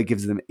dealt, but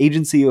gives them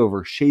agency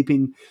over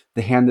shaping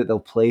the hand that they'll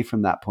play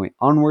from that point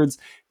onwards.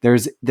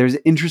 There's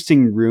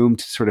interesting room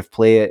to sort of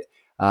play it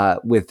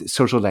with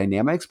social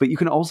dynamics, but you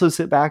can also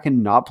sit back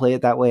and not play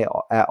it that way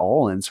at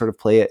all and sort of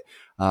play it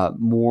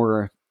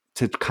more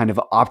to kind of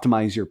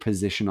optimize your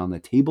position on the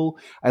table.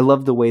 I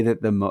love the way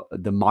that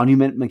the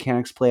monument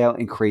mechanics play out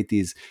and create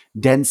these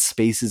dense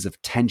spaces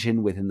of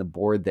tension within the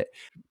board that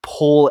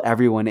pull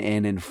everyone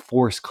in and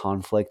force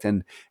conflict.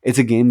 And it's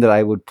a game that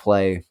I would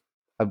play.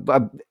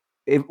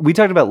 If we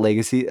talked about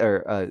legacy,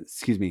 or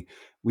excuse me,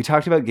 we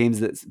talked about games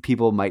that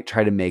people might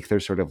try to make their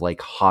sort of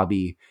like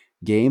hobby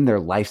game, their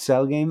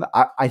lifestyle game.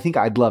 I think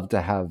I'd love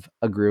to have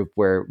a group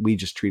where we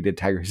just treated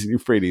Tigers and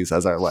Euphrates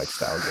as our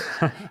lifestyle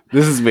game.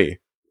 This is me.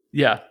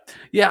 Yeah.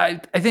 Yeah,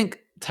 I think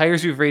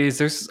Tigers Euphrates,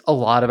 there's a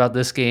lot about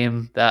this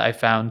game that I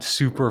found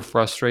super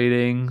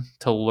frustrating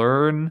to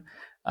learn,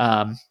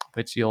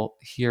 which you'll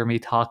hear me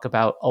talk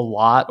about a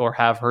lot or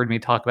have heard me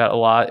talk about a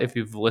lot if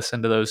you've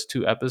listened to those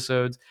 2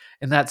 episodes,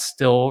 and that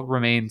still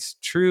remains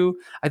true.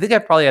 I think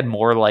I've probably had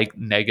more, like,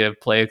 negative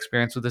play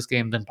experience with this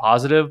game than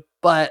positive,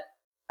 but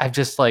I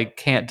just, like,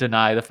 can't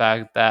deny the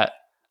fact that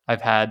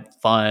I've had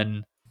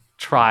fun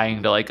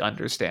trying to, like,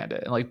 understand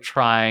it and, like,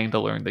 trying to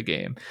learn the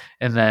game.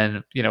 And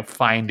then,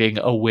 finding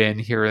a win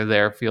here or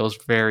there feels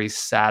very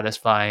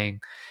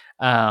satisfying.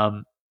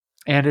 And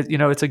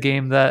it's a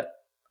game that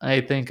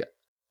I think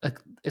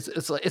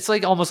it's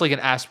like almost like an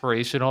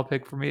aspirational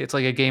pick for me. It's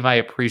like a game I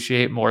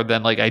appreciate more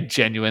than like I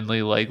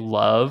genuinely like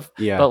love,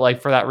 Yeah. but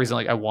like for that reason,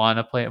 like I want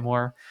to play it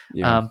more.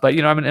 Yeah. But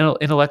I'm an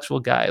intellectual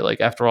guy.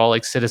 Like after all,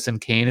 like Citizen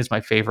Kane is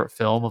my favorite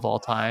film of all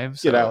time.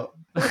 Get So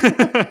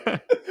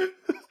out.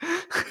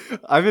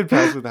 I've been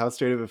passed with how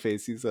straight of a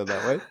face you said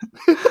that way.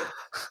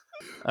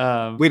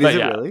 Wait, is but it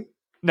yeah, really?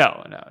 no,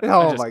 I'm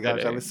Oh just my gosh,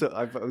 kidding.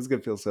 I was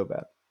gonna feel so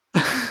bad.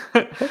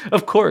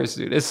 Of course,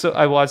 dude. It's so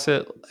I watch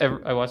it.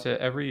 I watch it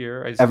every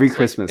year. Every It's like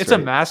Christmas, it's a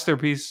right?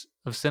 masterpiece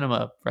of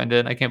cinema,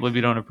 Brendan. I can't believe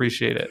you don't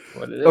appreciate it.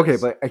 What it Okay,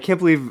 is. but I can't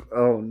believe.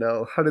 Oh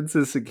no, how did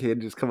Citizen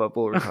Kane just come up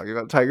while we're talking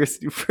about Tigers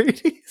and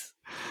Euphrates?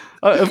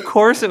 Of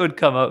course, it would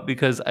come up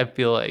because I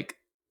feel like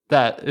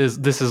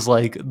this is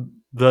like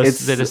the It's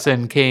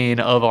Citizen Kane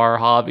of our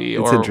hobby,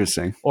 it's or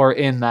interesting.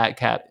 in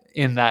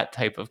that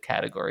type of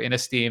category in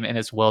esteem, and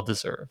it's well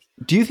deserved.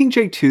 Do you think,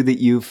 Jake, too,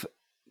 that you've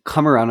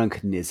come around on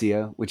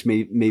Knizia, which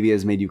maybe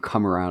has made you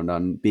come around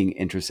on being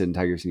interested in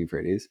Tigers and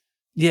Euphrates?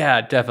 Yeah,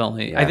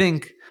 definitely. I Yeah,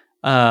 think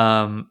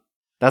um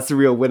that's the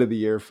real win of the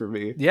year for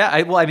me. Yeah,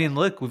 I mean,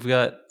 look, we've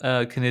got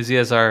Knizia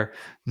as our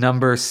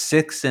number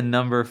 6 and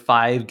number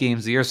 5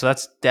 games a year, so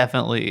that's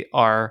definitely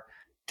our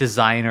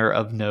designer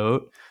of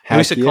note. Maybe we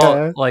Heck should call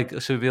it yeah!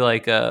 like should be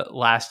like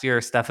last year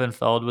Stefan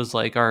Feld was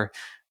like our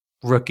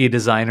rookie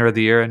designer of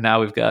the year, and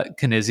now we've got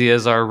Knizia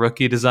as our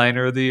rookie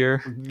designer of the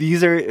year.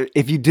 These are,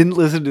 if you didn't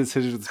listen to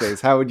Decision Space,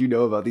 how would you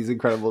know about these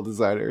incredible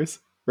designers,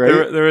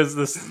 right? There was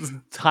this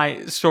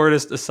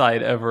shortest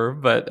aside ever,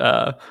 but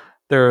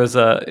there was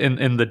a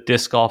in the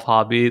disc golf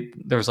hobby.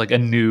 There was like a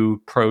new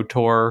pro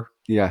tour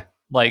Yeah.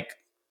 like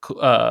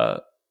uh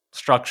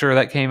structure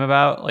that came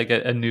about, like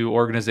a new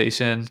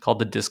organization called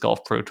the Disc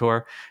Golf Pro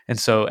Tour, and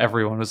so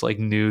everyone was like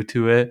new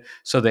to it.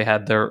 So they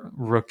had their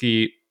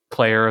rookie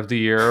player of the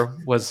year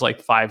was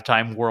like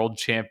 5-time world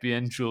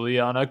champion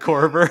Juliana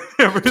Korver.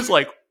 It was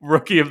like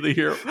rookie of the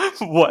year.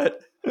 What?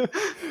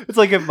 It's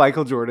like if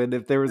Michael Jordan,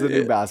 if there was a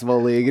new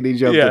basketball league and he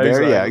jumped in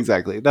there. Yeah,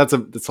 exactly. That's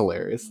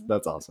hilarious.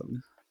 That's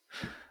awesome.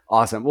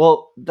 Awesome.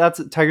 Well,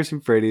 that's Tigers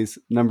and Freddy's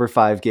number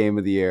 5 game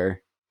of the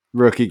year,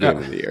 rookie game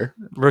of the year,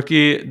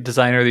 rookie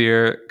designer of the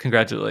year.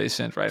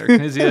 Congratulations, Ryder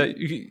Knizia.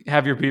 You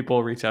have your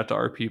people reach out to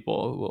our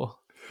people.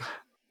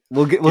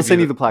 We'll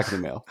send you the plaque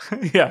in the mail.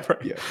 Yeah,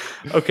 right. Yeah.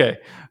 Okay.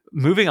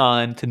 Moving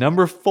on to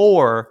number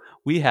 4,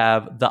 we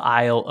have The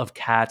Isle of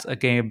Cats, a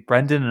game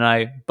Brendan and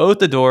I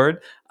both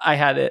adored. I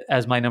had it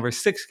as my number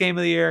 6 game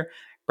of the year.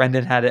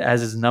 Brendan had it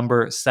as his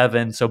number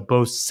 7, so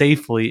both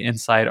safely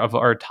inside of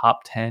our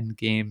top 10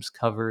 games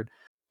covered.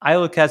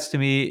 Isle of Cats to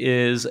me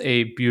is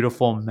a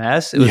beautiful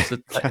mess. It was the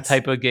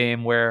type of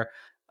game where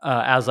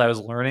as I was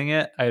learning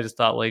it, I just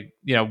thought, like,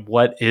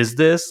 what is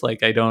this?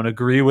 Like, I don't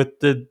agree with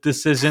the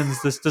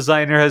decisions this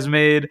designer has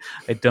made.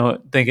 I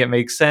don't think it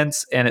makes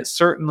sense. And it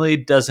certainly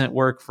doesn't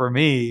work for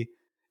me,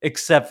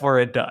 except for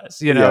it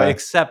does,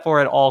 except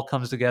for it all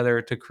comes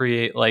together to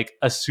create like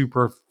a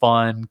super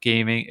fun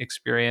gaming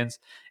experience.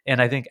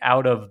 And I think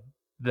out of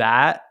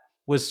that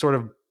was sort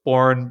of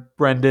born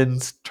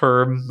Brendan's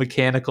term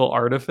mechanical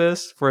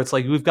artifice, where it's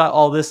like we've got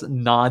all this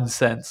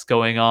nonsense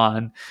going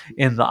on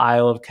in the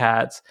Isle of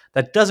Cats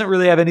that doesn't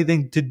really have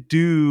anything to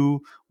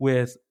do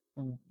with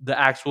the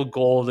actual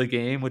goal of the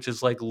game, which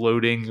is like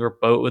loading your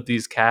boat with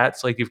these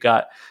cats. Like, you've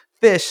got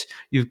fish,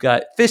 you've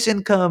got fish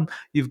income,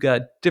 you've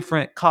got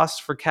different costs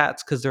for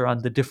cats because they're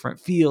on the different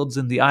fields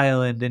in the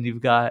island, and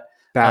you've got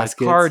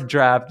card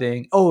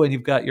drafting. Oh, and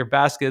you've got your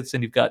baskets,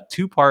 and you've got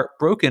 2-part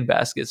broken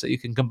baskets that you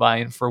can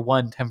combine for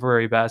one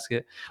temporary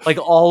basket. Like,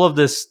 all of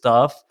this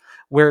stuff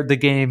where the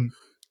game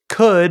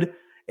could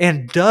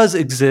and does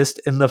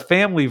exist in the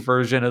family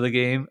version of the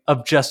game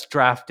of just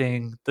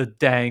drafting the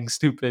dang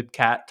stupid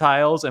cat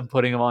tiles and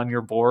putting them on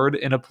your board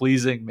in a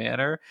pleasing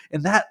manner.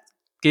 And that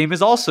game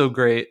is also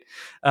great.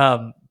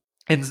 And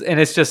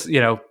it's just,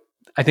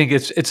 I think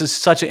it's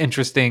such an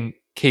interesting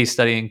case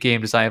study in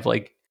game design of,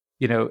 like,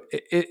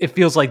 it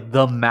feels like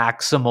the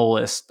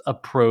maximalist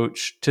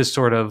approach to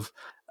sort of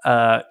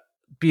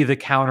be the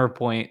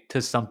counterpoint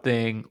to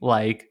something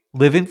like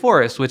Living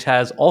Forest, which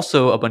has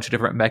also a bunch of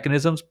different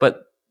mechanisms,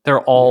 but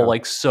they're all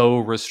like so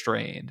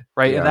restrained,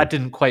 right? Yeah. And that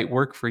didn't quite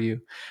work for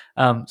you.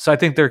 So I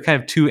think they're kind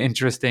of two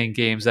interesting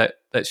games that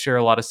share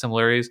a lot of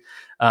similarities,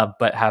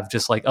 but have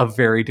just like a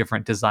very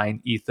different design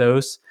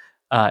ethos.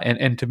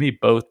 And to me,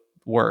 both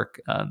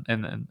work.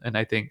 And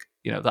I think,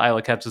 the Isle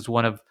of Cats is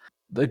one of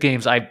the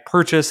games I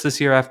purchased this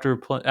year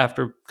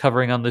after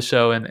covering on the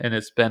show, and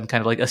it's been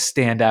kind of like a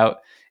standout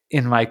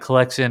in my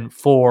collection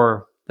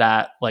for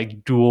that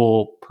like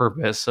dual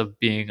purpose of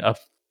being a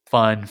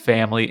fun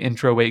family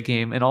intro weight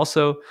game and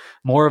also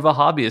more of a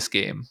hobbyist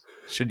game,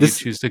 should you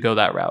choose to go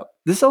that route.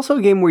 This is also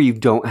a game where you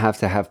don't have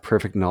to have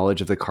perfect knowledge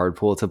of the card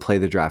pool to play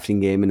the drafting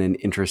game in an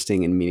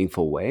interesting and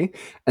meaningful way.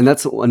 And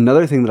that's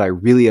another thing that I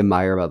really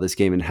admire about this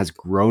game and has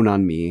grown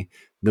on me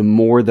the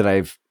more that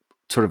I've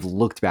sort of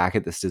looked back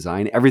at this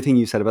design. Everything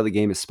you said about the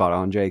game is spot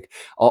on, Jake.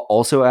 I'll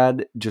also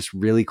add just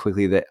really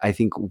quickly that I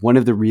think one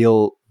of the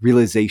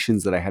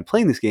realizations that I had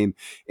playing this game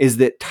is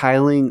that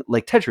tiling,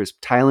 like Tetris,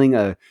 tiling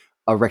a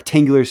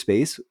rectangular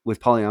space with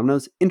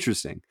polyominoes,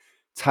 interesting.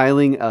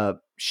 Tiling a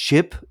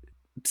ship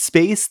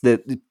space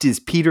that is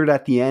petered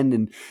at the end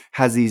and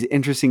has these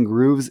interesting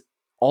grooves,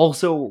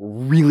 also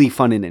really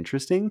fun and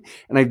interesting.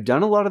 And I've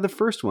done a lot of the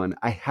first one.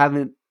 I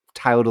haven't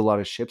tiled a lot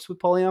of ships with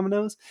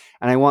polyominoes,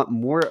 and I want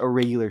more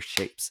irregular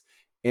shapes.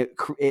 It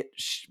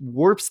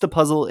warps the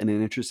puzzle in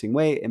an interesting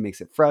way. It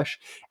makes it fresh.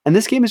 And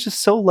this game is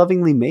just so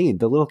lovingly made.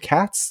 The little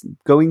cats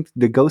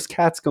the ghost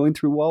cats going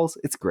through walls.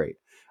 It's great.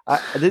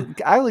 The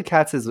Isle of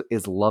Cats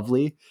is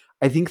lovely.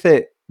 I think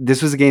that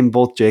this was a game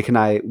both Jake and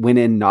I went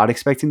in not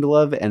expecting to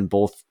love and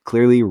both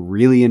clearly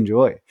really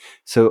enjoy.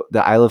 So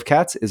the Isle of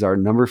Cats is our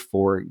number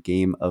 4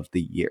 game of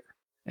the year.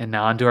 And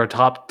now on to our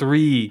top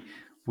 3.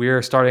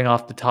 We're starting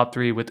off the top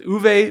 3 with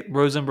Uwe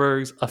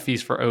Rosenberg's A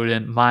Feast for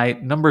Odin, my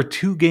number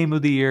 2 game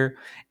of the year,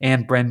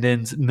 and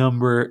Brendan's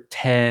number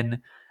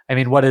 10. I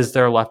mean, what is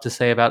there left to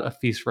say about A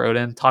Feast for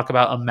Odin? Talk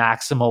about a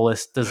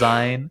maximalist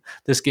design.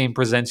 This game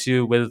presents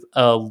you with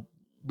a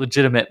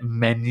legitimate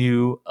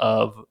menu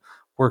of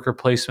worker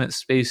placement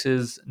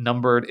spaces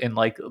numbered in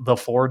like the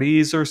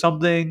 40s or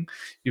something.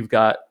 You've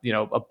got,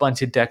 a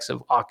bunch of decks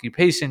of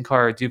occupation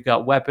cards. You've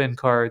got weapon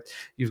cards.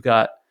 You've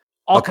got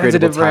all kinds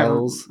of different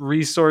tiles,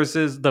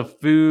 resources, the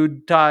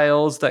food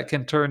tiles that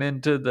can turn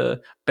into the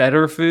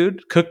better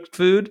food, cooked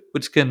food,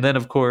 which can then,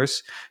 of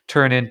course,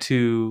 turn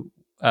into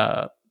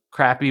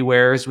crappy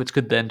wares, which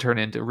could then turn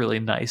into really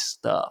nice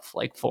stuff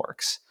like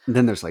forks. And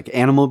then there's like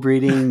animal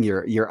breeding,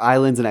 your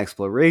islands and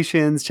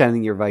explorations,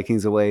 channeling your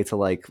Vikings away to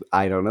like,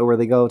 I don't know where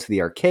they go, to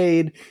the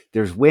arcade.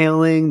 There's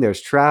whaling, there's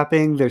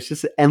trapping. There's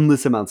just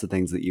endless amounts of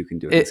things that you can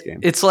do in this game.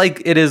 It's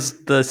like it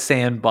is the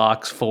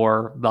sandbox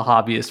for the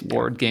hobbyist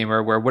board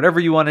gamer, where whatever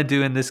you want to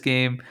do in this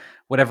game,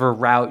 whatever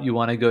route you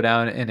want to go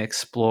down and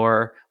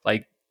explore,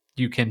 like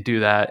you can do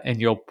that and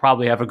you'll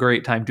probably have a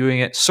great time doing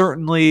it.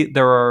 Certainly,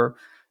 there are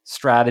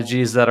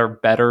strategies that are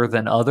better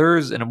than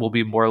others and it will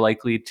be more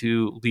likely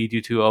to lead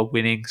you to a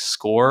winning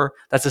score.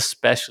 That's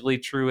especially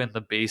true in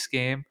the base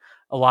game.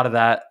 A lot of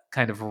that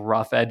kind of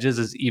rough edges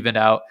is evened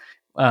out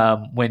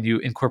when you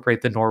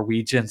incorporate the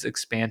Norwegians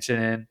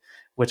expansion in,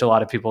 which a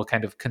lot of people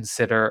kind of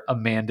consider a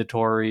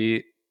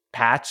mandatory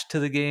patch to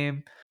the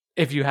game.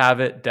 If you have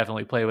it,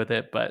 definitely play with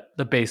it. But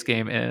the base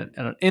game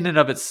in and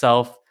of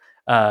itself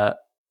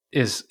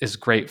is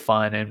great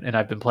fun, and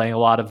I've been playing a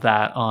lot of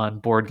that on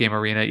Board Game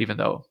Arena, even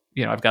though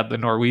I've got the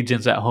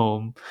Norwegians at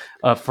home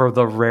for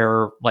the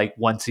rare like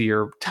once a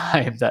year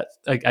time that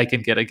I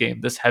can get a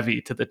game this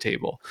heavy to the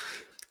table.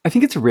 I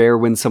think it's rare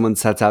when someone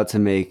sets out to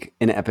make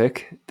an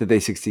epic that they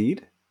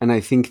succeed. And I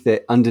think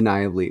that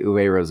undeniably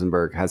Uwe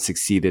Rosenberg has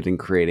succeeded in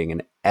creating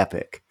an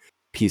epic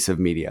piece of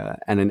media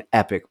and an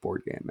epic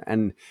board game.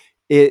 And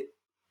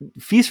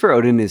Feast for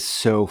Odin is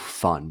so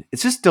fun.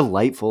 It's just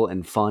delightful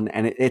and fun,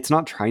 and it's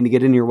not trying to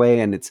get in your way.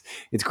 And it's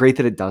great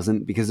that it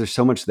doesn't, because there's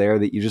so much there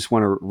that you just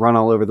want to run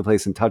all over the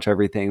place and touch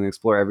everything and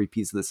explore every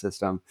piece of the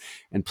system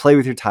and play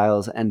with your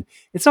tiles. And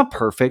it's not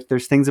perfect.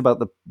 There's things about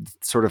the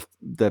sort of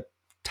the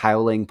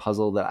tiling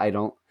puzzle that I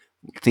don't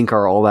think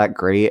are all that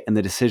great, and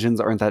the decisions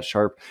aren't that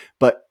sharp.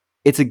 But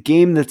it's a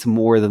game that's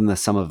more than the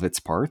sum of its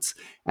parts,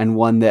 and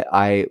one that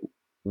I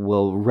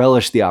will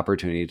relish the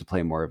opportunity to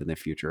play more of in the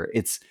future.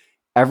 It's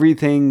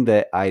everything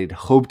that I'd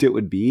hoped it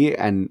would be,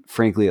 and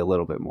frankly, a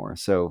little bit more.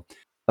 So,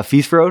 A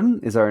Feast for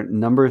Odin is our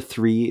number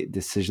 3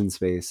 decision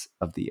space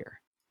of the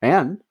year.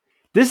 And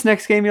this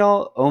next game,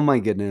 y'all, oh my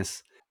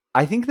goodness.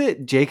 I think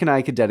that Jake and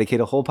I could dedicate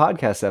a whole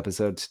podcast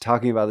episode to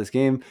talking about this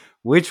game,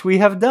 which we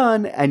have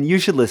done, and you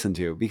should listen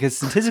to, because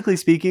statistically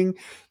speaking,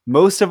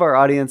 most of our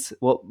audience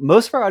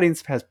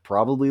has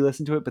probably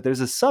listened to it, but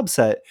there's a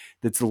subset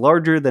that's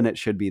larger than it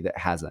should be that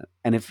hasn't.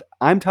 And if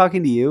I'm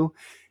talking to you,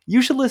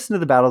 you should listen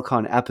to the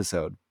BattleCon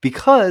episode,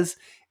 because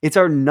it's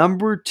our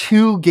number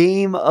 2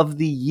 game of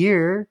the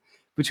year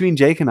between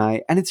Jake and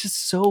I, and it's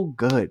just so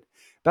good.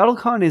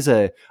 BattleCon is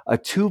a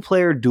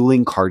 2-player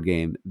dueling card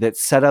game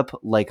that's set up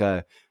like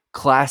a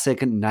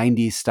classic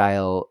 90s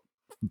style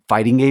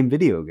fighting game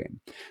video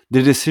game.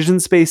 The decision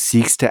space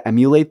seeks to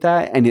emulate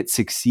that, and it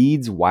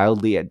succeeds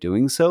wildly at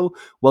doing so,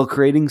 while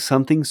creating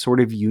something sort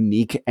of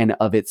unique and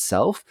of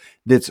itself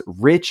that's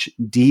rich,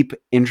 deep,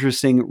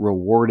 interesting,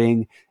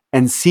 rewarding,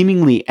 and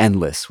seemingly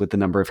endless with the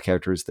number of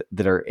characters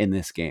that are in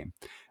this game.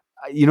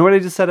 You know what I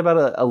just said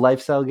about a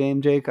lifestyle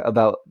game, Jake,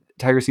 about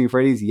Tigris and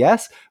Euphrates?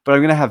 Yes, but I'm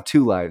going to have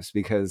 2 lives,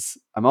 because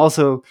I'm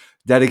also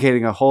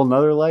dedicating a whole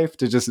nother life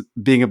to just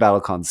being a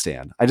BattleCon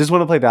stan. I just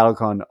want to play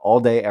BattleCon all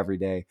day, every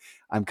day.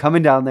 I'm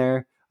coming down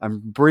there.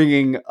 I'm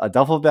bringing a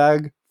duffel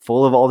bag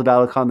full of all the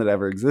BattleCon that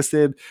ever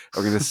existed.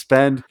 We're going to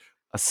spend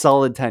a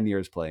solid 10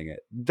 years playing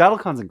it.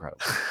 BattleCon's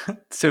incredible.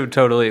 So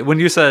totally. When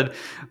you said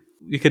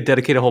we could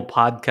dedicate a whole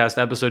podcast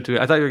episode to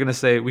it, I thought you were going to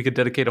say we could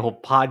dedicate a whole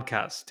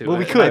podcast to it. Well,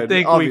 we could. I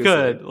think obviously.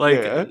 we could. Like,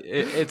 yeah.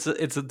 It's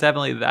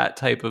definitely that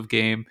type of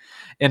game.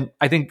 And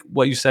I think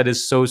what you said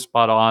is so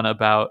spot on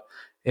about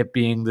it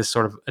being this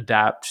sort of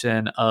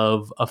adaptation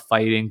of a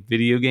fighting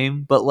video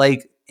game. But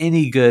like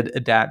any good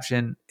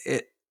adaptation,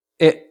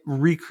 it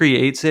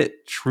recreates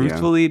it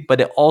truthfully, but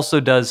it also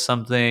does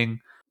something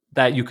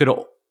that you could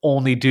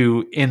only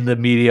do in the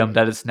medium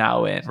that it's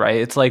now in, right?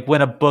 It's like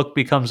when a book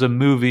becomes a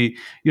movie,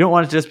 you don't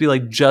want it to just be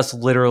like just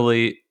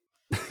literally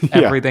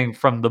everything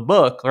from the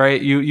book,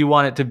 right? You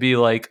want it to be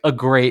like a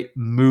great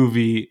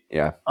movie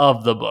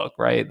of the book,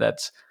 right?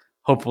 That's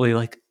hopefully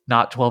like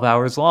not 12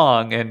 hours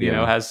long and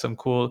has some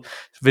cool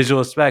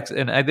visual effects.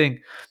 And I think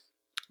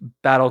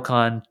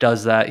BattleCon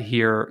does that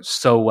here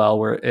so well,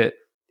 where it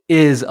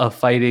is a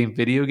fighting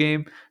video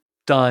game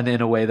done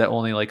in a way that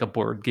only like a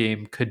board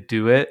game could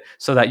do it,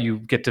 so that you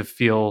get to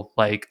feel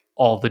like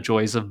all the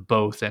joys of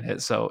both in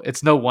it. So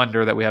it's no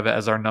wonder that we have it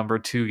as our number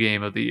 2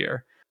 game of the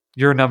year.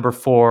 Your number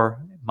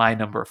 4, my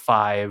number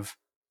 5,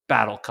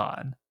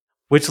 BattleCon,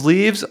 which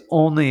leaves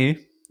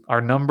only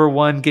our number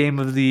 1 game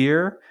of the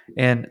year.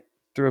 And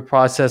through a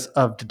process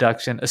of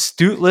deduction,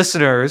 astute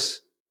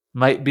listeners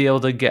might be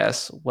able to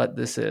guess what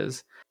this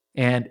is.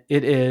 And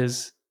it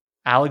is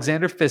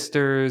Alexander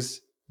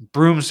Pfister's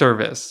Broom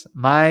Service,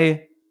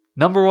 my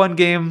number 1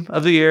 game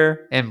of the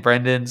year and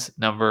Brendan's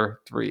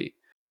number 3.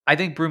 I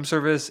think Broom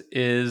Service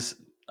is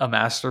a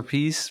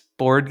masterpiece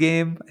board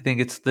game. I think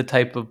it's the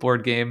type of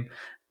board game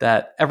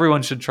that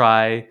everyone should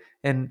try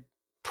and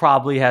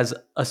probably has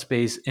a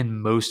space in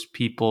most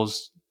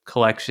people's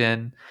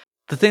collection.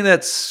 The thing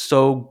that's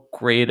so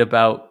great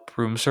about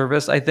Broom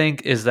Service, I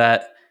think, is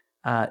that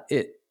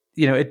it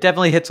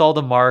definitely hits all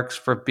the marks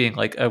for being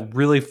like a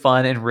really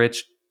fun and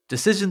rich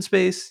decision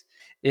space.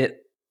 It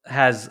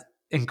has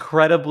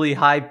incredibly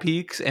high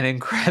peaks and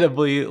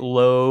incredibly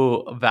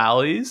low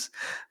valleys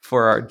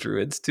for our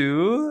druids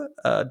to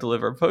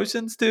deliver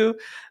potions to,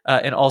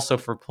 and also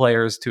for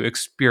players to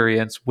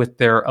experience with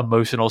their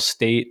emotional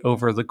state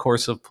over the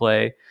course of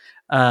play.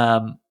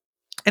 And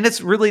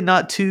it's really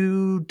not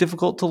too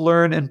difficult to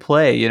learn and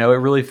play. It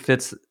really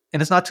fits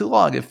and it's not too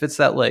long. It fits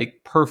that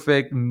like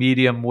perfect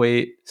medium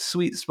weight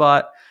sweet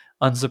spot.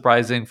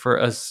 Unsurprising for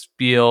a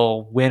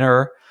Spiel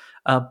winner,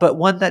 but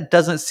one that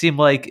doesn't seem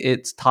like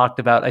it's talked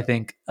about, I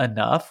think,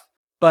 enough.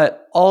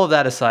 But all of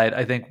that aside,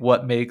 I think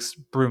what makes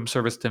Broom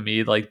Service to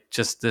me like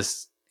just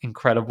this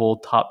incredible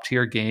top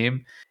tier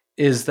game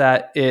is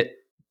that it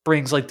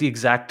brings like the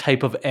exact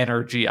type of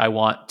energy I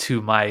want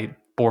to my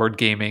board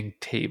gaming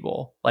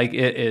table. Like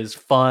it is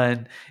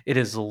fun, it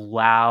is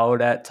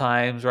loud at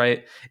times,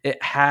 right?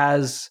 It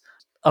has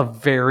a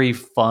very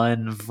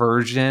fun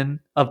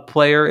version of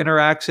player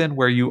interaction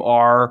where you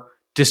are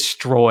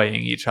destroying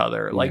each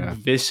other like Yeah.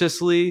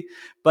 viciously,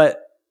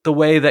 but the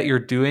way that you're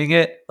doing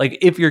it, like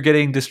if you're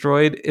getting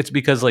destroyed, it's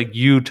because like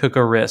you took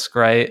a risk,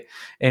 right?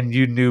 And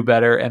you knew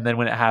better. And then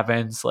when it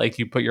happens, like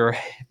you put your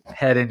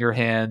head in your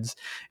hands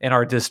and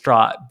are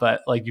distraught,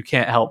 but like you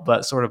can't help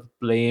but sort of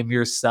blame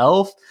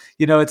yourself.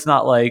 It's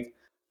not like,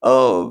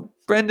 oh,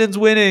 Brendan's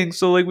winning,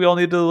 so like we all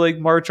need to like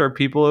march our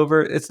people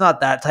over. It's not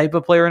that type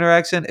of player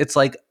interaction. It's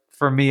like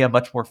for me a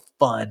much more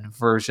fun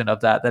version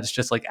of that that's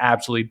just like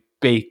absolutely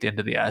baked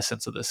into the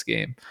essence of this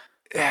game.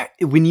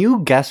 When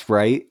you guess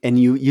right and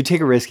you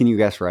take a risk and you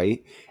guess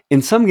right,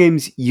 in some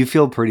games you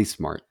feel pretty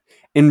smart.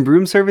 In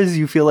Broom Service,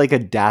 you feel like a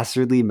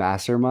dastardly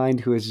mastermind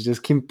who has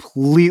just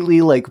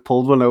completely like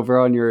pulled one over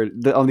on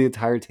on the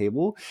entire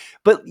table.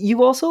 But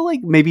you also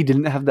like maybe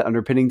didn't have the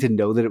underpinning to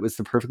know that it was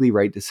the perfectly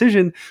right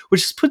decision,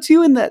 which just puts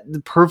you in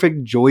the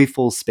perfect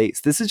joyful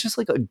space. This is just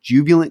like a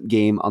jubilant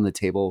game on the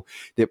table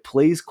that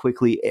plays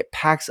quickly. It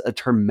packs a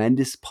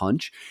tremendous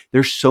punch.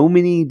 There's so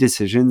many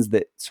decisions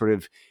that sort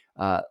of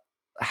uh,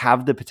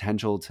 have the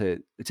potential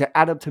to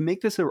add up to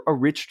make this a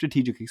rich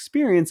strategic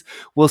experience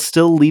while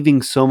still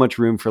leaving so much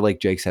room for,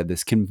 like Jake said,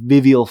 this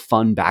convivial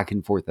fun back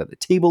and forth at the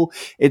table.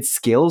 It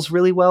scales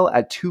really well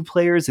at 2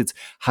 players. It's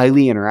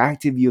highly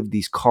interactive. You have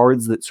these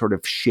cards that sort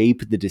of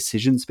shape the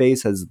decision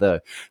space as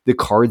the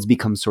cards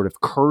become sort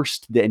of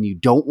cursed and you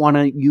don't want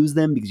to use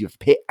them because you have to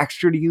pay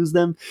extra to use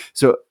them.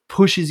 So it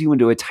pushes you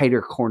into a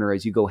tighter corner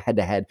as you go head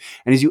to head.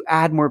 And as you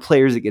add more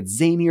players, it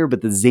gets zanier,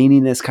 but the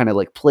zaniness kind of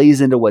like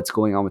plays into what's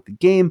going on with the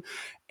game.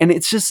 And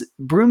it's just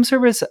Broom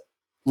Service,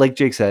 like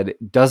Jake said,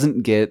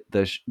 doesn't get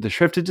the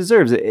shrift it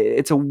deserves.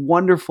 It's a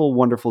wonderful,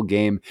 wonderful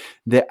game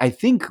that I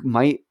think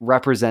might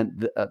represent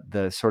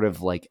the sort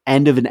of like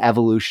end of an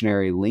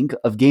evolutionary link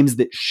of games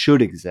that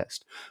should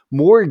exist.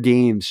 More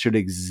games should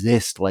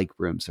exist like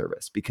Broom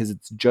Service because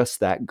it's just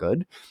that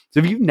good.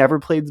 So if you've never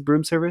played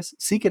Broom Service,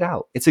 seek it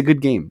out. It's a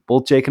good game.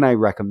 Both Jake and I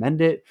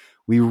recommend it.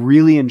 We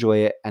really enjoy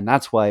it, and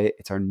that's why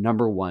it's our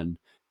number one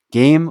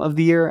game of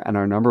the year and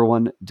our number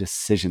one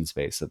decision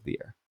space of the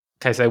year.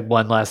 Can I say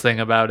one last thing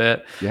about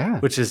it? Yeah.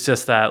 Which is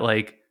just that,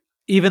 like,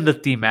 even the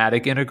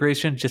thematic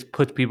integration just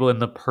puts people in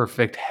the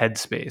perfect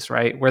headspace,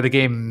 right? Where the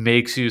game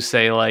makes you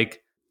say,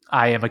 like,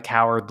 I am a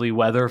cowardly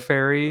weather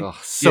fairy, Oh,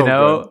 so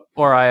good.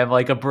 or I am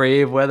like a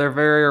brave weather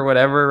fairy or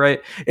whatever,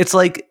 right? It's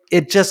like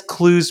it just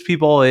clues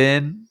people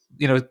in,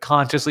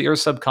 consciously or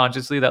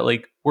subconsciously that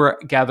like we're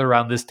gathered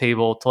around this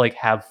table to like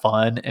have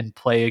fun and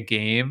play a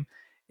game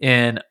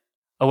in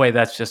a way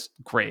that's just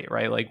great,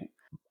 right? Like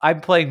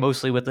I'm playing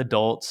mostly with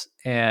adults,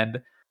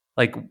 and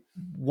like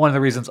one of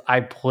the reasons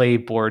I play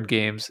board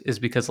games is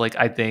because like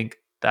I think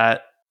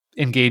that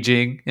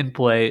engaging in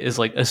play is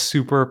like a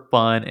super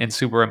fun and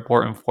super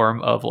important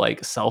form of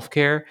like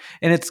self-care,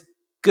 and it's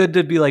good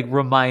to be like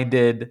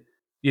reminded,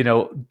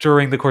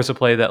 during the course of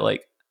play that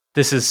like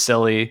this is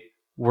silly,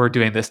 we're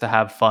doing this to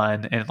have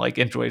fun and like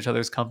enjoy each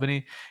other's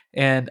company.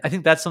 And I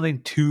think that's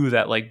something too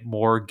that like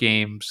more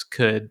games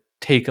could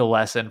take a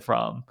lesson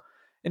from.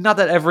 And not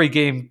that every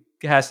game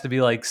has to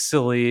be like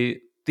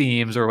silly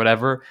themes or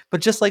whatever,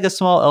 but just like a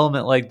small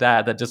element like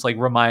that just like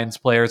reminds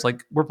players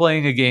like we're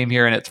playing a game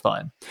here and it's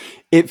fun.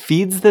 It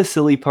feeds the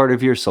silly part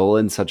of your soul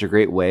in such a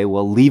great way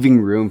while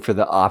leaving room for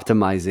the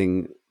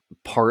optimizing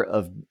part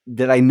of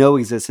that I know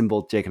exists in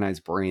both Jake and I's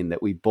brain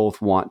that we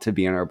both want to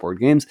be in our board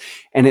games.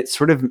 And it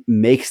sort of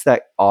makes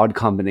that odd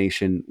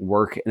combination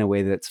work in a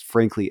way that's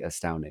frankly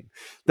astounding.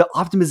 The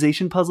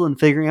optimization puzzle and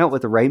figuring out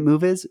what the right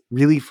move is,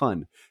 really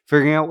fun.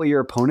 Figuring out what your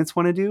opponents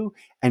want to do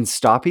and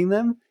stopping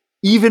them,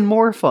 even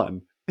more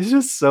fun. It's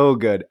just so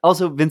good.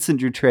 Also, Vincent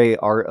Dutray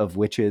art of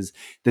witches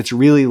that's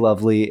really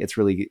lovely. It's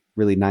really,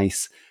 really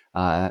nice.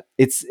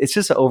 It's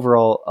just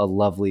overall a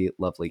lovely,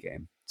 lovely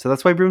game. So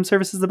that's why Broom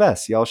Service is the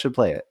best. Y'all should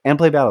play it and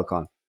play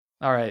BattleCon.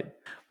 All right.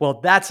 Well,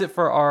 that's it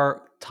for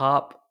our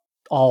top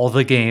all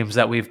the games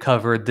that we've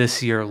covered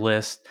this year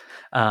list.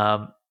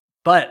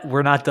 But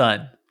we're not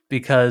done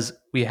because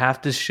we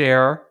have to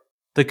share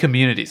the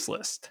communities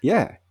list.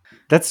 Yeah.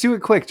 Let's do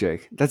it quick,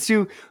 Jake. Let's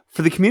do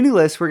for the community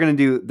list, we're going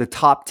to do the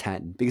top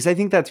 10 because I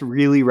think that's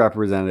really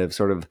representative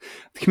sort of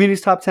the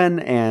community's top 10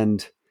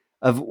 and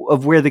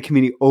of where the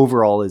community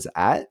overall is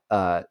at.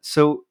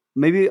 So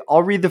maybe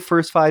I'll read the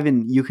first 5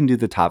 and you can do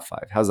the top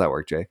 5. How's that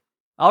work, Jay?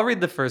 I'll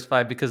read the first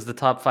 5 because the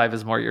top 5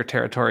 is more your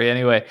territory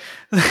anyway.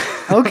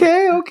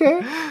 Okay.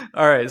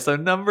 All right. So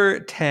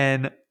number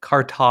 10,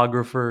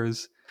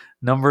 cartographers.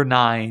 Number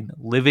 9,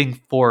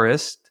 living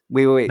forest.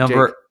 Wait,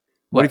 Number Jake.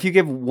 What if What? you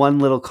give one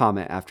little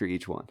comment after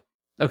each one?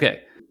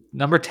 Okay.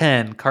 Number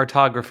 10,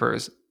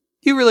 cartographers.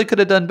 You really could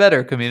have done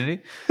better,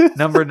 community.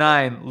 Number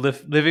 9,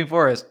 living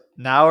forest.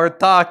 Now we're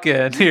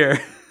talking here.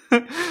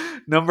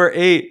 Number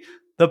 8,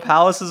 the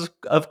palaces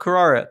of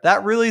Carrara.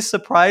 That really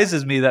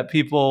surprises me that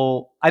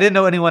people. I didn't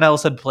know anyone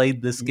else had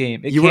played this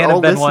game. It You were can't have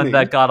all been one listening.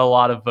 that got a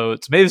lot of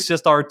votes. Maybe it's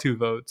just our 2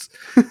 votes.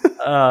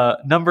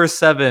 Number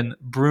 7,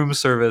 broom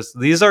service.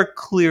 These are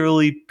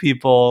clearly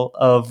people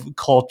of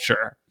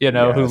culture,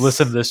 who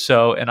listen to Yes. this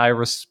show, and I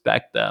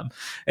respect them.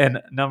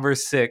 And number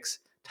 6,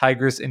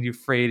 Tigris and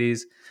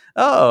Euphrates.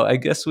 Oh, I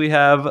guess we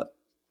have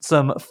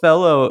some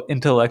fellow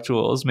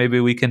intellectuals. Maybe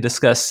we can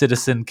discuss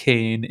Citizen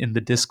Kane in the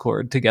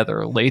Discord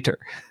together later.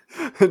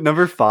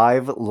 Number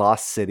 5,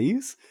 Lost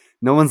Cities.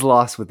 No one's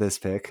lost with this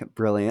pick.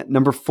 Brilliant.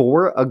 Number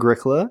 4,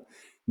 Agricola.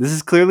 This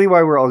is clearly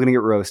why we're all going to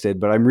get roasted,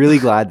 but I'm really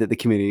glad that the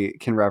community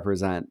can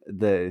represent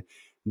the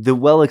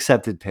well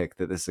accepted pick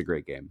that this is a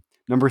great game.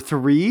 Number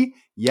 3,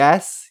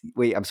 yes.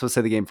 Wait, I'm supposed to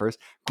say the game first.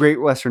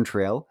 Great Western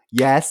Trail.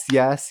 Yes,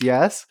 yes,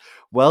 yes.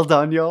 Well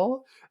done,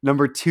 y'all.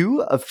 Number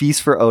 2, A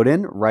Feast for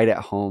Odin, right at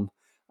home.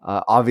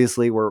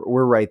 Obviously,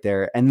 we're right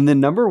there. And the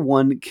number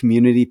 1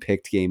 community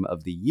picked game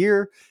of the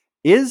year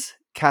is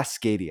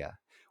Cascadia,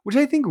 which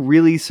I think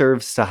really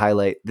serves to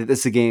highlight that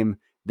this is a game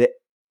that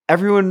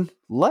everyone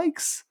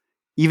likes,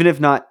 even if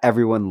not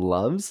everyone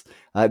loves.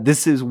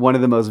 This is one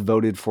of the most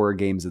voted for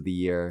games of the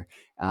year.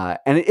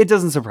 And it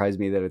doesn't surprise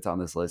me that it's on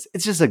this list.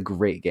 It's just a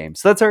great game.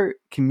 So that's our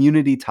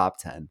community top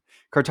 10.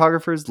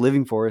 Cartographers,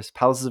 Living Forest,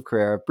 Palaces of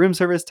Carrara, Broom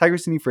Service,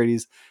 Tigris and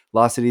Euphrates,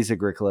 Lost Cities,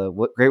 Agricola,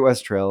 Great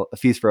West Trail, A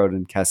Feast for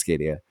Odin,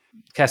 Cascadia.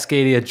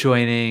 Cascadia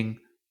joining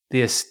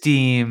the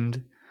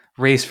esteemed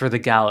Race for the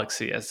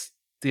Galaxy as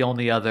the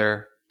only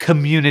other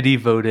community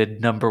voted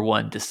number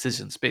 1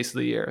 decision space of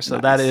the year. So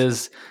that Nice.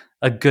 is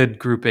a good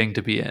grouping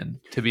to be in,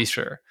 to be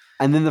sure.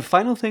 And then the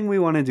final thing we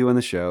want to do on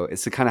the show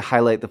is to kind of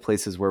highlight the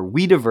places where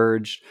we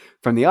diverged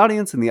from the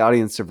audience and the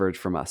audience diverged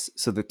from us.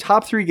 So the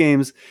top 3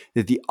 games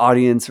that the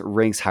audience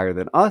ranks higher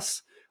than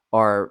us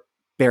are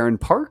Barren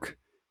Park,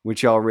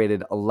 which y'all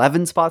rated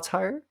 11 spots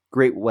higher,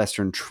 Great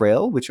Western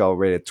Trail, which y'all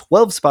rated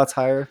 12 spots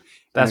higher.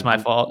 That's my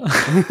fault.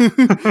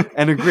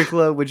 And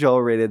Agricola, which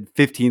y'all rated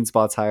 15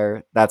 spots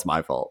higher. That's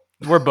my fault.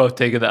 We're both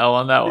taking the L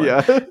on that one.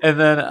 Yeah. And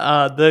then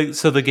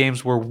the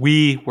games where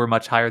we were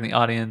much higher in the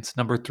audience.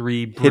 Number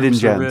 3, Broom Hidden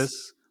gems.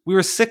 Service. We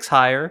were 6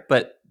 higher,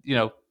 but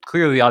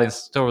clearly the audience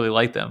still really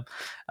liked them.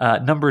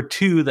 Number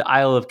 2, the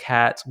Isle of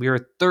Cats. We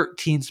were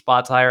 13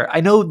 spots higher.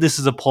 I know this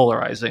is a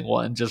polarizing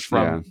one just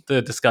from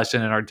the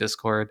discussion in our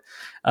Discord.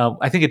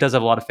 I think it does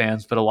have a lot of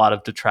fans, but a lot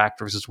of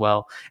detractors as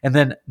well. And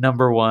then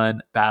number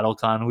 1,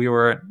 BattleCon. We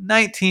were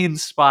 19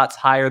 spots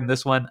higher than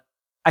this one.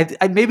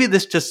 I maybe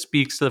this just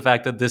speaks to the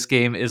fact that this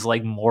game is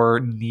like more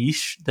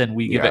niche than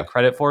we give it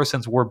credit for,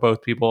 since we're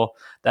both people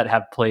that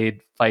have played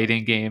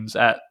fighting games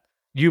at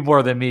you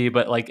more than me,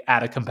 but like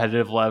at a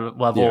competitive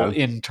level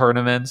in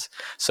tournaments.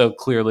 So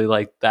clearly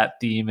like that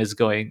theme is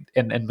going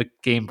and the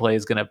gameplay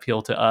is going to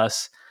appeal to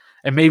us,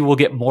 and maybe we'll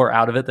get more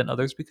out of it than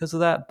others because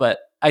of that. But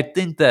I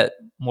think that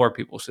more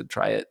people should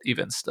try it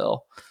even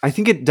still. I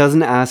think it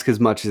doesn't ask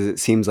as much as it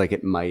seems like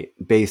it might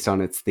based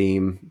on its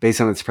theme, based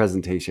on its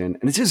presentation.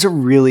 And it's just a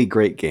really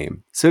great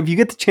game. So if you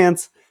get the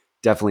chance,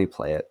 definitely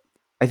play it.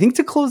 I think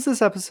to close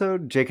this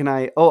episode, Jake and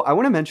I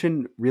want to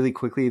mention really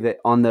quickly that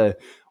on the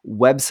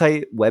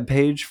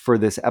webpage for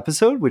this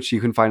episode, which you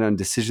can find on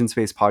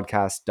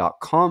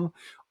decisionspacepodcast.com,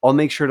 I'll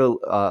make sure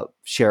to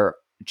share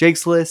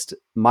Jake's list,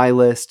 my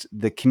list,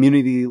 the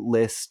community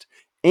list,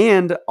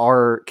 and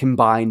our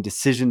combined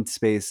decision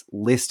space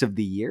list of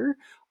the year,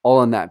 all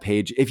on that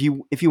page if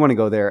you want to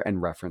go there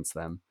and reference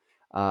them.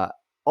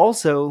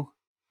 Also,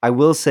 I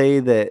will say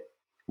that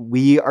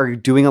we are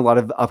doing a lot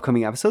of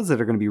upcoming episodes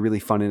that are going to be really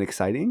fun and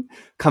exciting.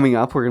 Coming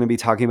up, we're going to be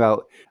talking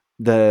about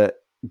the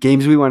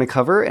games we want to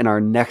cover in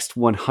our next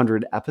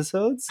 100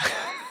 episodes.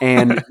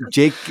 And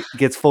Jake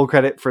gets full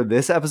credit for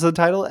this episode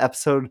title.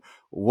 Episode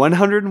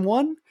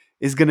 101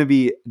 is going to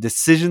be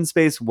Decision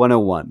Space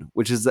 101,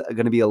 which is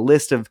going to be a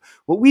list of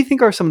what we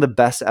think are some of the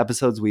best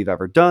episodes we've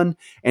ever done,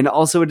 and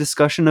also a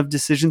discussion of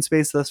Decision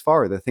Space thus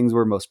far, the things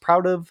we're most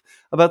proud of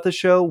about the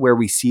show, where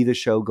we see the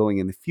show going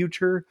in the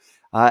future,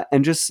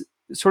 and just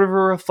sort of a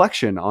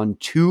reflection on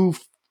 2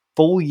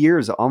 full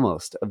years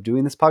almost of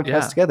doing this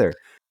podcast together.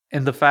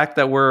 And the fact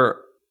that we're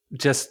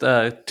just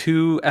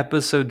 2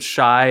 episodes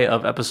shy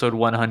of episode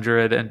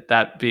 100, and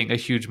that being a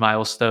huge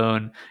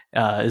milestone,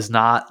 is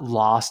not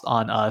lost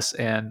on us.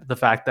 And the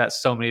fact that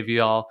so many of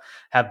y'all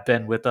have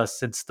been with us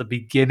since the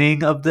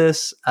beginning of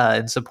this,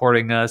 and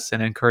supporting us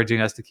and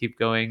encouraging us to keep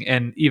going,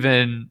 and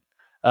even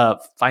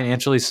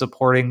financially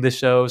supporting the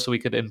show so we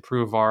could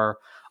improve our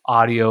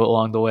audio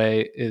along the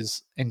way,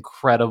 is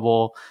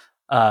incredible.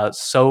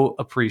 So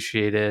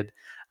appreciated.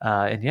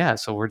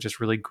 So we're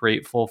just really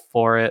grateful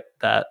for it,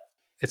 that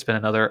it's been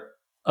another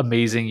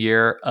amazing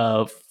year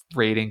of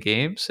rating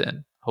games,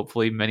 and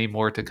hopefully many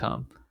more to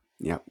come.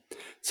 Yeah.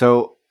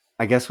 So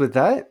I guess with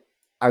that,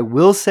 I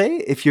will say,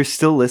 if you're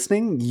still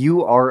listening,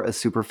 you are a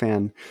super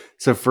fan.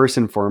 So first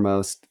and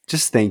foremost,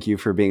 just thank you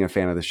for being a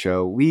fan of the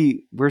show.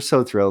 We're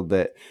so thrilled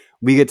that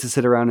we get to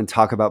sit around and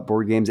talk about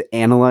board games,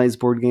 analyze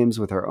board games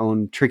with our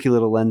own tricky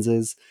little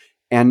lenses,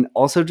 and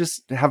also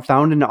just have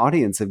found an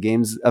audience of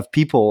games of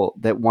people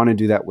that want to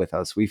do that with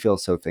us. We feel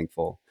so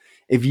thankful.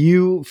 If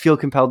you feel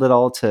compelled at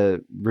all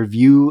to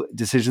review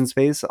Decision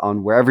Space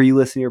on wherever you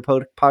listen to your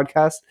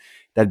podcast,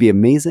 that'd be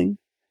amazing.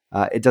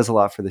 It does a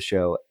lot for the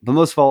show. But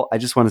most of all, I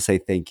just want to say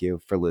thank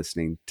you for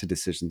listening to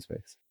Decision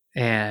Space.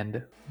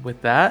 And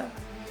with that,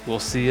 we'll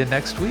see you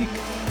next week.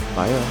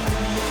 Bye.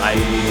 Bye.